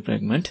activity or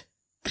fragment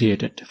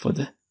created for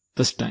the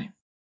first time.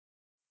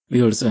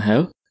 We also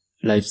have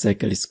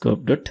LifeCycle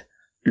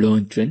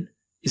Scope.launch when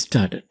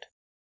started.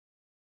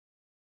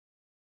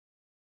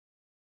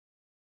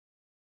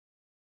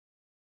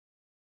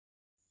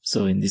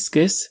 So in this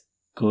case,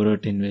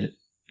 coroutine will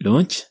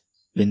launch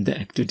when the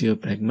activity or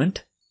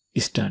fragment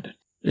is started.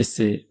 Let's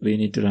say we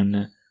need to run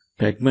a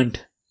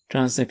fragment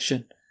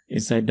transaction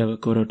inside our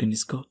coroutine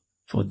scope.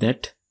 For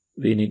that,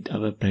 we need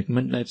our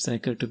fragment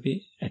lifecycle to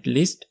be at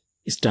least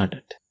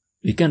started.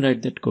 We can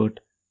write that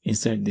code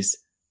inside this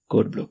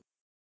code block.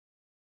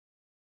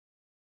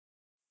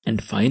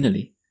 And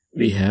finally,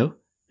 we have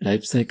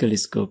LifeCycle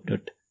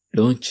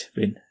Scope.launch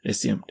when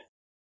resumed.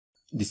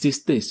 This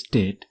is the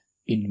state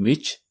in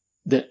which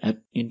the app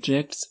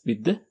interacts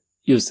with the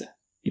user.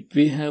 If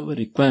we have a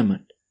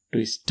requirement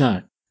to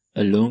start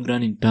a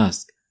long-running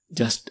task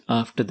just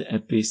after the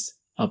app is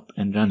up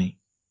and running,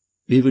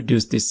 we would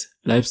use this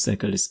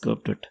LifeCycle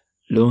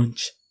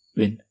Scope.launch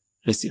when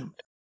resumed.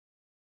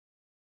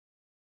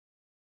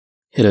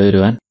 Hello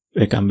everyone,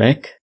 welcome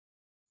back.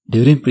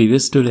 During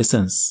previous 2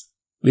 lessons,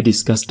 we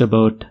discussed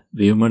about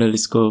ViewModel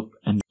Scope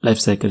and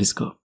LifeCycle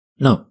Scope.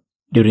 Now,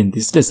 during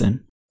this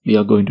lesson, we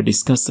are going to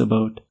discuss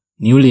about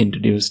newly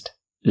introduced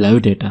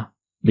LiveData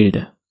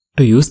Builder.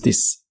 To use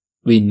this,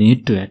 we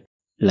need to add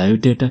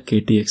LiveData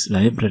KTX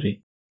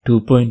library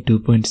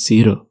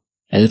 2.2.0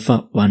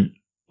 Alpha 1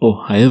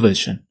 or higher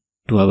version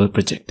to our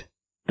project.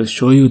 To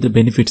show you the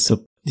benefits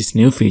of this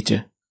new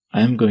feature,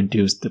 I am going to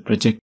use the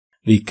project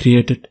we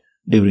created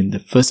during the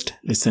first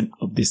lesson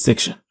of this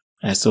section.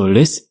 As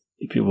always,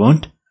 if you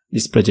want,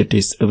 this project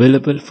is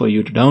available for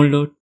you to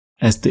download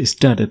as the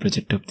starter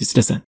project of this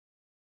lesson.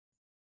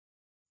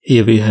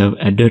 Here we have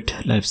added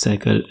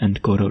lifecycle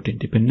and coroutine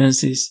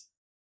dependencies.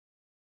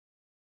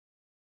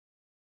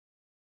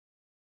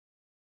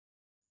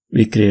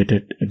 We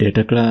created a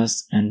data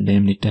class and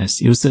named it as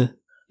user.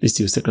 This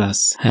user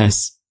class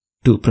has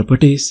 2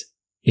 properties,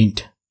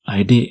 int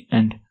id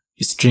and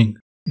string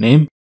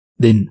name.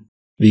 Then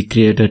we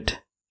created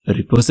a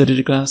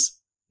repository class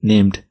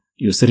named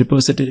user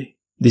repository.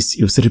 This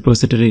user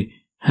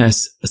repository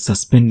has a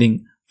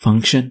suspending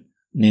function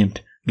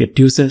named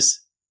getUsers,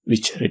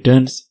 which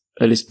returns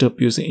a list of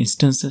user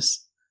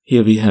instances.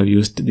 Here we have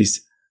used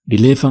this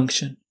delay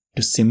function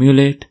to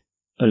simulate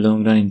a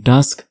long-running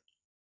task.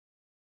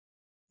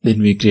 Then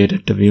we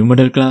created a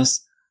ViewModel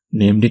class,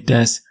 named it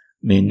as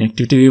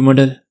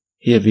MainActivityViewModel.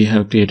 Here we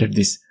have created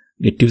this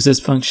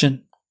getUsers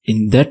function.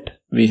 In that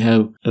we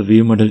have a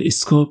ViewModel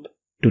Scope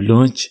to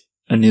launch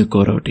a new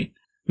coroutine.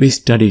 We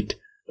studied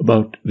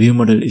about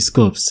ViewModel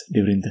Scopes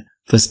during the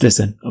first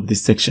lesson of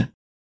this section.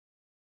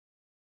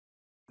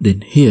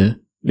 Then here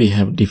we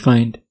have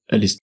defined a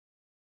list.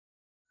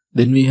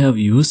 Then we have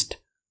used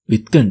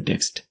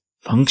WithContext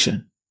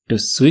function to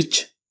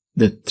switch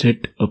the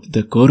thread of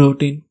the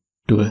coroutine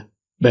to a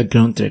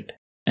background thread.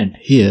 And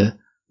here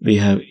we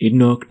have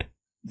invoked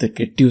the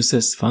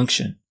getUsers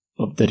function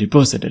of the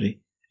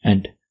repository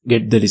and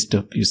get the list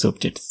of use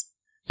objects.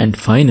 And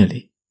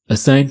finally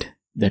assigned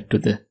that to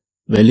the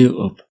value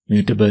of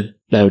mutable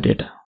live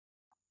data.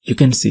 You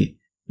can see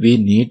we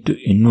need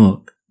to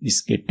invoke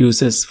this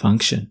getUsers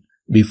function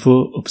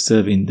before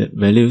observing the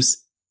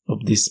values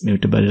of this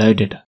mutable live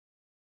data.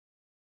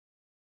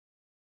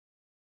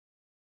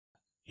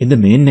 In the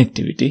main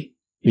activity,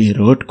 we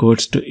wrote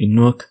codes to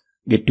invoke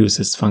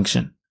getUsers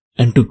function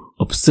and to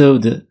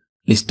observe the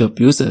list of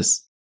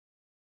users.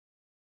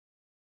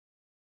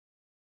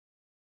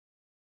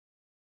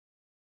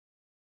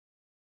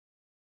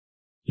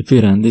 If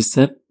we run this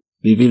app,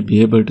 we will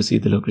be able to see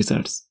the log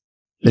results.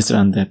 Let's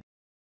run the app.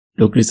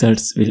 Log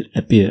results will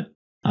appear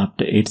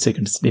after 8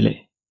 seconds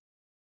delay.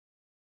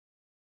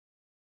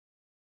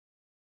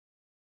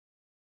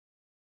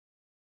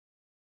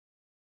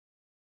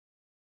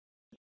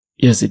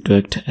 Yes, it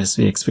worked as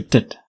we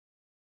expected.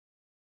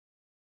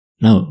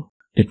 Now,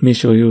 let me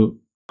show you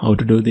how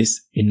to do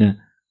this in a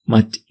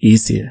much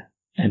easier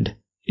and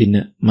in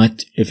a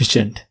much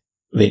efficient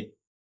way.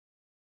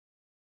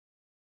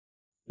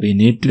 We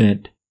need to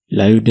add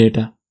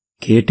LiveData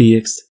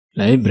KTX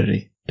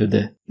library to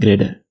the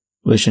Gradle.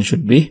 Version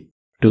should be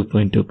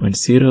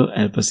 2.2.0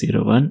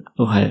 Alpha 01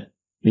 or higher.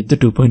 With the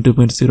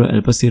 2.2.0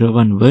 Alpha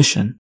 01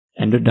 version,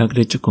 Android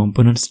Architecture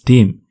Components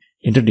team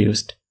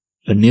introduced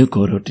a new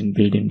coroutine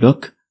building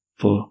block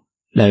for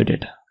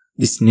LiveData.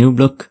 This new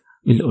block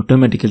will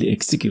automatically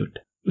execute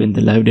when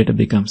the LiveData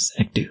becomes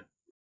active.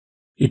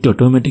 It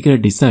automatically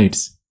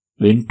decides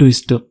when to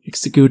stop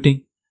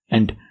executing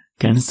and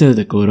cancel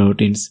the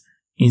coroutines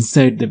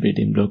inside the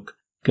building block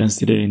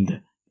considering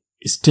the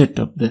state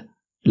of the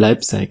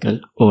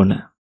LifeCycle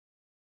owner.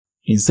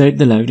 Inside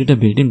the LiveData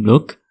building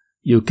block,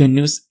 you can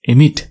use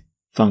emit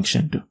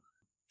function to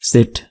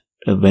set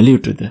a value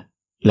to the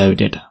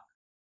LiveData.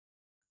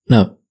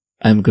 Now,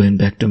 I am going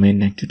back to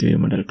main activity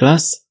ViewModel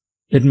class.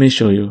 Let me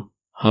show you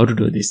how to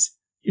do this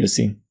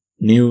using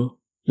new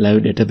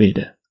LiveData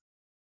Builder.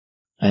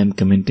 I am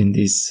commenting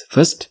this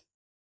first.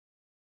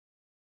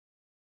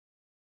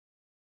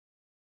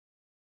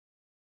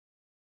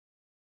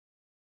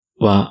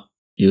 var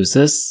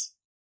users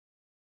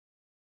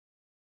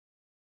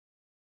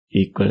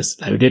equals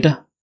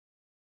LiveData.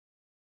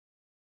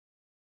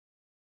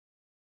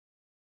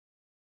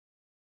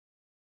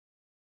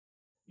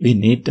 We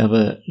need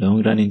our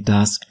long-running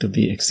task to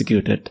be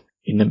executed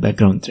in a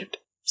background thread.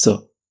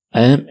 So,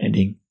 I am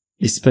adding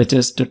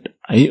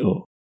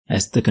dispatchers.io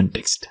as the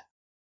context.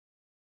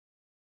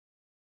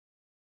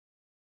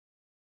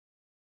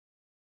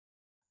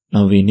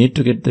 Now we need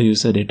to get the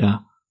user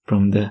data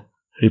from the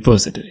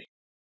repository.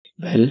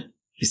 Well,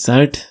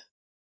 result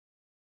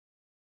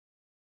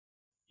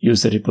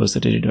user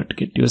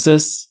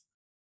repository.getUsers.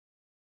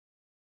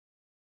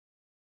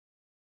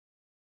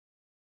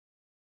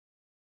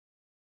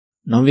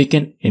 Now we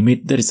can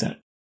emit the result.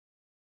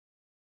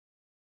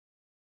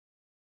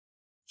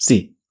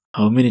 See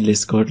how many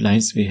less code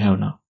lines we have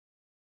now.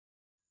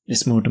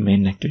 Let's move to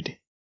main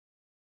activity.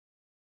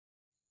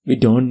 We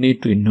don't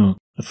need to invoke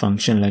a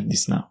function like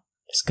this now.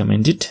 Let's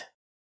comment it.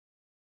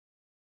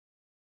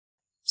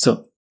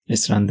 So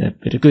let's run the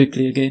app very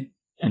quickly again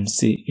and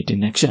see it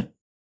in action.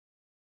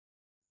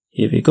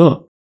 Here we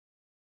go.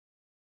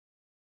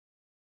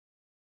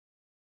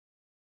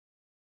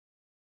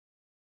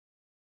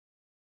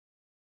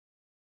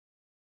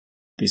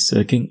 It's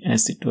working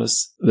as it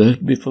was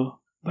worked before,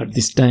 but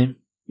this time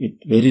with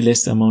very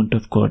less amount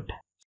of code.